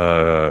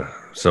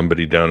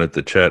 somebody down at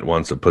the chat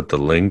wants to put the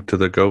link to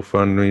the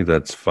GoFundMe,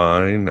 that's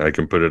fine. I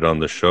can put it on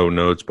the show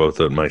notes,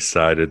 both at my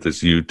side at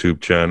this YouTube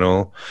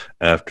channel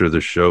after the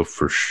show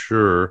for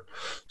sure.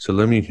 So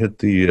let me hit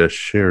the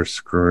share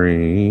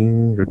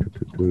screen.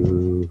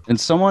 And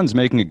someone's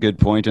making a good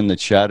point in the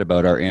chat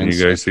about our ancestors.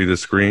 Can you guys see the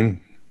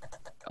screen?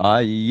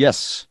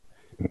 Yes.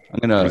 I'm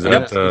gonna. Is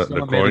that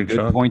the coin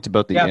shot? Point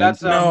about the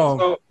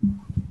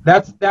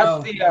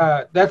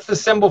that's the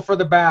symbol for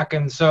the back,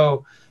 and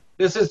so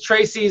this is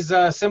Tracy's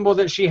symbol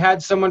that she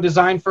had someone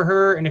design for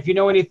her. And if you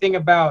know anything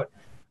about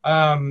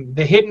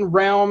the hidden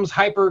realms,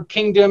 hyper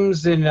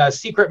kingdoms, and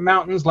secret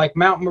mountains like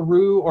Mount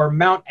Meru or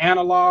Mount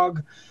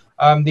Analog,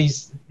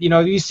 these,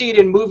 you see it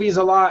in movies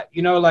a lot.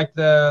 Like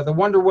the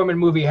Wonder Woman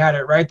movie had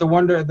it, right?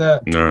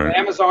 The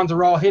Amazons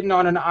are all hidden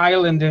on an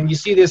island, and you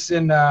see this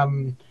in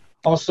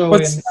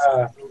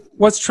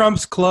what's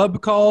Trump's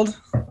club called?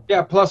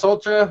 Yeah, Plus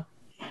Ultra.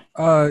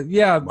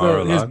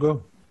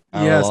 Mar-a-Lago.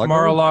 Yes,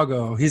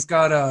 Mar-a-Lago. He's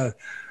got a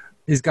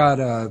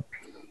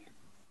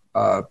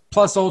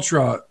Plus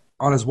Ultra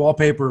on his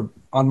wallpaper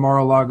on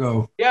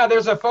Mar-a-Lago. Yeah,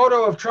 there's a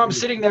photo of Trump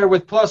sitting there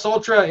with Plus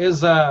Ultra.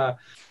 There's a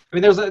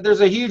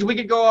huge. We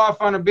could go off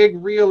on a big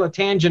reel, a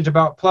tangent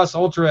about Plus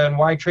Ultra and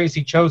why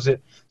Tracy chose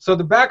it. So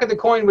the back of the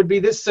coin would be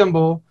this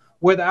symbol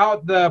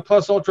without the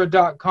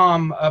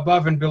plusultra.com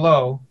above and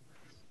below,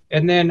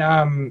 and then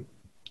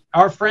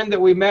our friend that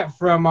we met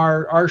from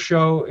our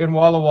show in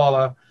Walla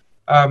Walla.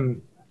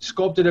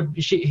 Sculpted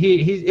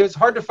it was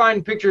hard to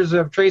find pictures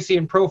of Tracy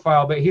in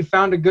profile, but he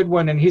found a good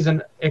one, and he's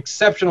an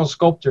exceptional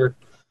sculptor.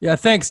 Yeah,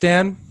 thanks,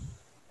 Dan.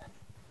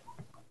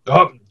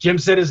 Oh, Jim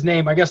said his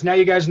name. I guess now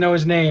you guys know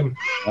his name.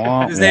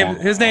 His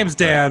name's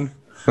Dan.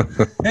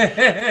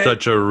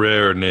 Such a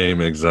rare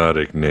name,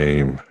 exotic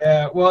name.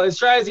 Yeah, well, as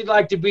dry as he'd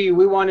like to be,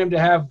 we want him to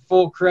have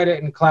full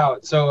credit and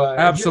clout. So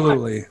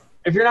absolutely.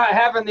 If you're not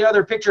having the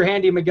other picture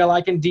handy, Miguel,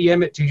 I can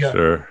DM it to you.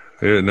 Sure.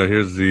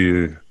 Here's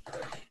the.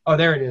 Oh,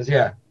 there it is.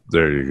 Yeah.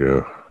 There you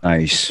go.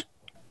 Nice.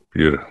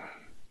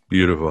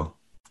 Beautiful.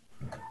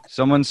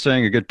 Someone's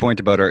saying a good point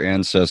about our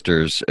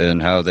ancestors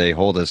and how they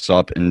hold us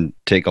up and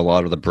take a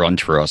lot of the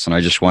brunt for us. And I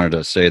just wanted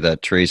to say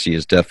that Tracy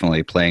is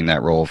definitely playing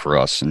that role for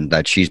us, and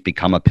that she's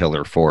become a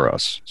pillar for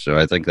us. So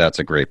I think that's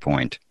a great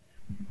point.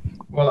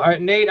 Well,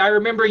 Nate, I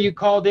remember you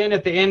called in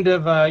at the end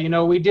of,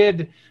 we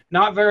did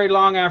not very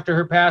long after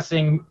her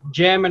passing.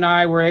 Jim and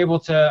I were able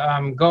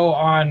to go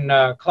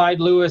on Clyde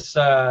Lewis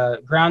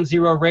Ground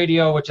Zero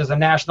Radio, which is a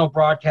national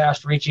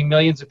broadcast reaching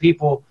millions of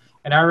people.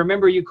 And I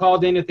remember you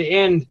called in at the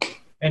end,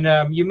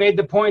 and you made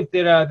the point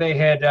that they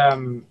had,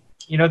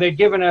 they'd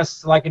given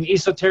us like an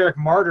esoteric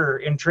martyr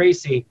in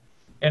Tracy.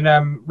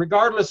 And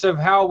regardless of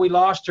how we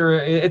lost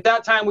her, at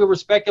that time we were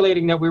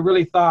speculating that we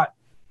really thought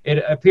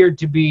it appeared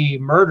to be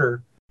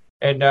murder.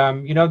 And,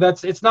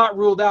 it's not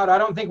ruled out. I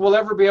don't think we'll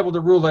ever be able to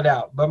rule it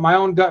out. But my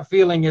own gut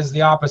feeling is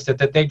the opposite,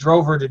 that they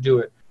drove her to do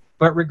it.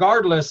 But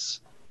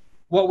regardless,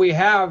 what we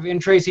have in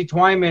Tracy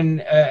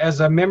Twyman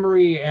as a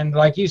memory and,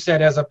 like you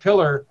said, as a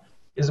pillar,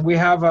 is we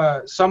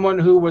have someone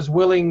who was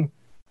willing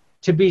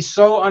to be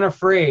so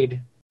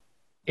unafraid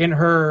in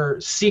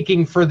her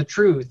seeking for the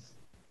truth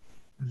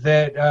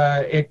that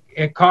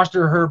it cost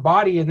her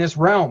body in this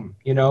realm,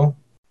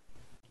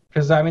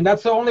 Because,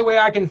 that's the only way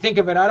I can think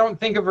of it. I don't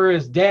think of her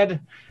as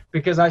dead,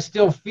 because I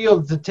still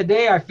feel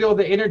today, I feel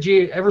the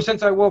energy. Ever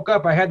since I woke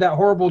up, I had that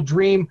horrible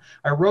dream.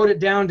 I wrote it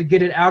down to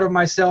get it out of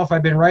myself.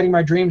 I've been writing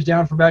my dreams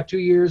down for about 2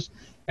 years.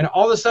 And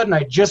all of a sudden,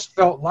 I just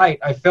felt light.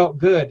 I felt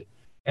good.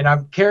 And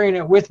I'm carrying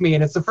it with me.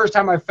 And it's the first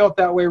time I felt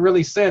that way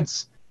really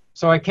since.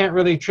 So I can't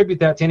really attribute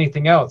that to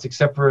anything else,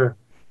 except for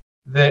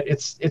that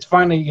it's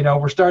finally,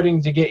 we're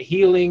starting to get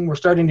healing. We're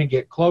starting to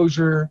get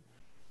closure,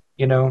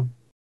 And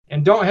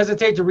And don't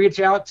hesitate to reach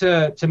out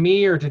to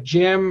me or to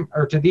Jim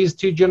or to these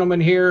two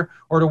gentlemen here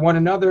or to one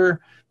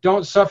another.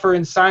 Don't suffer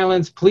in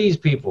silence, please,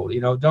 people. You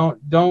know,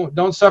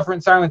 don't suffer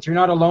in silence. You're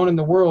not alone in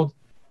the world.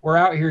 We're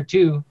out here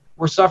too.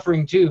 We're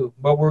suffering too,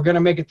 but we're gonna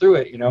make it through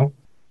it. You know.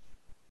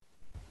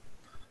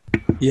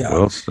 Yeah.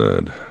 Well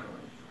said.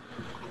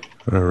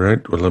 All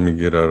right. Well, let me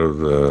get out of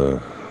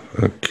the.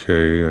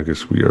 Okay, I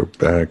guess we are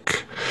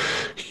back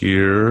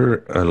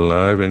here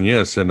alive. And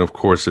yes, and of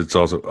course, it's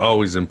also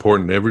always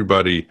important.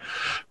 Everybody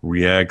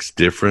reacts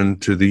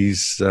different to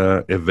these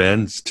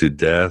events, to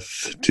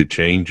death, to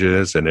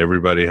changes, and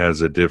everybody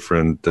has a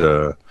different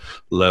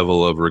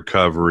level of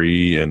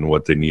recovery and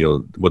what they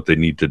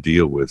need to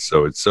deal with.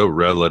 So it's so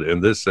relative. In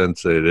this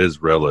sense, it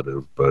is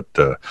relative. But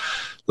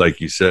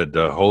like you said,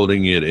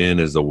 holding it in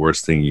is the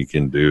worst thing you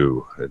can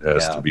do. It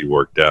has to be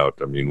worked out.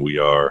 I mean, we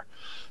are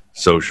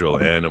social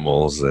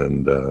animals,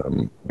 and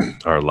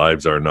our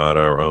lives are not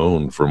our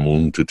own. From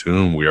womb to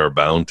tomb, we are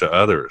bound to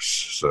others.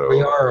 So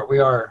we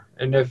are.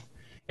 And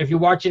if you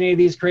watch any of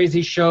these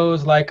crazy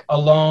shows like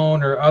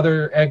Alone or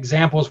other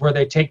examples where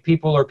they take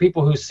people or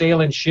people who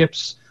sail in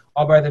ships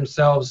all by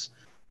themselves,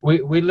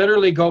 we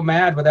literally go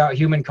mad without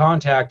human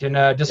contact.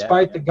 And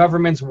despite the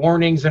government's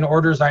warnings and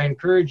orders, I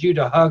encourage you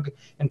to hug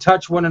and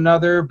touch one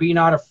another. Be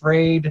not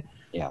afraid.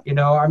 Yeah. You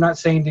know, I'm not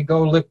saying to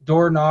go lick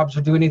doorknobs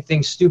or do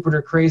anything stupid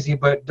or crazy,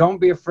 but don't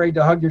be afraid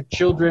to hug your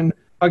children,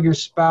 hug your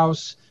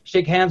spouse,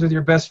 shake hands with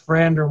your best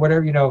friend or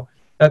whatever. You know,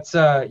 that's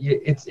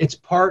it's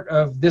part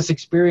of this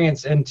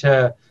experience. And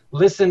to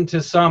listen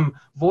to some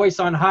voice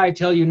on high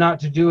tell you not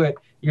to do it,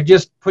 you're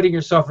just putting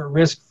yourself at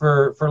risk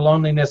for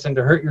loneliness and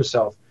to hurt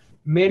yourself.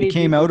 We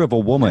came out of a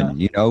woman,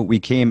 you know, we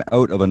came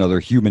out of another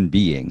human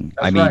being.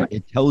 That's I mean, right.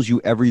 It tells you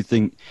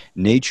everything.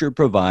 Nature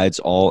provides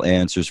all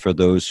answers for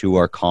those who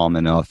are calm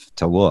enough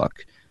to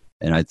look.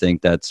 And I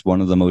think that's one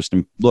of the most,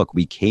 look,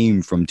 we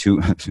came from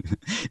two,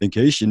 in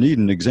case you need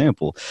an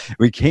example,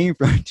 we came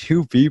from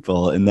two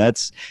people. And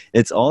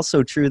it's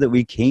also true that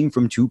we came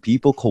from two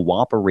people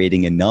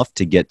cooperating enough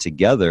to get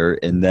together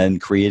and then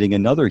creating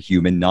another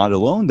human, not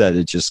alone that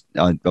it's just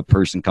a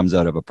person comes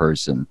out of a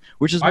person,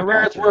 which is my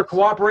parents were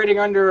cooperating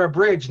under a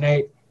bridge,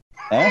 Nate.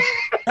 Huh?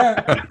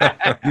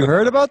 You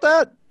heard about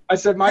that? I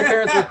said my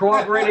parents were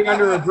cooperating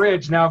under a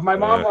bridge. Now, if my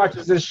mom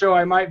watches this show,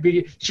 I might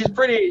be. She's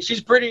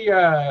pretty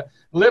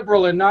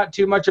liberal and not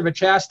too much of a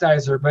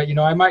chastiser, but you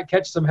know, I might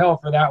catch some hell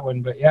for that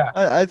one. But yeah,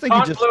 I think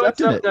you just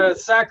stepped in of it. The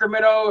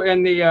Sacramento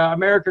and the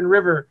American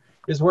River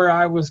is where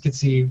I was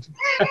conceived.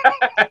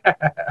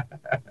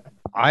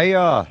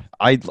 I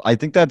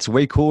think that's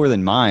way cooler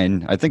than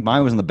mine. I think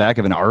mine was in the back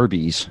of an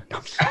Arby's.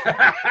 Oh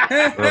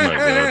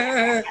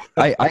my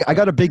God. I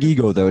got a big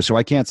ego though, so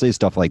I can't say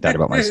stuff like that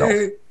about myself.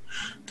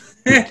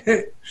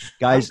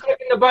 Guys, I'm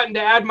clicking the button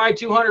to add my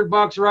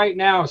 $200 right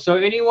now. So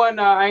anyone,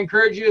 I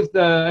encourage you, if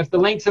the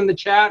link's in the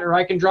chat, or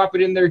I can drop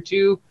it in there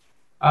too.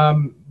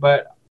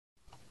 But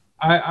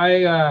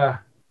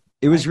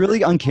it was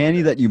really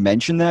uncanny that you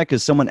mentioned that,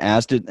 because someone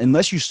asked it,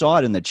 unless you saw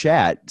it in the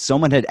chat,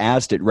 someone had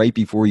asked it right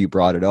before you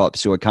brought it up.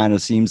 So it kind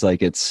of seems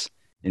like it's,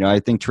 you know, I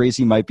think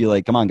Tracy might be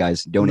like, come on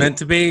guys, donate. Meant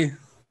to be.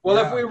 Well,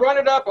 if we run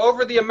it up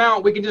over the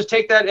amount, we can just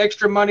take that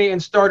extra money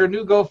and start a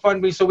new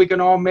GoFundMe so we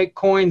can all make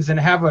coins and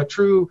have a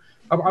true.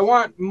 I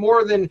want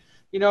more than,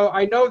 you know,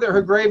 I know that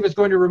her grave is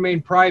going to remain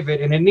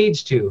private, and it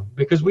needs to,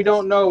 because we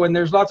don't know. And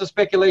there's lots of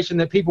speculation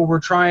that people were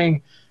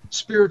trying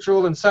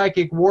spiritual and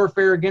psychic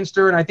warfare against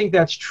her. And I think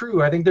that's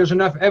true. I think there's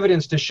enough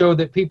evidence to show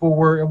that people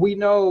were, we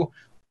know,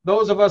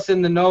 those of us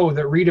in the know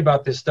that read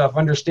about this stuff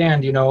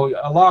understand, you know,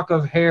 a lock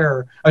of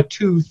hair, a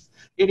tooth,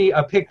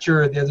 a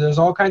picture, there's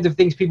all kinds of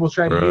things people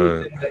try to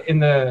do in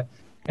the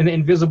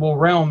invisible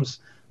realms.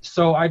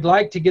 So I'd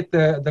like to get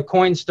the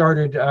coin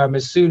started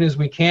as soon as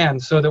we can,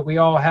 so that we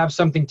all have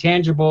something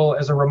tangible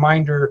as a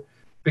reminder,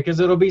 because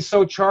it'll be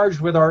so charged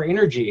with our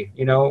energy.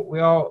 You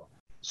know,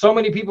 so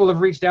many people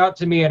have reached out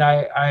to me, and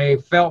I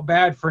felt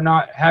bad for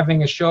not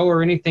having a show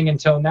or anything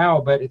until now,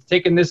 but it's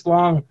taken this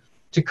long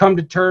to come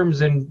to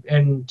terms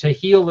and to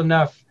heal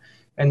enough.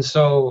 And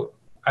so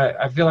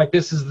I feel like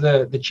this is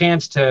the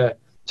chance to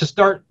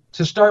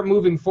start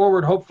moving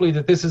forward. Hopefully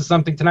that this is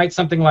something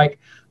like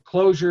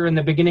closure and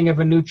the beginning of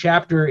a new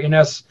chapter in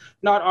us,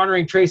 not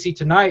honoring Tracy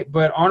tonight,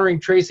 but honoring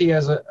Tracy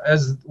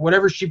as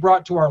whatever she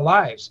brought to our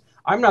lives.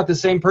 I'm not the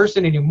same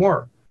person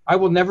anymore. I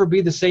will never be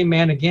the same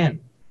man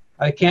again.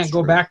 I can't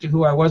go back to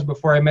who I was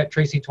before I met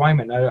Tracy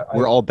Twyman.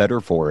 We're all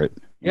better for it.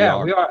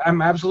 Yeah, we are.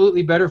 I'm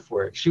absolutely better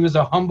for it. She was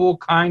a humble,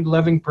 kind,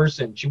 loving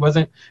person. She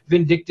wasn't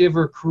vindictive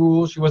or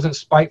cruel. She wasn't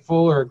spiteful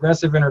or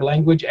aggressive in her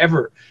language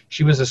ever.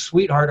 She was a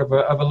sweetheart of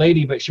a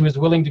lady, but she was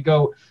willing to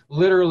go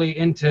literally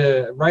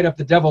into right up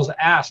the devil's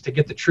ass to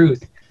get the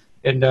truth.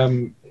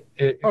 And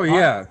you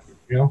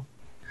know,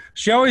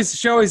 she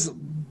always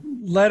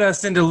led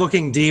us into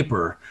looking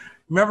deeper.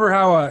 Remember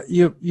how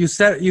you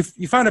said you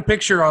found a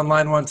picture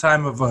online one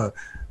time of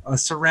a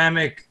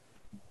ceramic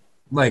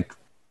like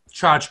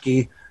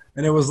tchotchke.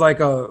 And it was like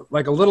a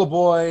little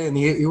boy, and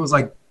he was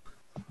like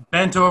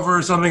bent over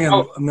or something,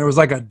 and there was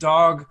like a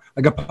dog,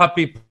 like a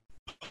puppy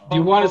Do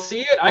you want to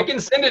see it? I can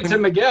send it to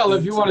Miguel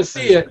if you want to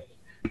see it.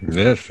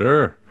 Yeah,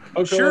 sure.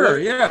 Okay, sure,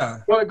 yeah.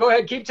 Go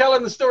ahead. Keep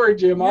telling the story,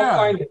 Jim. I'll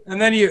find it.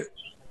 And then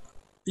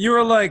you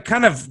were like,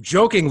 kind of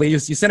jokingly, you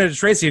sent it to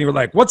Tracy, and you were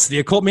like, "What's the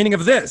occult meaning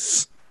of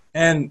this?"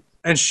 And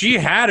she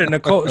had an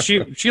occult.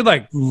 she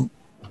like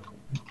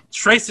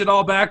traced it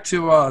all back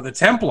to the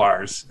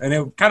Templars, and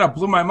it kind of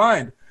blew my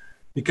mind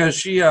because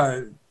she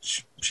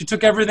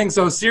took everything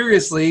so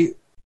seriously.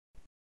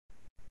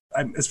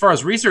 As far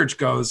as research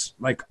goes,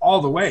 like all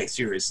the way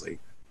seriously.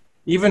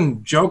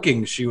 Even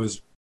joking, she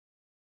was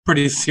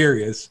pretty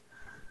serious.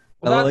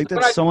 Well, I like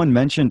that someone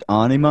mentioned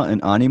Anima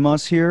and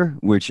Animas here,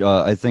 which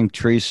I think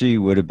Tracy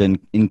would have been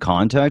in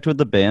contact with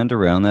the band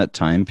around that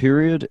time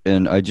period.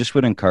 And I just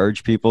would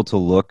encourage people to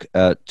look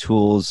at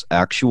Tool's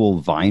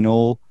actual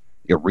vinyl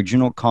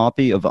original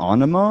copy of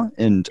Anima.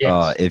 And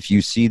if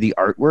you see the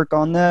artwork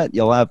on that,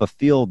 you'll have a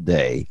field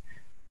day.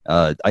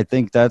 I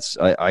think that's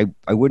I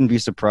wouldn't be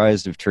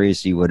surprised if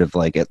Tracy would have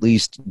like at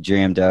least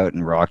jammed out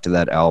and rocked to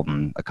that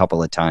album a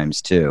couple of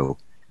times too.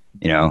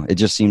 You know, it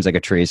just seems like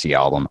a Tracy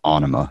album,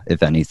 Anima,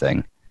 if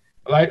anything.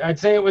 Well, I'd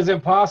say it was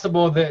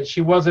impossible that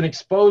she wasn't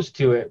exposed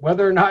to it.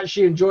 Whether or not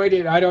she enjoyed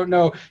it, I don't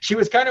know. She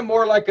was kind of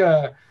more like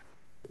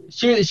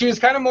she was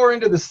kind of more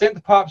into the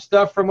synth pop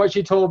stuff from what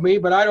she told me,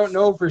 but I don't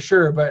know for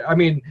sure. But I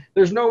mean,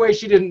 there's no way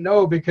she didn't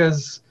know,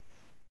 because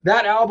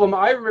that album,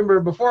 I remember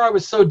before I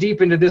was so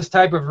deep into this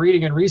type of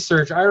reading and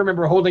research, I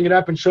remember holding it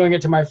up and showing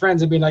it to my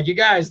friends and being like, "You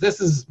guys,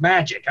 this is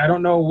magic. I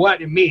don't know what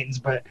it means,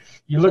 but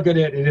you look at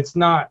it and it's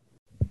not."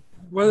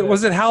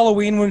 Was it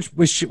Halloween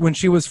when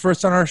she was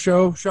first on our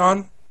show,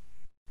 Sean?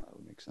 That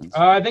would make sense.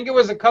 I think it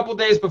was a couple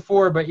days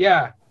before, but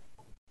yeah.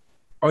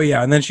 Oh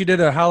yeah, and then she did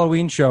a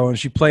Halloween show and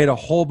she played a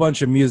whole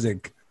bunch of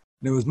music.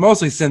 And it was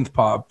mostly synth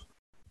pop,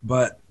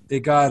 but it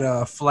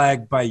got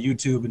flagged by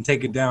YouTube and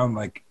taken down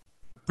like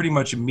pretty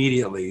much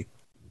immediately.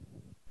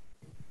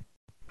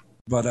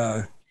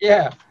 But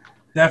yeah,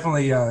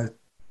 definitely,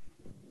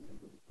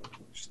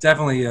 she's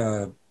definitely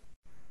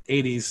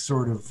 80s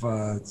sort of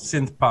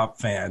synth pop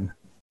fan.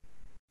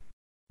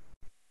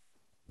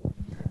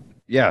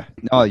 Yeah,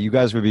 no, you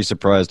guys would be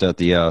surprised at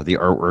the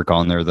artwork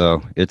on there,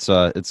 though. It's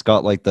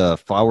got like the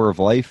flower of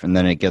life, and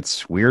then it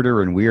gets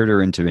weirder and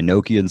weirder into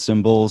Enochian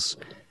symbols,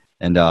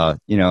 and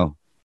you know,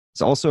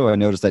 it's also, I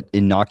noticed that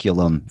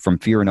inoculum from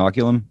Fear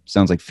Inoculum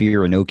sounds like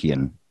Fear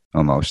Enochian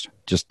almost.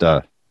 Just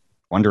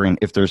wondering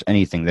if there's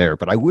anything there.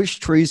 But I wish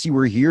Tracy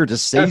were here to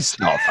say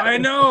stuff. I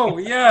know,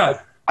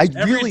 yeah.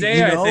 Every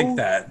day I think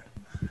that.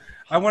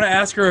 I want to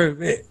ask her,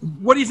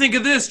 "What do you think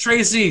of this,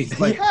 Tracy?"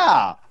 Like,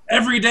 yeah.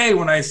 Every day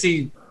when I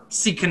see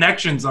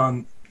connections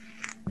on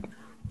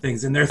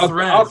things in their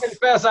threads. I'll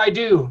confess, I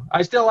do.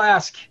 I still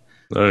ask.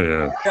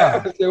 Oh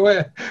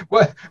yeah.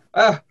 What?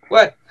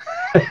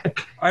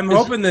 I'm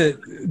hoping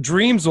that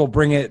dreams will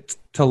bring it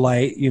to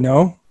light. You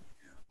know.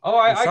 Oh,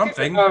 I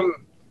something. Can,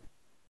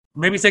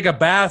 maybe take a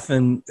bath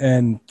and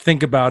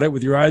think about it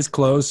with your eyes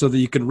closed, so that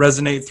you can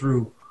resonate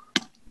through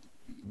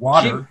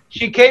water.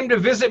 She came to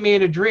visit me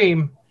in a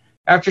dream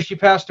after she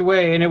passed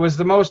away, and it was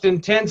the most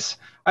intense.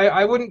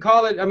 I wouldn't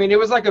call it. I mean, it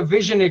was like a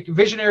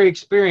visionary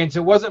experience.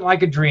 It wasn't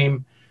like a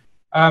dream.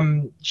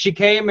 She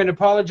came and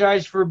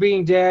apologized for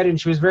being dead, and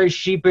she was very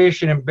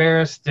sheepish and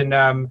embarrassed.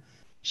 And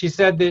she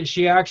said that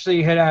she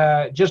actually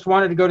had just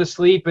wanted to go to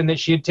sleep, and that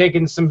she had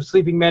taken some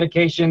sleeping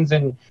medications,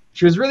 and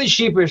she was really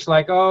sheepish,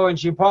 like, oh, and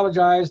she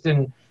apologized,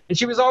 and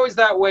she was always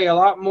that way, a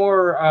lot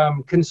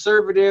more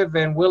conservative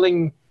and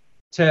willing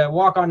to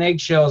walk on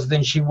eggshells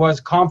than she was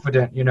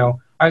confident. You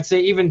know, I'd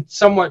say even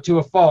somewhat to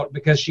a fault,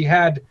 because she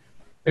had.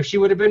 If she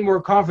would have been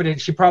more confident,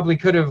 she probably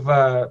could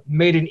have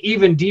made an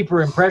even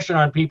deeper impression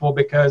on people,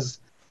 because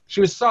she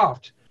was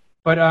soft.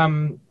 But,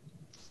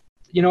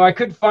 you know, I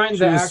could find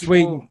she was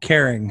sweet and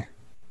caring.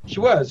 She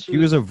was. She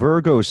was a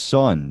Virgo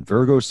sun.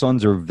 Virgo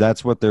suns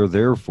that's what they're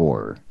there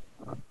for.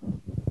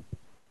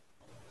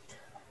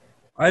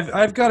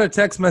 I've got a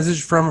text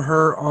message from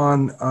her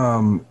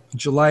on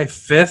July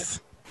 5th.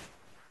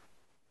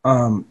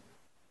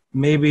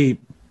 Maybe,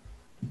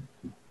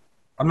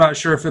 I'm not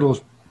sure if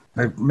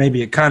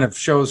maybe it kind of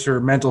shows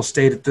her mental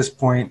state at this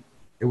point.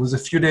 It was a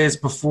few days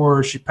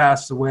before she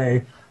passed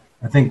away.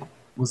 I think,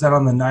 was that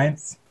on the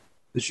 9th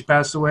that she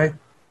passed away?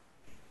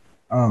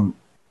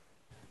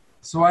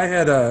 So I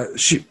had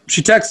she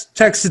text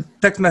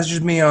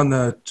messaged me on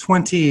the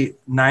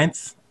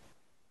 29th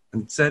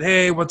and said,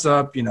 "Hey, what's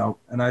up?" You know,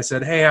 and I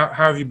said, "Hey, how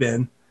have you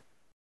been?"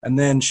 And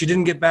then she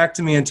didn't get back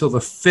to me until the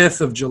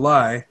 5th of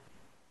July.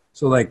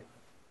 So, like,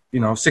 you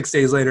know, 6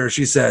 days later,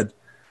 she said,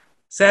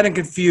 "Sad and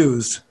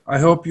confused. I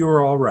hope you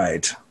are all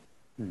right."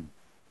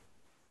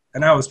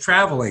 And I was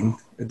traveling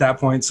at that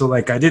point, so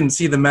like I didn't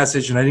see the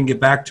message and I didn't get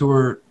back to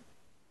her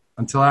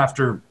until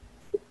after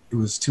it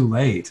was too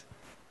late.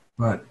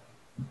 But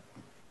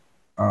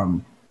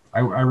I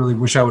really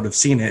wish I would have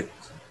seen it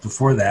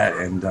before that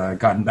and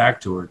gotten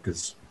back to her,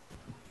 because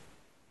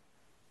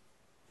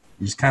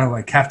you just kind of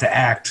like have to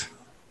act.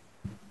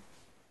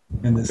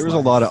 There was a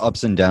lot of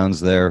ups and downs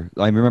there.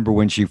 I remember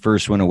when she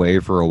first went away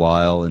for a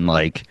while, and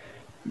like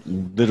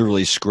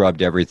literally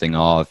scrubbed everything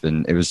off,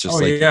 and it was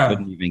just you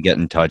couldn't even get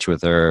in touch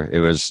with her. It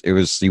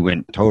was he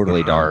went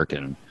totally dark,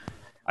 and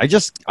I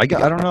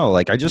don't know,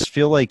 like I just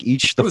feel like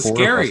each the four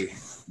scary. Of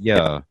us,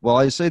 yeah. Well,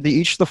 I say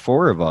each the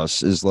four of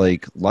us is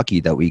like lucky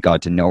that we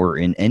got to know her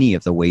in any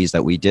of the ways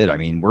that we did. I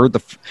mean, we're the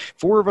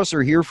four of us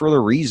are here for the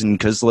reason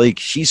because like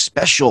she's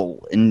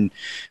special, and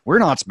we're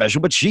not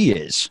special, but she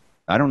is.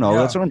 I don't know.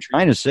 Yeah. That's what I'm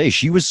trying to say.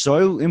 She was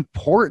so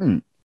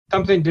important.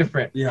 Something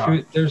different.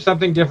 Yeah. There's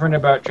something different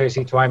about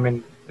Tracy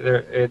Twyman.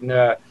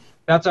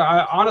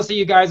 Honestly,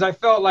 you guys, I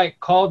felt like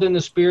called in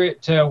the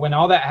spirit to when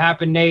all that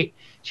happened, Nate.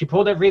 She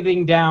pulled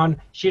everything down.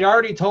 She'd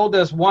already told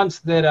us once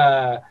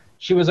that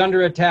she was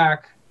under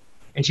attack,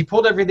 and she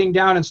pulled everything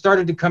down and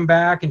started to come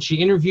back. And she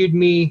interviewed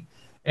me,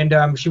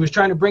 and she was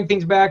trying to bring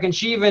things back. And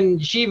she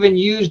even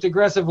used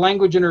aggressive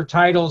language in her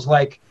titles,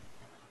 like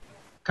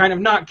kind of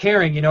not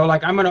caring,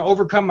 like I'm going to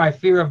overcome my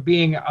fear of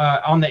being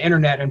on the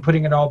internet and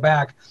putting it all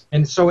back.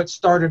 And so it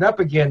started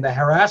up again, the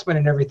harassment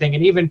and everything.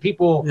 And even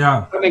people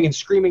coming and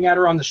screaming at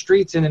her on the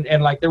streets. And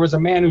like there was a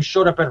man who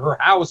showed up at her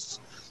house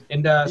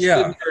and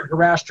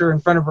harassed her in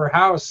front of her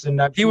house. And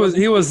he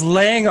was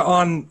laying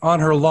on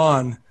her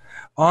lawn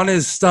on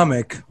his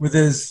stomach with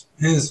his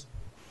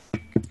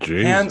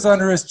hands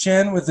under his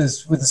chin with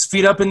his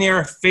feet up in the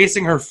air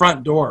facing her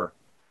front door.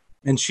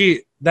 And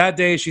that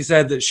day she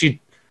said that she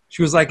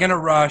was like in a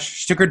rush.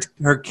 She took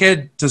her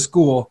kid to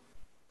school,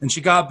 and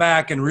she got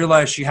back and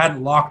realized she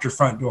hadn't locked her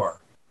front door.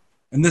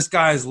 And this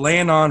guy's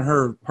laying on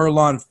her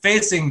lawn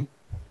facing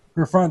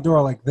her front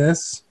door like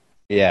this.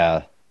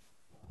 Yeah.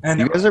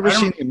 And you guys ever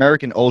seen the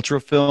American Ultra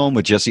film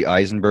with Jesse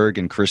Eisenberg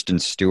and Kristen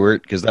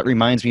Stewart? Because that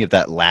reminds me of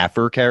that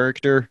Laffer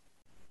character.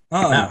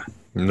 Oh.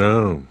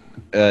 No.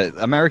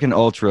 American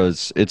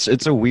Ultras.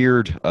 It's a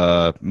weird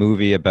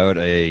movie about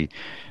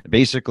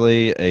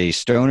basically a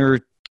stoner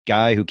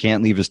guy who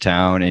can't leave his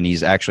town, and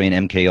he's actually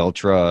an MK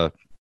Ultra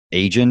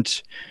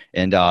agent.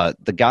 And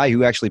the guy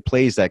who actually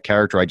plays that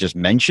character I just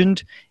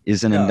mentioned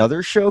is in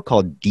another show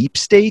called Deep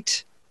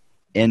State,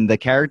 and the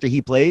character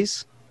he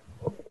plays,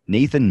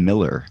 Nathan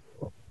Miller.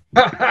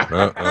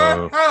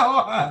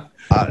 A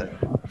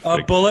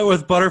bullet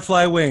with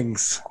butterfly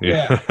wings.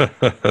 Yeah.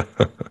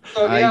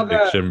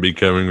 Fiction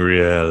becoming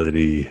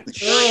reality.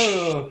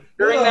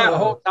 During that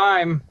whole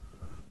time,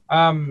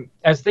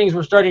 as things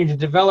were starting to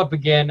develop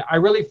again, I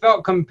really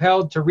felt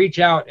compelled to reach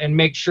out and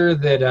make sure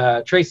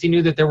that Tracy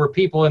knew that there were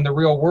people in the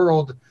real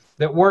world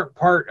that weren't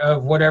part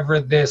of whatever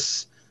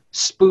this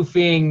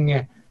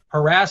spoofing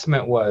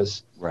harassment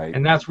was. Right.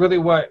 And that's really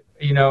what,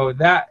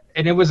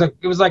 and it was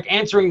like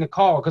answering the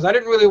call, because I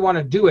didn't really want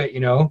to do it,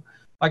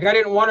 Like I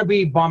didn't want to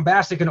be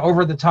bombastic and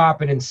over the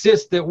top and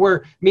insist that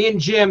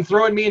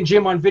throwing me and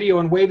Jim on video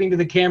and waving to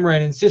the camera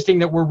and insisting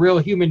that we're real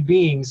human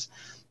beings.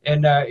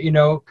 And,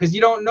 because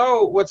you don't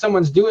know what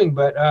someone's doing,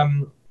 but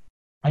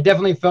I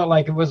definitely felt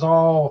like it was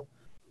all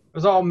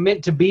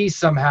meant to be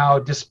somehow,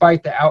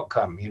 despite the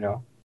outcome,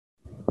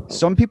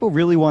 Some people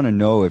really want to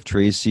know if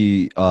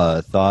Tracy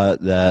thought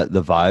that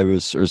the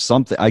virus or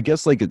something, I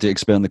guess, like to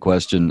expand the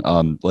question,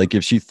 like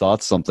if she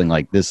thought something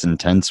like this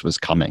intense was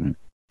coming.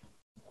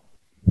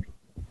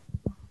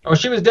 Oh,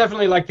 she was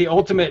definitely like the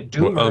ultimate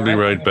doomer. Well, I'll be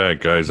right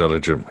back, guys. I'll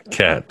let my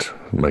cat's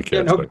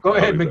go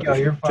ahead, Miguel.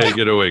 You're fine. Take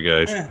it away,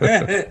 guys.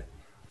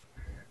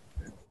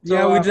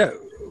 Yeah, we'd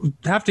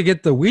have to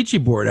get the Ouija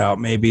board out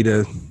maybe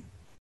to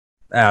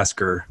ask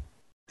her.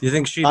 Do you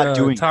think she'd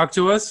talk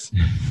to us?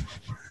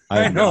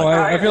 I know.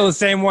 I feel the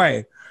same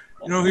way.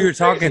 You know who you're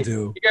talking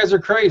to. You guys are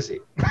crazy.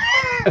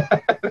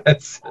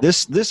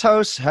 This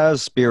house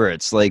has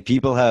spirits. Like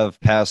people have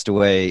passed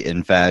away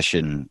in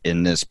fashion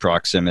in this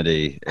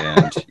proximity,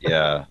 and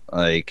yeah,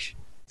 like.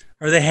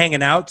 Are they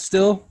hanging out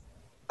still?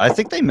 I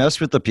think they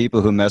mess with the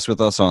people who mess with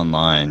us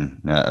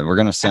online. We're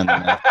gonna send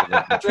them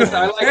after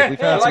We've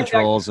had some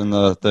trolls in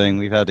the thing.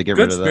 We've had to get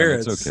rid of them.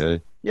 It's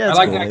okay. Yeah, I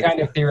like that kind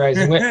of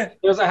theorizing.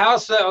 There's a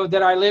house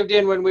that I lived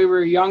in when we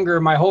were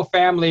younger. My whole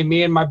family,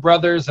 me and my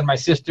brothers and my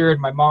sister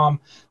and my mom,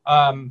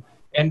 and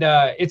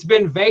it's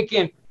been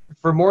vacant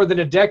for more than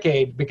a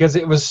decade because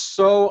it was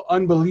so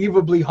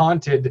unbelievably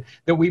haunted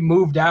that we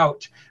moved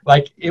out.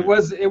 Like it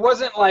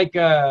wasn't like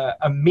a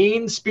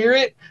mean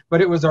spirit, but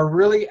it was a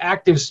really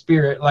active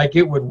spirit. Like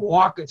it would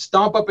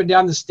stomp up and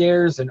down the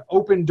stairs and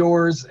open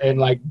doors, and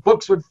like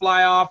books would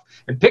fly off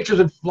and pictures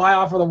would fly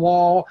off of the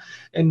wall.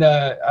 And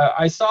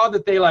I saw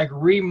that they like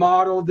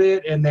remodeled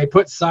it and they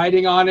put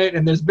siding on it,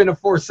 and there's been a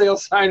for sale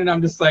sign, and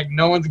I'm just like,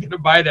 no one's gonna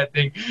buy that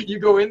thing. You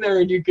go in there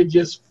and you could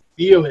just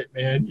feel it,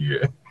 man.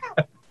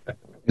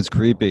 It's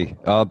creepy.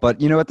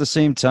 But, at the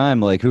same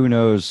time, like, who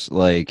knows,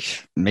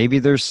 like, maybe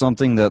there's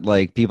something that,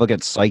 like, people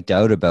get psyched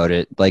out about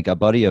it. Like, a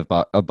buddy of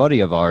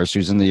ours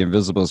who's in the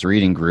Invisibles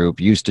reading group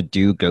used to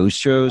do ghost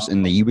shows,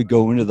 and he would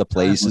go into the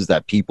places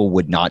that people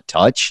would not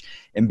touch.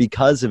 And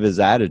because of his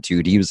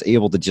attitude, he was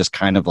able to just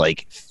kind of,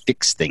 like,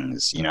 fix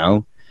things,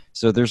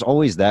 So there's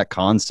always that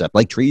concept.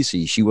 Like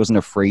Tracy, she wasn't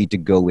afraid to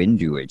go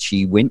into it.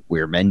 She went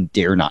where men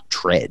dare not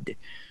tread.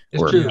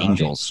 Or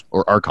angels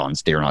or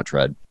archons dare not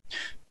tread.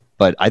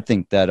 But I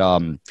think that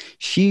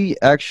she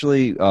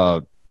actually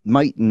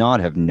might not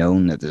have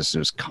known that this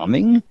was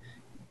coming,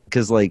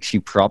 because like she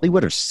probably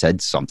would have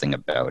said something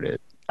about it,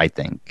 I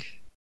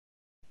think.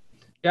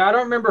 Yeah, I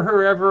don't remember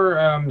her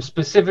ever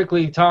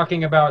specifically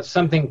talking about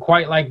something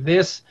quite like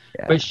this,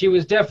 but she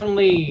was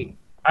definitely,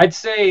 I'd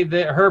say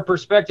that her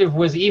perspective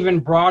was even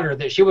broader,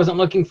 that she wasn't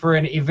looking for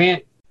an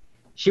event.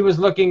 She was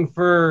looking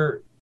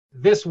for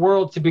this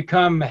world to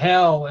become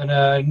hell and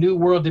a new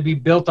world to be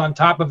built on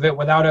top of it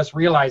without us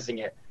realizing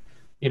it.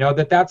 You know,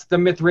 that's the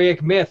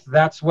Mithraic myth.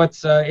 That's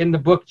what's in the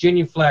book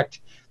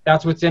Genuflect.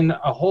 That's what's in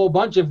a whole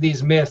bunch of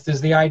these myths, is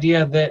the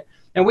idea that,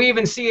 and we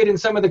even see it in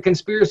some of the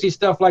conspiracy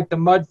stuff like the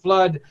Mud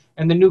Flood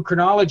and the New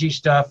Chronology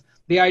stuff,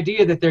 the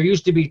idea that there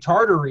used to be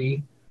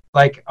Tartary,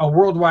 like a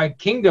worldwide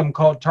kingdom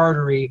called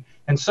Tartary,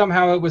 and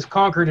somehow it was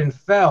conquered and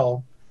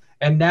fell,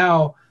 and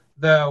now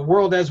the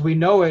world as we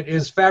know it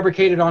is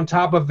fabricated on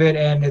top of it,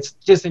 and it's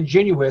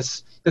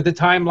disingenuous that the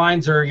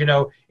timelines are, you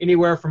know,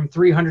 anywhere from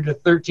 300 to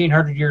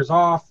 1300 years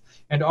off,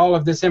 and all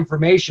of this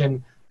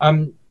information.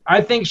 I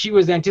think she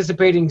was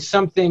anticipating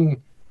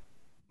something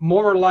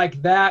more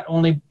like that,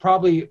 only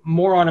probably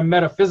more on a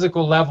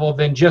metaphysical level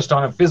than just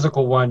on a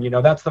physical one. You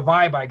know, that's the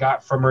vibe I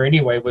got from her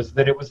anyway, was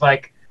that it was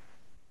like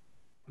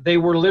they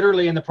were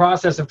literally in the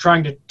process of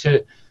trying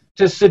to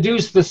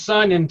seduce the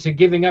sun into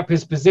giving up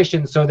his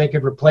position so they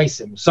could replace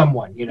him,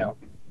 someone, you know.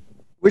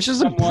 Which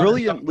is a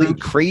brilliantly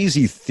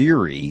crazy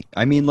theory.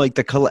 I mean, like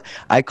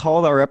I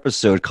called our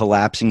episode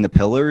Collapsing the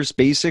Pillars,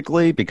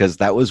 basically, because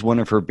that was one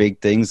of her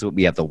big things, that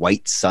we have the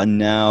white sun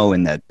now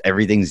and that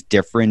everything's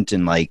different.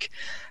 And like,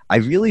 I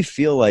really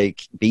feel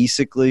like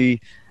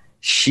basically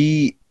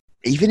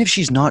even if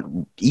she's not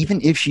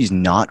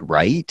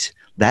right,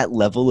 that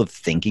level of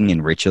thinking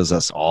enriches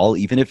us all,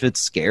 even if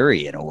it's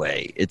scary in a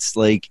way. It's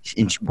like,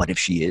 what if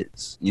she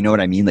is? You know what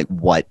I mean? Like,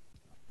 what?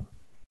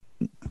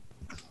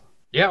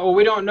 Yeah, well,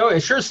 we don't know. It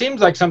sure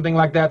seems like something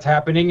like that's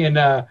happening.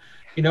 And,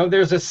 you know,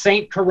 there's a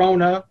Saint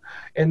Corona,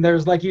 and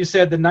there's, like you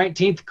said, the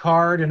 19th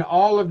card, and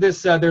all of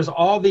this. There's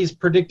all these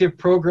predictive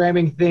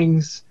programming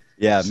things.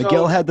 Yeah, so,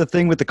 Miguel had the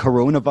thing with the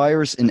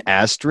coronavirus in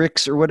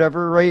Asterix or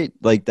whatever, right?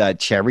 Like that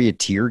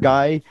charioteer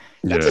guy.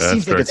 That just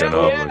seems like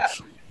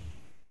it's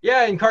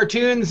Yeah, in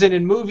cartoons and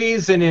in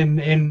movies and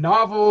in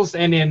novels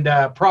and in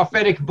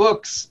prophetic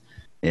books.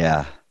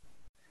 Yeah.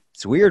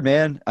 It's weird,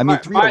 man. I mean,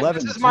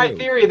 311. This is my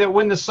theory, that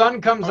when the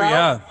sun comes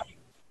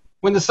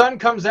when the sun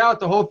comes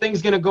out, the whole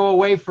thing's going to go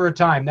away for a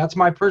time. That's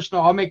my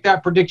personal. I'll make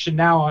that prediction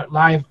now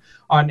live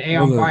on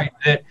Aeon Byte,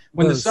 that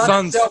when the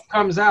sun itself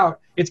comes out,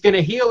 it's going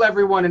to heal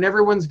everyone, and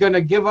everyone's going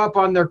to give up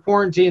on their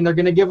quarantine. They're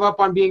going to give up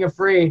on being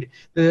afraid.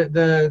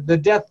 The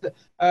death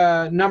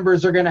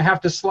numbers are going to have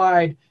to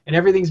slide, and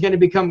everything's going to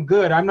become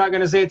good. I'm not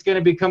going to say it's going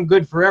to become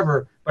good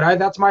forever, but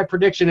that's my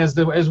prediction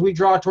as we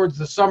draw towards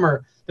the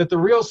summer, that the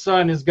real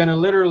sun is going to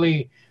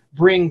literally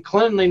bring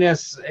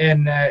cleanliness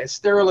and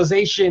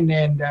sterilization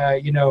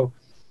and, you know.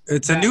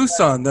 It's a new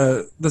sun.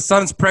 The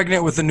sun's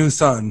pregnant with a new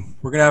sun.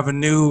 We're going to have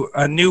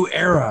a new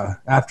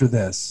era after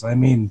this. I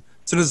mean,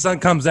 as soon as the sun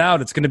comes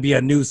out, it's going to be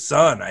a new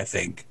sun, I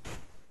think.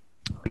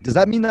 Does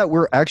that mean that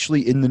we're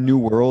actually in the new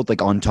world,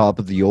 like on top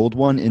of the old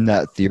one, in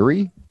that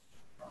theory?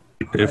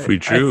 If we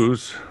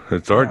choose,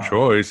 it's our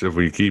choice. If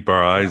we keep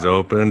our eyes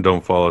open,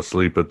 don't fall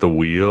asleep at the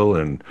wheel,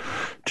 and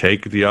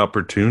take the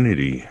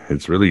opportunity.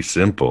 It's really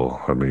simple.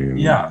 I mean,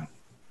 yeah.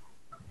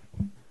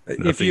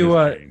 If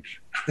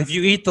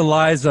you eat the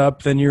lies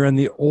up, then you're in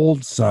the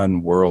old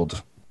sun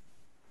world,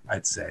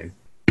 I'd say.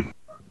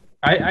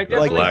 I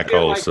like black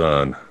hole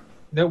sun.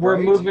 That we're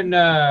moving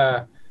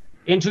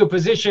into a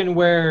position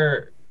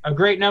where a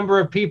great number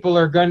of people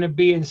are going to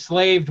be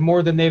enslaved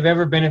more than they've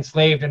ever been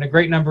enslaved, and a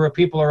great number of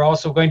people are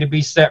also going to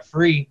be set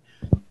free.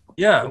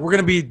 Yeah, we're going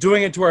to be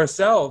doing it to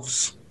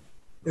ourselves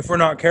if we're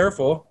not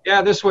careful.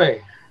 Yeah, this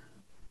way.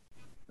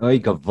 Oh, you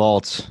got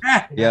vaults.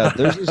 Yeah,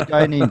 there's this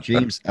guy named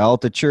James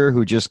Altucher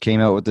who just came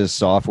out with this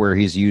software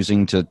he's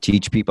using to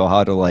teach people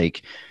how to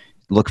like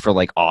look for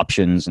like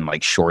options and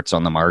like shorts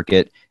on the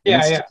market.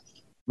 Yeah.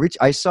 Rich,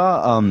 I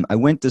saw. I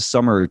went this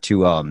summer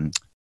to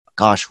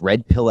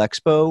Red Pill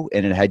Expo,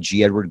 and it had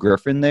G. Edward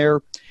Griffin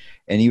there,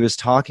 and he was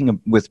talking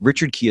with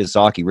Richard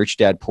Kiyosaki. Rich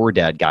Dad Poor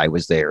Dad guy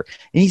was there,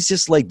 and he's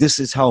just like, "This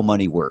is how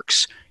money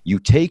works. You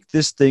take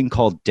this thing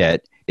called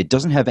debt. It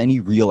doesn't have any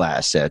real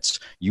assets.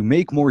 You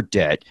make more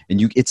debt, and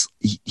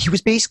he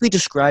was basically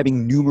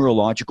describing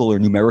numerological or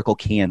numerical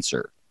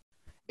cancer,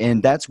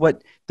 and that's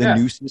what the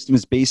new system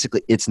is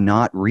basically. It's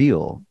not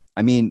real.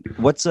 I mean,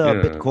 what's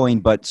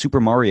Bitcoin but Super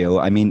Mario?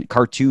 I mean,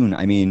 cartoon.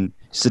 I mean,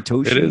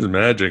 Satoshi. It is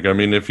magic. I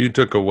mean, if you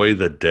took away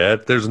the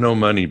debt, there's no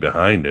money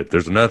behind it.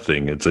 There's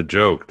nothing. It's a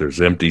joke. There's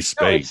empty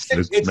space. No,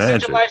 it's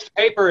magic. Sigilized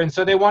paper, and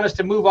so they want us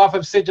to move off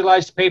of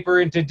sigilized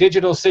paper into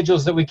digital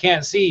sigils that we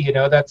can't see. You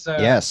know, that's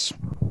yes.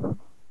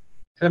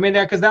 I mean,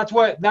 because that's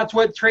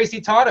what Tracy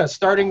taught us,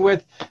 starting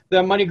with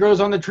the money grows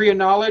on the tree of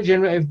knowledge.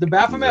 And if the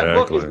Baphomet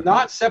book is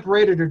not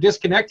separated or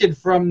disconnected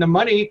from the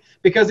money,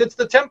 because it's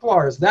the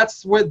Templars.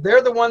 That's what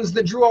they're the ones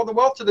that drew all the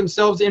wealth to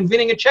themselves,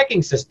 inventing a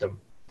checking system.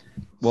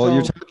 Well,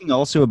 you're talking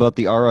also about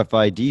the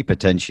RFID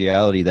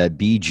potentiality that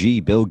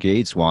BG, Bill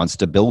Gates, wants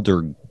to build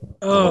her.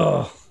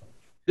 Oh,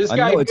 This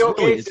guy, Bill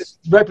Gates'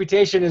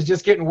 reputation is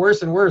just getting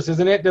worse and worse,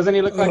 isn't it? Doesn't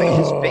he look like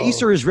his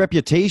face or his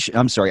reputation?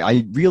 I'm sorry.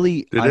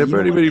 Did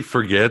everybody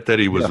forget that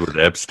he was with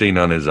Epstein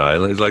on his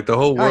island? It's like the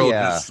whole world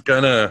is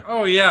gonna.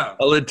 Oh yeah.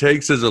 All it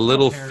takes is a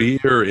little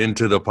fear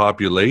into the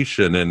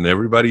population, and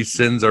everybody's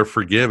sins are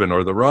forgiven,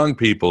 or the wrong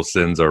people's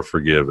sins are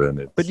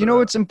forgiven. But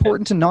it's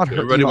important to not hurt.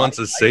 Everybody wants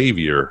a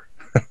savior.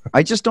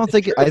 I just don't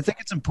think I think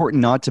it's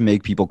important not to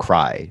make people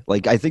cry.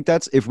 Like, I think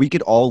that's, if we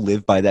could all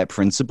live by that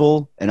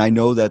principle, and I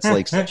know that's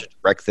like such a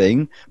direct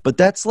thing, but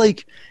that's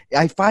like,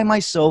 I find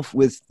myself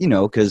with,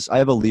 because I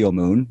have a Leo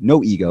moon,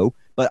 no ego,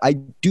 but I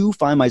do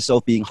find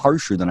myself being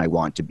harsher than I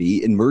want to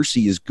be, and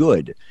mercy is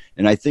good.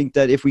 And I think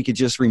that if we could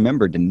just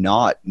remember to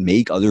not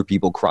make other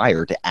people cry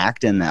or to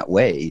act in that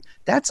way,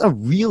 that's a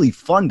really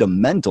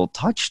fundamental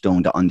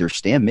touchstone to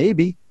understand,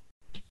 maybe.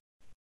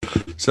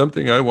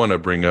 Something I want to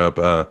bring up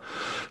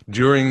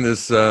during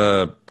this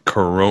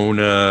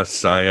Corona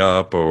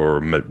psyop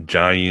or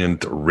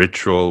giant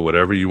ritual,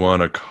 whatever you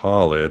want to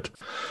call it,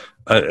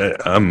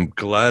 I'm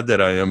glad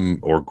that I am,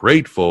 or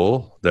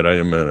grateful that I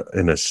am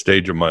in a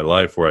stage of my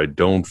life where I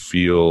don't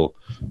feel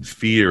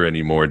fear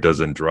anymore. It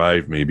doesn't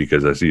drive me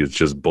because I see it's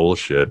just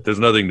bullshit. There's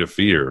nothing to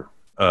fear.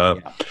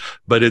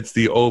 But it's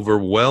the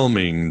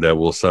overwhelming that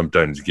will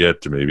sometimes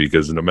get to me,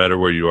 because no matter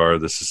where you are,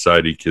 the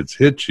society kids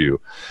hit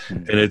you.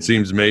 And it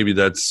seems maybe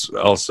that's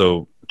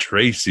also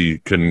Tracy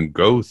can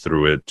go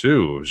through it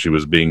too. She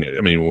was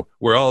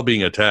we're all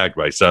being attacked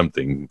by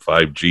something,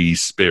 5G,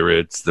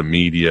 spirits, the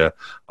media,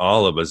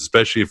 all of us,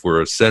 especially if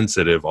we're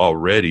sensitive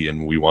already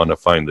and we want to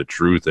find the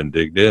truth and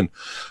dig in.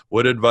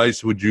 What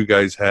advice would you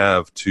guys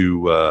have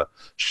to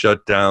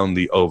shut down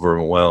the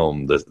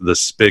overwhelm, the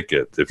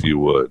spigot, if you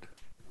would?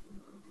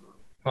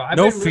 Well,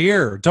 don't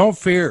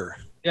fear.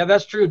 Yeah,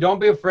 that's true. Don't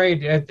be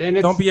afraid. And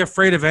don't be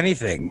afraid of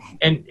anything.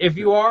 And if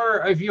you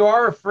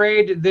are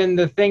afraid, then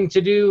the thing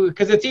to do,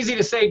 because it's easy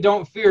to say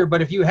don't fear,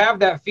 but if you have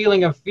that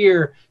feeling of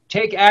fear,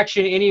 take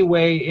action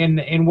anyway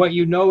in what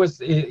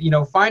is,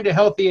 find a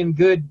healthy and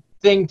good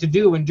thing to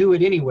do and do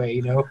it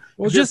anyway,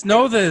 Well, just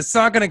know that it's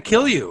not going to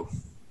kill you.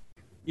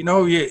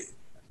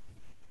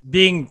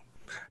 Being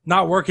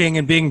not working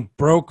and being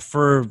broke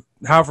for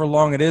however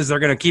long it is, they're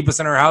going to keep us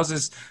in our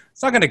houses.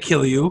 It's not going to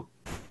kill you.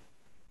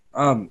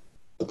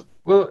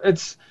 Well,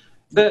 it's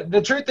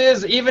the truth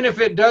is, even if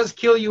it does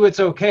kill you, it's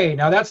okay.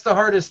 Now that's the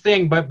hardest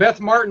thing. But Beth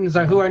Martins,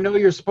 who I know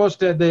you're supposed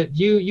to, that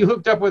you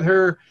hooked up with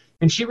her,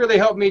 and she really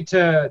helped me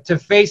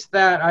to face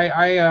that.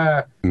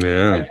 I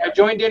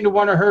joined into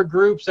one of her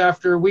groups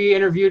after we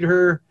interviewed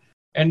her,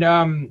 and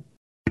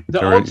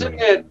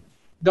the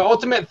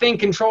ultimate thing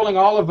controlling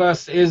all of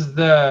us is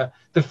the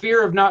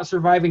fear of not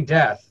surviving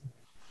death.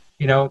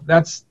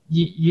 That's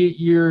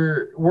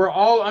we're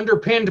all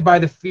underpinned by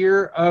the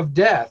fear of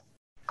death,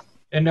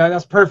 and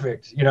that's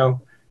perfect.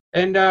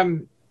 And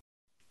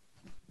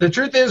the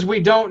truth is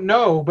we don't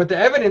know, but the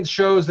evidence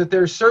shows that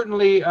there's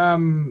certainly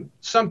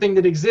something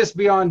that exists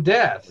beyond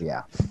death.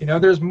 Yeah.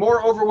 There's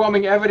more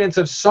overwhelming evidence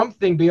of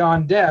something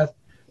beyond death,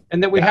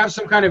 and that we have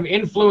some kind of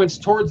influence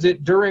towards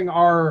it during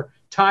our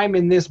time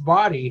in this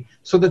body.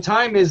 So the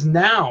time is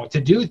now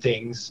to do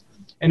things,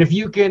 and if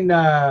you can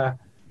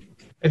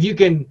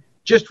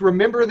just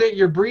remember that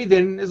you're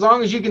breathing. As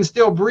long as you can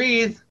still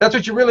breathe, that's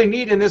what you really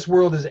need in this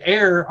world, is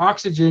air,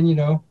 oxygen,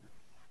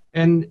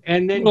 and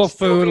then a little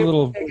food, a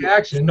little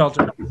action.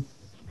 Shelter.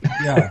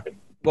 Yeah.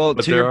 Well,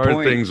 but there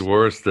are things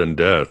worse than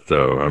death,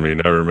 though. I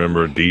mean, I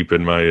remember deep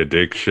in my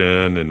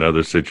addiction and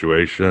other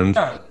situations,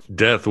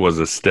 death was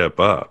a step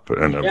up,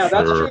 and I'm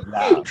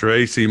sure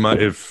Tracy,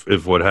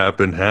 if what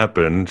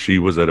happened, she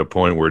was at a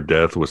point where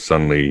death was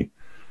suddenly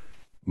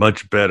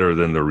much better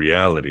than the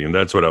reality. And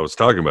that's what I was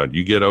talking about.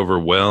 You get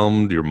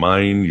overwhelmed, your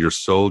mind, your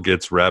soul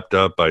gets wrapped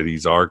up by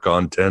these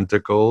Archon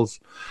tentacles,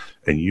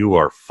 and you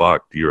are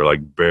fucked. You're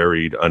like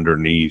buried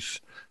underneath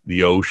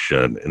the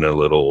ocean in a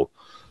little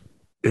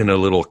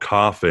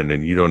coffin,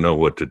 and you don't know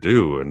what to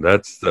do. And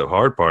that's the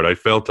hard part. I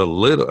felt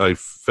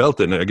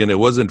it. And again, it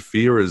wasn't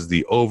fear, as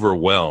the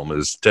overwhelm,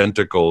 as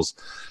tentacles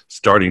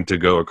starting to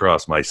go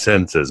across my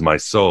senses, my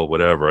soul,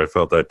 whatever. I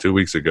felt that 2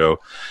 weeks ago,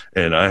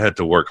 and I had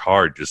to work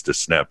hard just to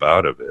snap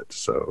out of it.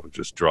 So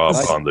just draw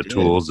upon the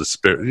tools, the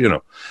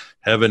spirit,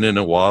 heaven in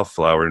a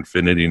wallflower,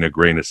 infinity in a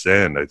grain of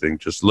sand. I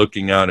think just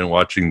looking out and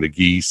watching the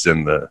geese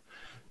and the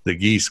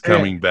geese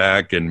coming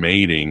back and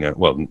mating.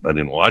 Well, I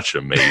didn't watch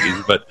them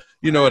mating, but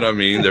you know what I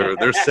mean?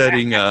 They're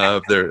setting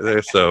up.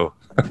 They're so.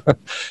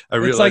 I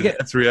realize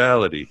that's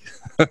reality.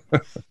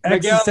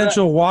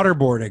 Existential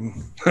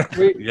waterboarding.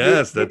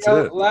 Yes, that's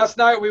it. Last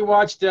night we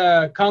watched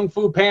Kung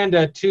Fu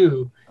Panda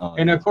 2,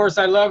 and of course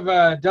I love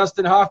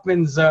Dustin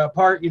Hoffman's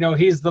part.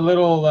 He's the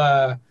little.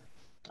 I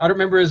don't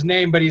remember his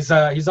name, but he's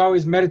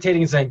always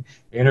meditating and saying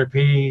inner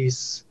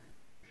peace.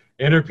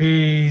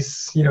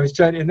 He's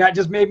trying, and that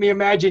just made me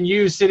imagine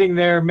you sitting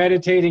there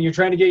meditating. You're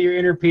trying to get your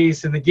inner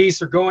peace, and the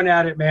geese are going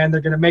at it, man.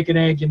 They're going to make an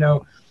egg,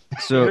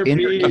 So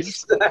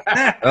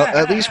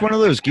at least one of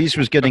those geese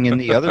was getting in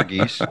the other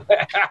geese.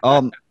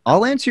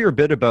 I'll answer your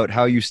bit about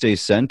how you stay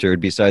centered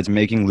besides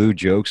making lewd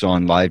jokes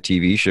on live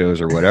TV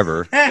shows or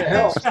whatever.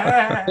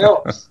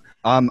 Helps.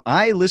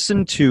 I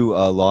listened to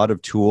a lot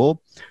of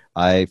Tool.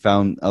 I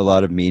found a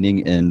lot of meaning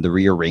in the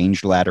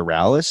rearranged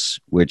lateralis,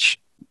 which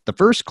the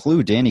first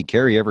clue Danny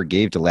Carey ever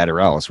gave to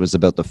lateralis was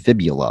about the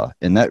fibula,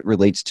 and that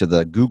relates to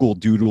the Google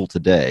Doodle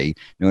today.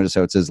 Notice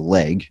how it says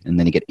leg, and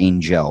then you get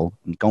angel.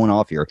 I'm going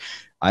off here.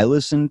 I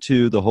listened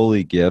to The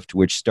Holy Gift,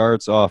 which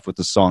starts off with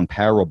the song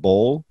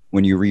Parabole,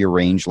 when you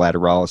rearrange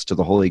lateralis to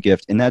the Holy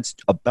Gift, and that's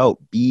about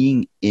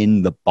being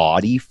in the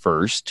body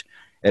first.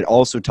 It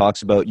also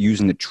talks about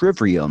using the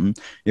trivium.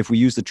 If we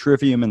use the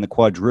trivium and the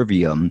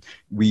quadrivium,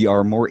 we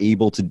are more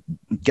able to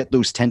get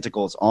those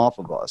tentacles off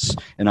of us.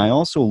 And I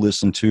also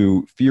listen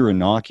to Fear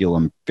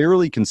Inoculum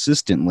fairly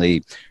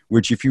consistently,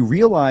 which if you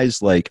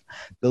realize, like,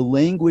 the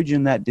language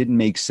in that didn't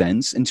make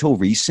sense until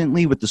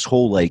recently with this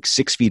whole, like,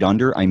 6 feet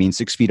under,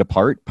 6 feet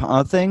apart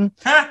thing.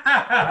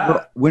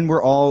 When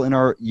we're all in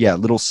our,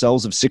 little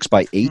cells of 6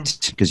 by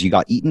 8 because you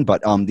got eaten.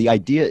 But the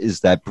idea is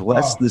that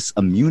bless this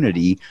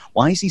immunity.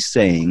 Why is he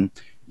saying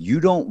you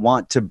don't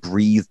want to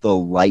breathe the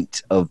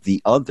light of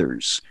the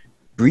others?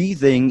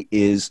 Breathing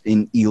is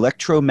an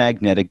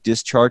electromagnetic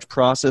discharge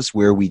process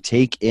where we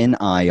take in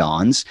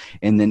ions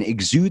and then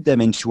exude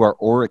them into our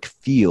auric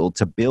field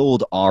to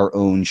build our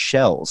own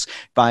shells.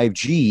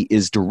 5G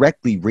is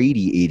directly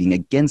radiating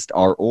against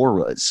our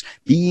auras.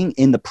 Being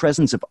in the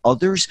presence of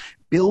others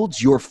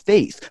builds your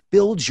faith,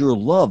 builds your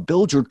love,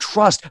 builds your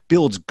trust,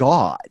 builds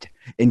God.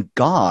 And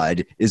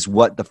God is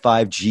what the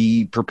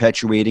 5G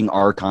perpetuating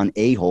archon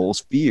a-holes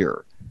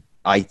fear.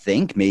 I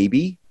think,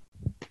 maybe.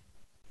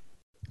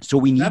 So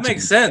we need that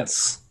makes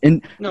sense.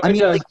 And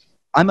like,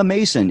 I'm a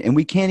Mason, and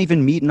we can't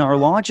even meet in our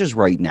lodges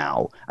right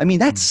now.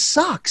 That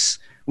sucks.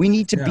 We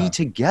need to be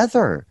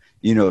together.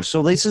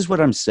 So this is what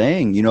I'm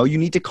saying. You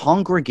need to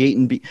congregate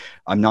and be.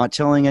 I'm not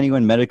telling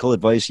anyone medical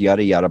advice,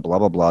 yada, yada, blah,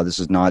 blah, blah. This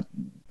is not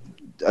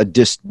a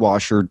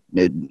dishwasher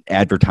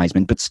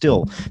advertisement, but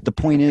still, the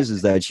point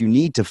is that you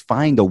need to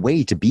find a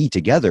way to be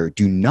together.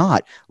 Do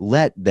not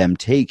let them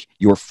take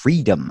your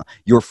freedom.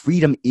 Your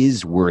freedom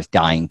is worth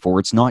dying for.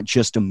 It's not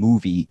just a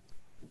movie.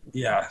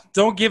 Yeah,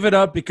 don't give it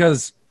up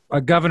because a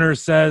governor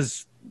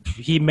says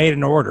he made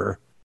an order,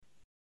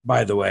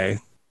 by the way.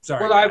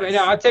 Sorry. Well,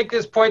 I take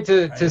this point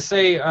to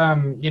say,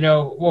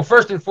 well,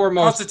 first and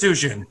foremost,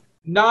 Constitution.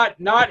 Not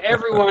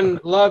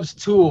everyone loves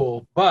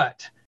Tool,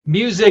 but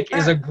music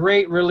is a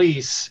great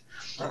release.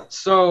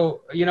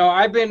 So,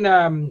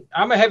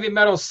 I'm a heavy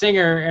metal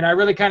singer, and I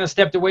really kind of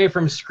stepped away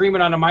from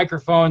screaming on a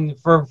microphone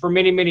for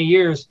many, many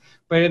years.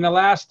 But in the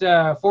last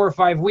 4 or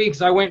 5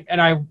 weeks, I went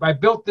and I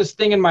built this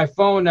thing in my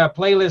phone, a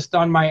playlist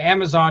on my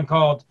Amazon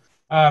called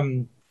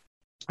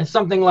it's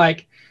something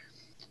like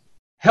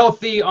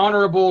Healthy,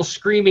 Honorable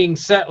Screaming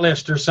Set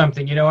List or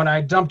something, and I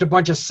dumped a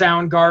bunch of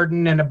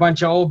Soundgarden and a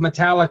bunch of old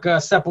Metallica,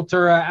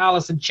 Sepultura,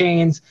 Alice in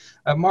Chains,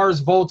 Mars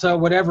Volta,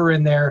 whatever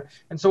in there.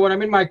 And so when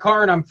I'm in my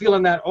car and I'm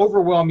feeling that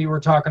overwhelm you were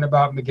talking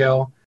about,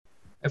 Miguel,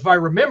 if I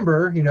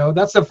remember,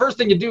 that's the first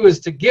thing you do is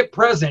to get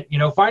present,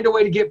 find a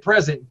way to get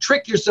present,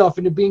 trick yourself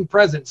into being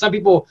present. Some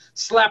people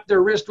slap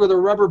their wrist with a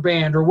rubber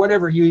band or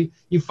whatever. You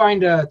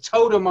find a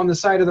totem on the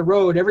side of the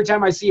road. Every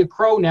time I see a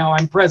crow now,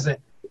 I'm present,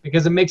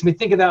 because it makes me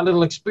think of that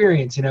little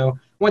experience.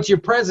 Once you're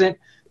present,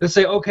 they'll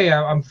say, okay,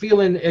 I'm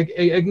feeling,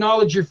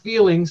 acknowledge your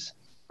feelings.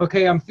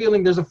 Okay,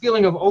 there's a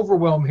feeling of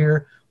overwhelm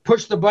here.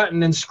 Push the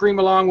button and scream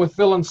along with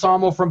Phil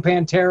Anselmo from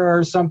Pantera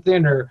or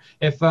something, or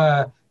if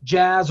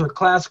jazz or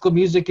classical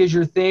music is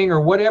your thing or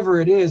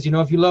whatever it is,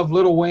 if you love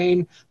Lil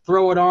Wayne,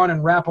 throw it on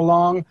and rap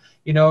along,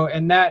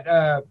 and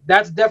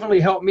that's definitely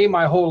helped me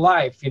my whole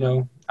life.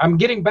 I'm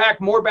getting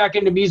more back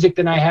into music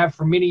than I have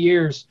for many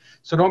years.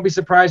 So don't be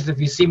surprised if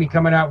you see me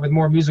coming out with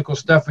more musical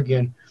stuff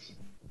again.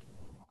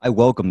 I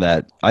welcome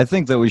that. I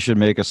think that we should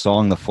make a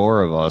song, the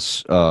four of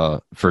us,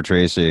 for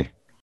Tracy.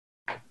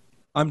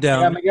 I'm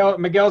down. Yeah,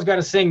 Miguel's got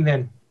to sing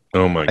then.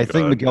 Oh my God! I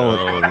think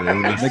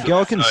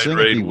Miguel can sing.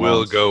 Rate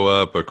will go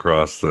up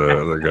across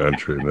the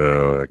country.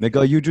 No,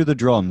 Miguel, you do the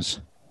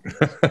drums.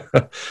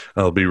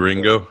 I'll be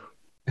Ringo.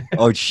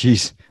 Oh,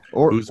 jeez.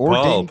 Who's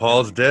Paul?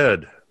 Paul's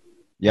dead.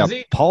 Yeah,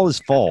 Paul is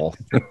fall.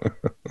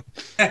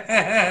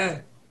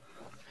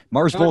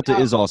 Mars Volta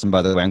is awesome,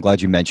 by the way. I'm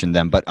glad you mentioned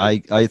them. But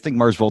I think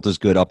Mars Volta is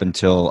good up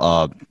until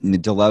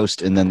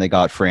Deloused, and then they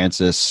got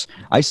Francis.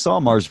 I saw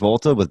Mars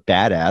Volta with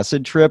Bad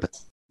Acid Trip,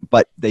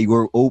 but they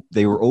were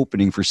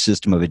opening for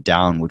System of a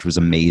Down, which was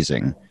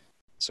amazing.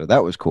 So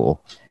that was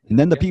cool. And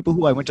then the people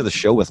who I went to the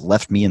show with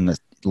left me in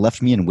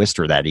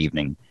Worcester that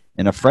evening,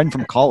 and a friend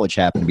from college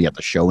happened to be at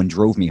the show and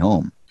drove me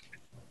home.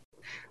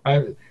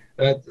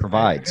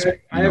 Provides.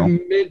 I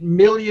have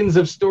millions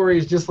of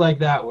stories just like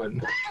that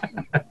one.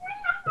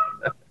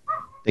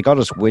 They got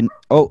us win.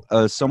 Oh,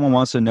 someone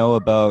wants to know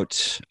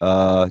about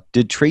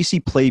did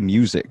Tracy play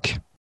music?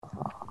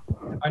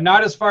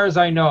 Not as far as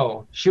I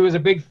know. She was a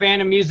big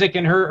fan of music,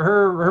 and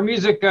her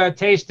music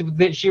taste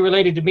that she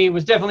related to me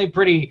was definitely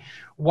pretty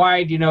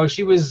wide.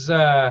 She was.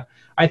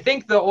 I I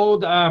think the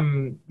old,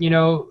 you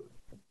know,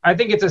 I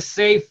think it's a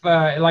safe,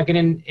 like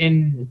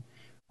in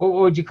what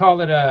would you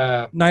call it?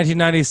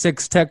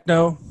 1996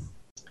 techno.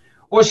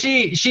 Well,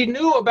 she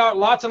knew about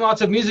lots and lots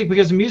of music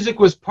because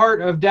music was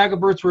part of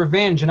Dagobert's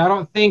revenge, and I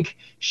don't think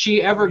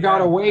she ever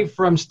got away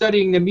from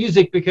studying the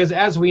music because,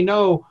 as we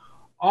know,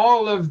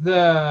 all of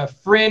the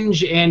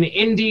fringe and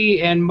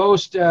indie and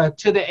most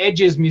to the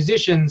edges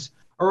musicians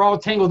are all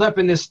tangled up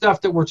in this stuff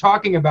that we're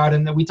talking about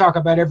and that we talk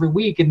about every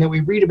week and that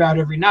we read about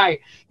every night.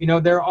 You know,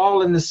 they're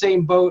all in the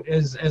same boat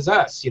as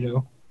us, you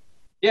know.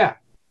 Yeah.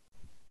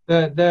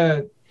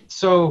 As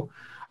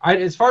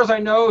far as I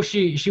know,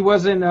 she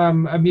wasn't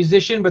a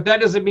musician, but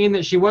that doesn't mean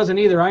that she wasn't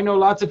either. I know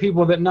lots of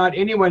people that not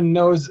anyone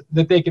knows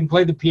that they can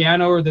play the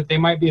piano or that they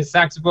might be a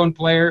saxophone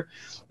player,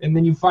 and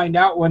then you find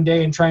out one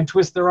day and try and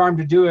twist their arm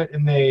to do it,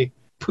 and they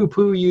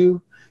poo-poo you.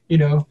 You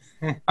know,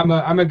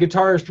 I'm a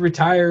guitarist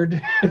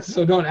retired,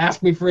 so don't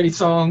ask me for any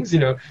songs. You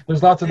know,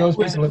 there's lots of those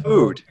people.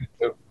 Food.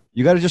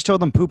 You got to just tell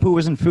them poo-poo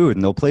isn't food,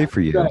 and they'll play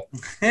for you.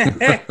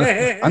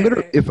 I'm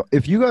gonna,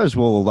 if you guys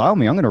will allow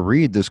me, I'm going to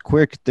read this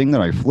quick thing that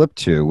I flipped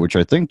to, which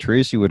I think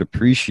Tracy would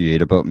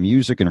appreciate about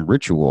music and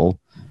ritual.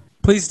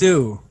 Please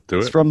do.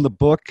 It's from the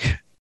book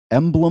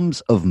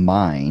Emblems of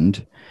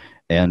Mind.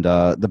 And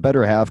the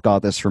better half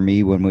got this for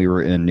me when we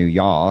were in New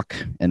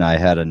York, and I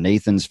had a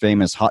Nathan's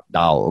Famous hot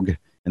dog.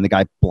 And the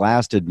guy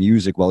blasted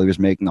music while he was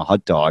making a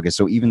hot dog. And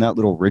so even that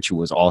little ritual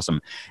was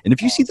awesome. And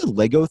if you see the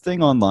Lego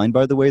thing online,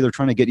 by the way, they're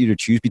trying to get you to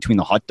choose between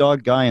the hot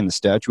dog guy and the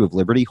Statue of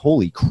Liberty.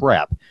 Holy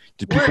crap.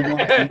 Did people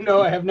want to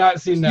No, I have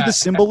not seen that. See the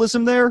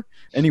symbolism there?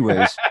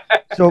 Anyways,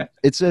 so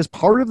it says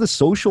part of the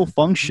social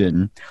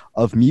function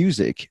of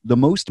music, the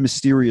most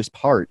mysterious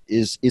part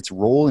is its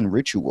role in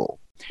ritual.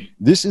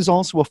 This is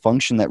also a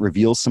function that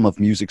reveals some of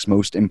music's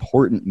most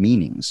important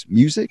meanings.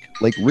 Music,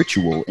 like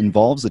ritual,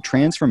 involves the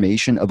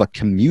transformation of a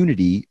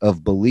community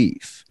of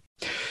belief.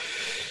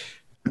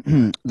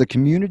 The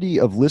community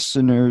of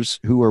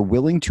listeners who are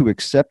willing to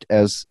accept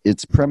as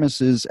its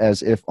premises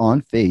as if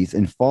on faith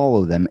and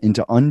follow them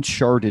into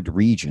uncharted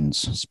regions.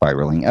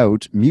 Spiraling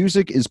out,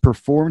 music is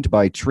performed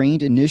by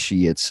trained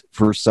initiates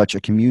for such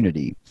a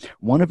community.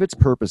 One of its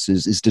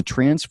purposes is to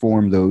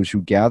transform those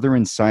who gather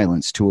in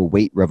silence to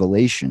await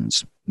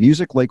revelations.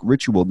 Music, like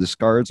ritual,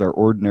 discards our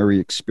ordinary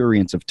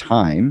experience of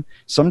time,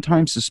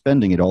 sometimes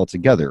suspending it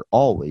altogether,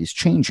 always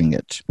changing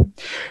it.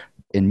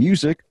 In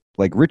music,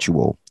 like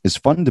ritual, is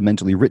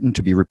fundamentally written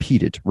to be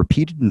repeated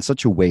in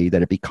such a way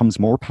that it becomes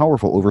more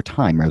powerful over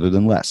time rather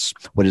than less.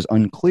 What is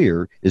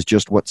unclear is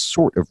just what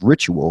sort of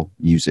ritual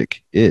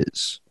music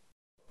is.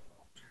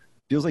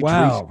 Feels like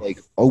Wow. Tracy,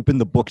 open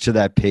the book to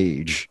that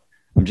page.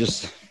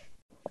 It's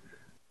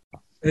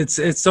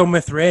so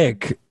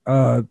Mithraic.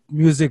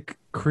 Music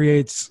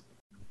creates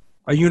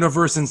a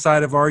universe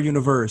inside of our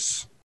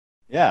universe.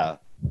 Yeah,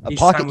 a Each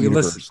pocket time we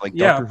universe, listen. like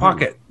yeah, Doctor a Who.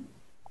 pocket.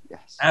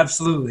 Yes,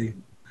 absolutely.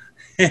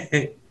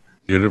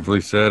 Beautifully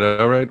said.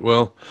 All right.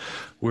 Well,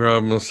 we're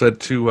almost at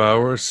 2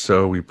 hours,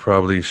 so we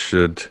probably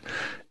should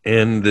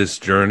end this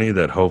journey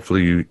that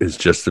hopefully is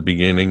just the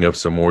beginning of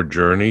some more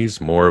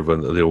journeys, more of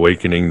the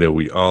awakening that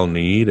we all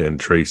need. And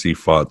Tracy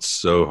fought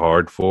so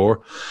hard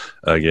for.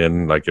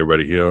 Again, like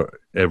everybody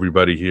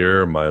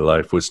here, my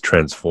life was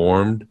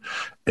transformed.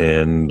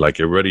 And like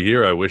everybody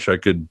here, I wish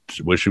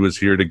she was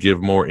here to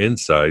give more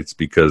insights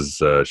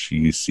because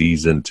she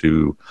sees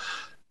into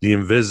the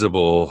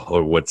invisible,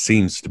 or what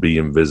seems to be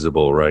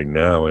invisible right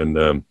now.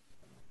 And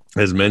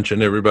as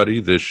mentioned, everybody,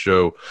 this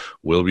show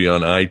will be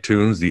on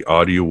iTunes. The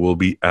audio will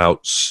be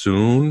out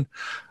soon.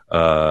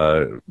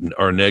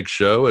 Our next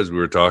show, as we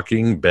were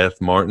talking, Beth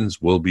Martins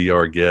will be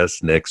our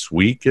guest next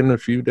week in a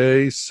few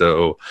days.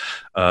 So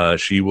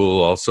she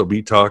will also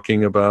be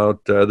talking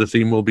about, the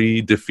theme will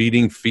be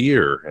defeating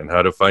fear and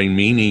how to find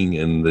meaning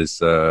in this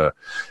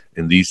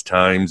in these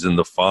times, in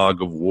the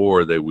fog of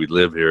war that we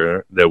live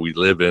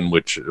in,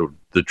 which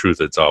the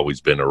truth, it's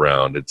always been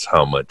around. It's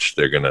how much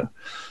they're going to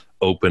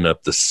open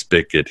up the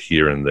spigot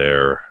here and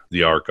there,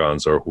 the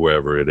Archons or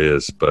whoever it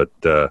is. But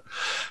a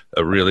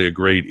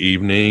great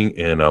evening,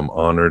 and I'm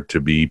honored to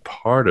be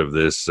part of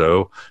this.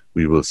 So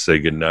we will say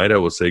goodnight. I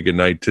will say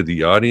goodnight to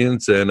the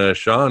audience. And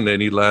Sean,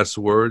 any last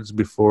words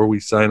before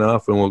we sign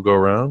off and we'll go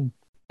around?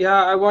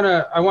 Yeah, I want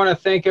to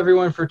thank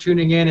everyone for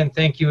tuning in, and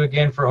thank you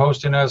again for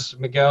hosting us,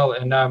 Miguel.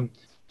 And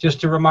just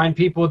to remind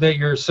people that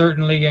you're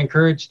certainly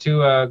encouraged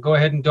to go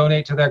ahead and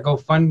donate to that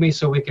GoFundMe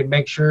so we can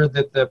make sure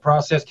that the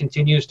process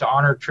continues to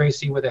honor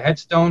Tracy with a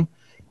headstone.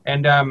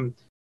 And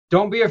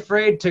don't be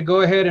afraid to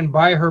go ahead and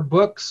buy her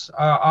books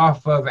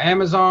off of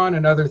Amazon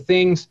and other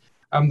things.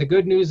 The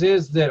good news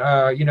is that,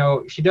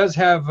 she does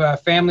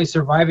have family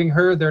surviving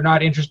her. They're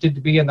not interested to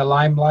be in the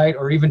limelight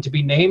or even to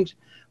be named,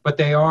 but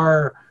they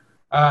are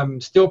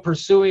still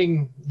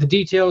pursuing the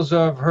details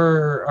of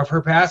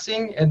her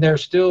passing, and they're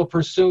still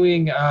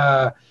pursuing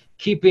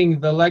keeping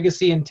the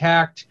legacy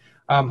intact,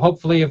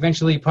 hopefully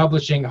eventually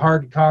publishing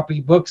hard copy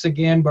books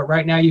again. But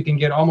right now you can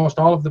get almost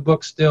all of the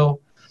books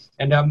still.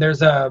 And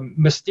there's a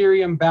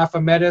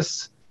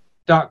mysteriumbaphometus.com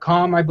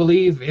tracytwyman.com, I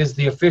believe, is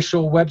the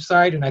official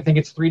website, and I think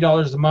it's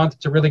 $3 a month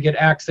to really get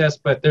access,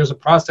 but there's a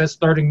process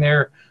starting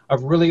there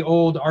of really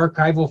old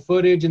archival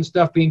footage and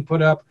stuff being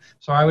put up,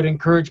 so I would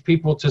encourage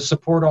people to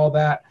support all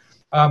that,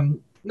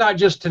 not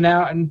just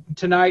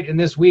tonight and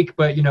this week,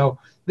 but,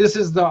 this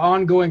is the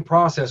ongoing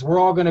process. We're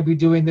all going to be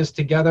doing this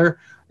together.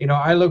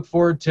 I look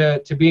forward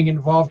to being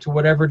involved to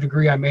whatever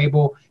degree I'm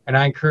able, and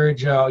I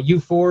encourage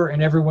you four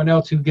and everyone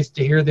else who gets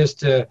to hear this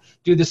to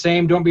do the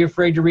same. Don't be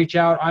afraid to reach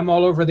out. I'm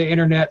all over the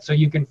internet, so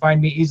you can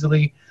find me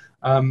easily.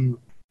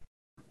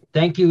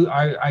 Thank you.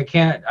 I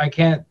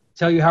can't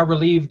tell you how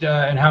relieved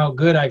and how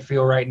good I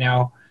feel right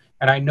now,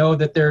 and I know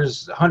that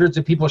there's hundreds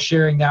of people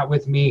sharing that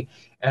with me,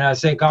 and I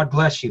say God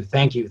bless you.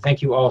 Thank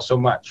you all so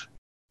much.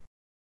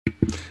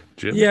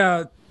 Jim?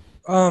 Yeah.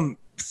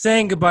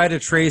 Saying goodbye to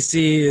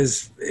Tracy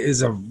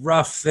is a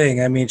rough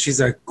thing. I mean, she's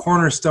a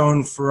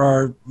cornerstone for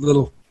our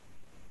little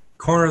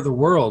corner of the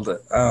world.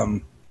 I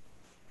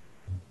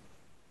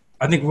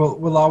think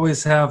we'll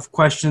always have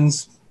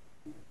questions.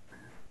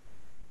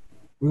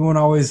 We won't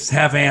always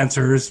have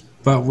answers,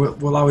 but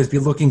we'll always be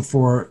looking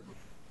for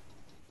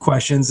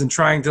questions and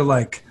trying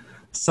to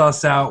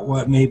suss out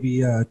what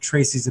maybe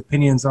Tracy's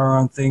opinions are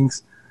on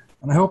things.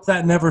 And I hope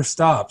that never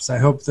stops. I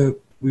hope that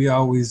we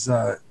always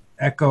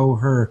echo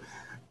her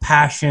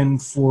passion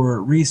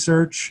for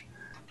research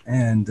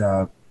and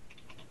don't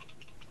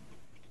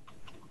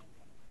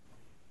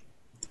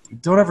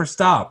ever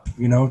stop.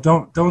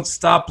 Don't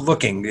stop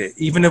looking,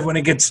 even when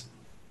it gets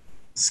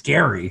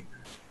scary.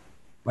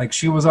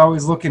 She was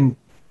always looking.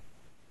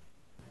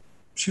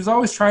 She was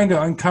always trying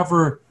to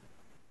uncover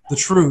the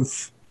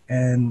truth,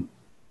 and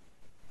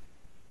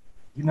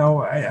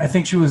I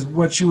think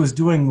what she was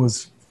doing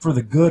was for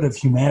the good of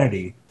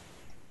humanity,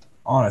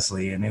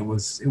 honestly, and it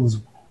was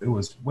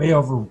way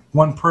over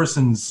one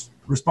person's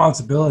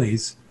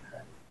responsibilities,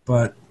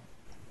 but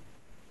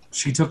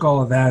she took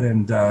all of that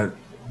and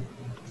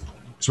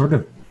sort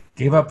of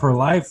gave up her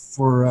life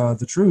for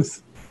the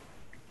truth.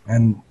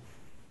 And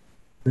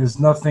there's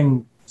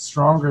nothing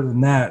stronger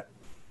than that,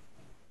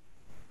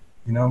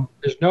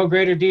 There's no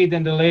greater deed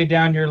than to lay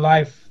down your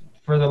life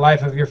for the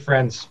life of your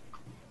friends.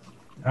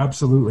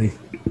 Absolutely.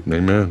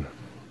 Amen.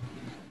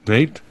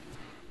 Nate?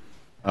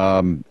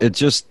 It's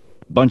just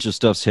bunch of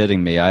stuff's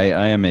hitting me.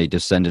 I am a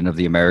descendant of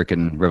the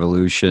American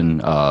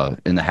Revolution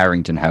in the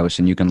Harrington House,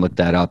 and you can look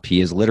that up.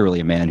 He is literally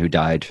a man who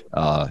died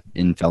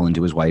and fell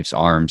into his wife's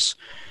arms.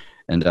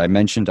 And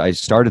I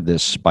started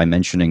this by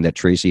mentioning that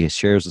Tracy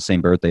shares the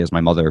same birthday as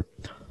my mother.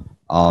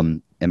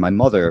 And my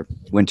mother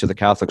went to the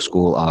Catholic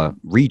school,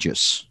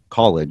 Regis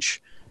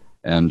College.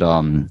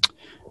 And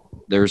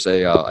there's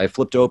I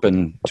flipped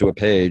open to a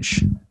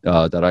page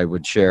that I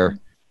would share.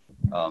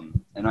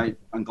 And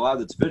I'm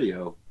glad it's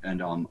video,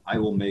 and I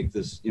will make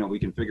this. We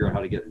can figure out how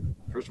to get.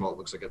 First of all, it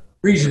looks like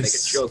make a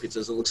joke. It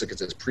looks like it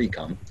says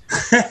pre-cum.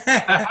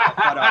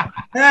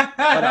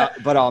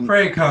 but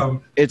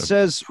pre-cum. It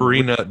says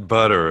peanut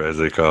butter, as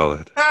they call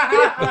it.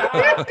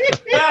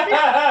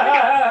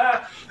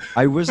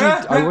 I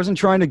wasn't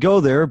trying to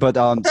go there, but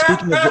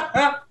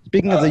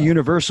speaking of the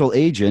universal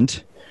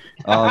agent,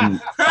 I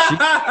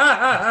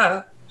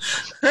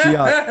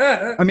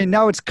mean,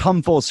 now it's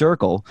come full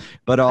circle,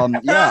 but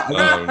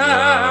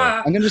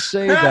yeah, I'm going to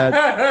say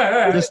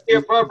that this is the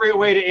appropriate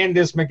way to end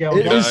this, Miguel.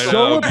 It is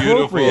so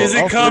appropriate. Is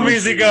it come,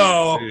 easy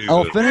go?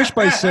 I'll finish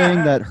by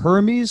saying that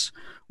Hermes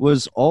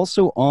was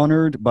also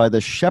honored by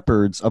the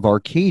shepherds of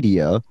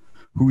Arcadia,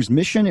 whose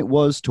mission it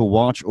was to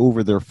watch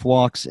over their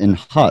flocks in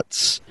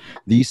huts.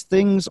 These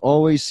things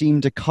always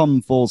seem to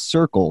come full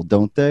circle,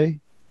 don't they?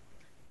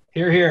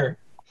 Hear, hear.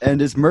 And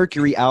it's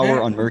Mercury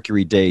hour on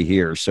Mercury day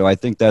here, so I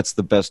think that's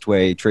the best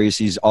way.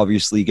 Tracy's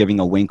obviously giving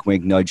a wink,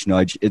 wink, nudge,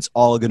 nudge. It's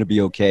all going to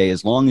be okay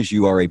as long as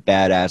you are a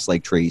badass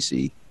like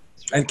Tracy.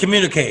 And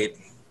communicate.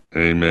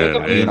 Amen.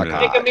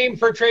 Make a meme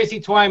for Tracy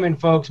Twyman,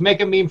 folks.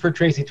 Make a meme for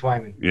Tracy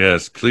Twyman.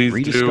 Yes, please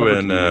do.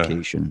 And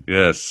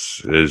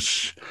yes,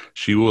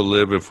 she will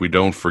live if we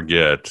don't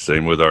forget.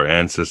 Same with our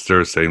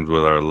ancestors. Same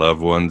with our loved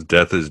ones.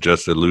 Death is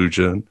just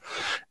illusion.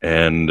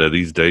 And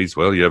these days,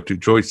 well, you have two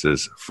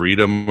choices: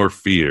 freedom or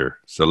fear.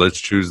 So let's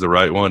choose the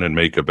right one and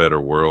make a better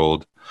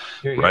world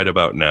right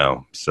about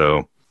now.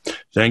 So.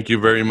 Thank you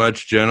very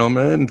much,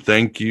 gentlemen.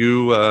 Thank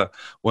you,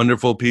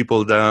 wonderful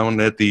people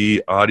down at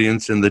the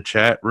audience in the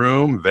chat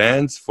room.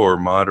 Vance, for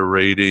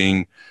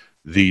moderating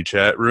the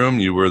chat room.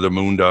 You were the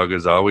moondog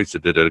as always. You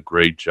did a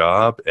great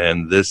job.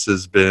 And this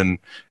has been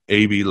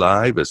AB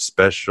Live, a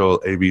special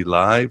AB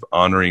Live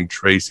honoring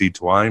Tracy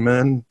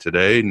Twyman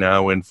today,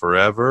 now and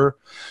forever.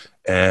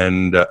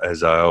 And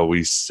as I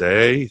always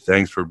say,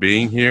 thanks for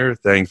being here.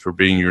 Thanks for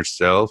being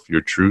yourself,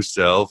 your true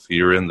self,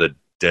 here in the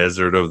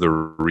desert of the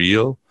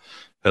real.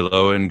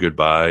 Hello and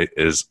goodbye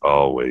as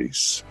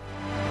always.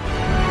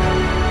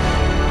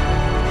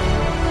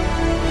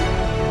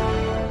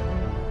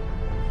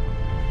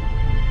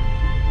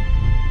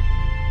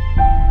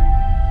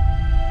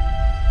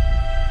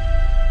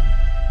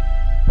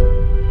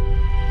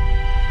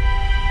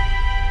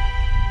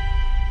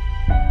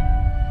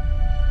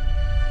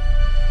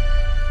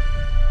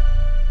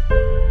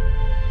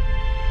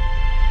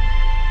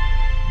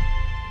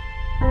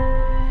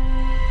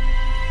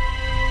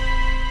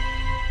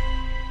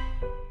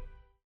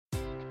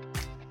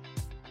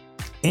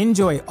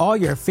 Enjoy all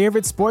your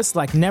favorite sports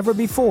like never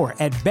before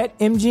at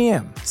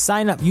BetMGM.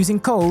 Sign up using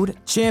code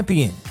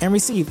CHAMPION and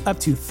receive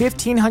up to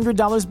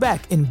 $1,500 back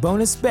in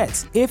bonus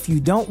bets if you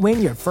don't win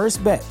your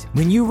first bet.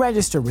 When you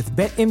register with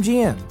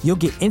BetMGM, you'll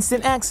get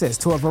instant access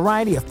to a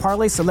variety of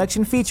parlay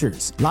selection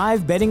features,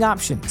 live betting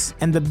options,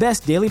 and the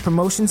best daily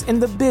promotions in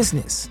the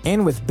business.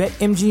 And with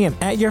BetMGM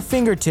at your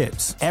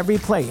fingertips, every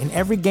play and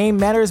every game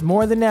matters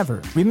more than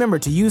ever. Remember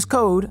to use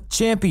code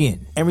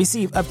CHAMPION and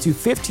receive up to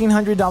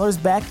 $1,500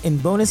 back in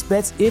bonus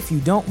bets if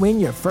you don't win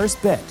your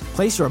first bet.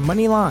 Place your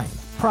money line,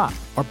 prop,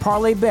 or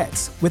parlay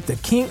bets with the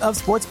king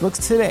of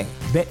sportsbooks today.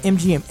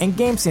 BetMGM and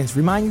GameSense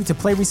remind you to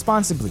play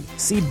responsibly.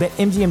 See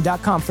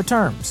BetMGM.com for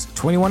terms.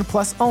 21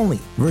 plus only.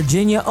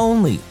 Virginia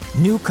only.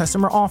 New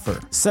customer offer.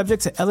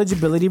 Subject to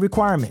eligibility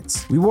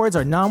requirements. Rewards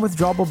are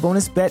non-withdrawable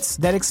bonus bets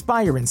that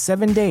expire in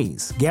 7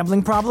 days.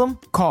 Gambling problem?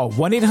 Call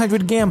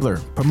 1-800-GAMBLER.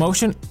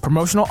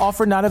 Promotional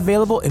offer not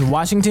available in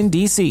Washington,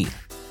 D.C.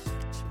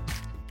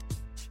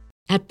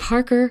 At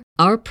Parker,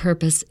 our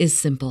purpose is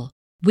simple.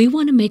 We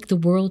want to make the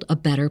world a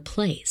better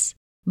place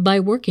by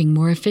working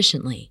more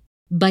efficiently,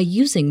 by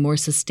using more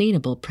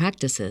sustainable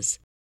practices,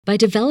 by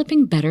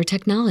developing better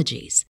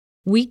technologies.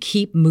 We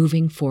keep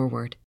moving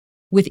forward.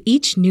 With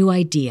each new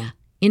idea,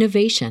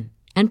 innovation,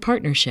 and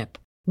partnership,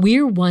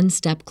 we're one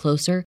step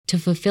closer to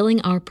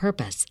fulfilling our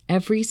purpose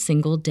every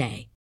single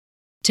day.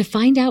 To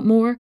find out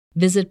more,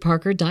 visit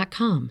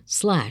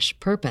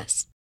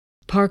parker.com/purpose.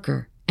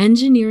 Parker,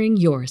 engineering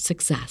your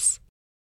success.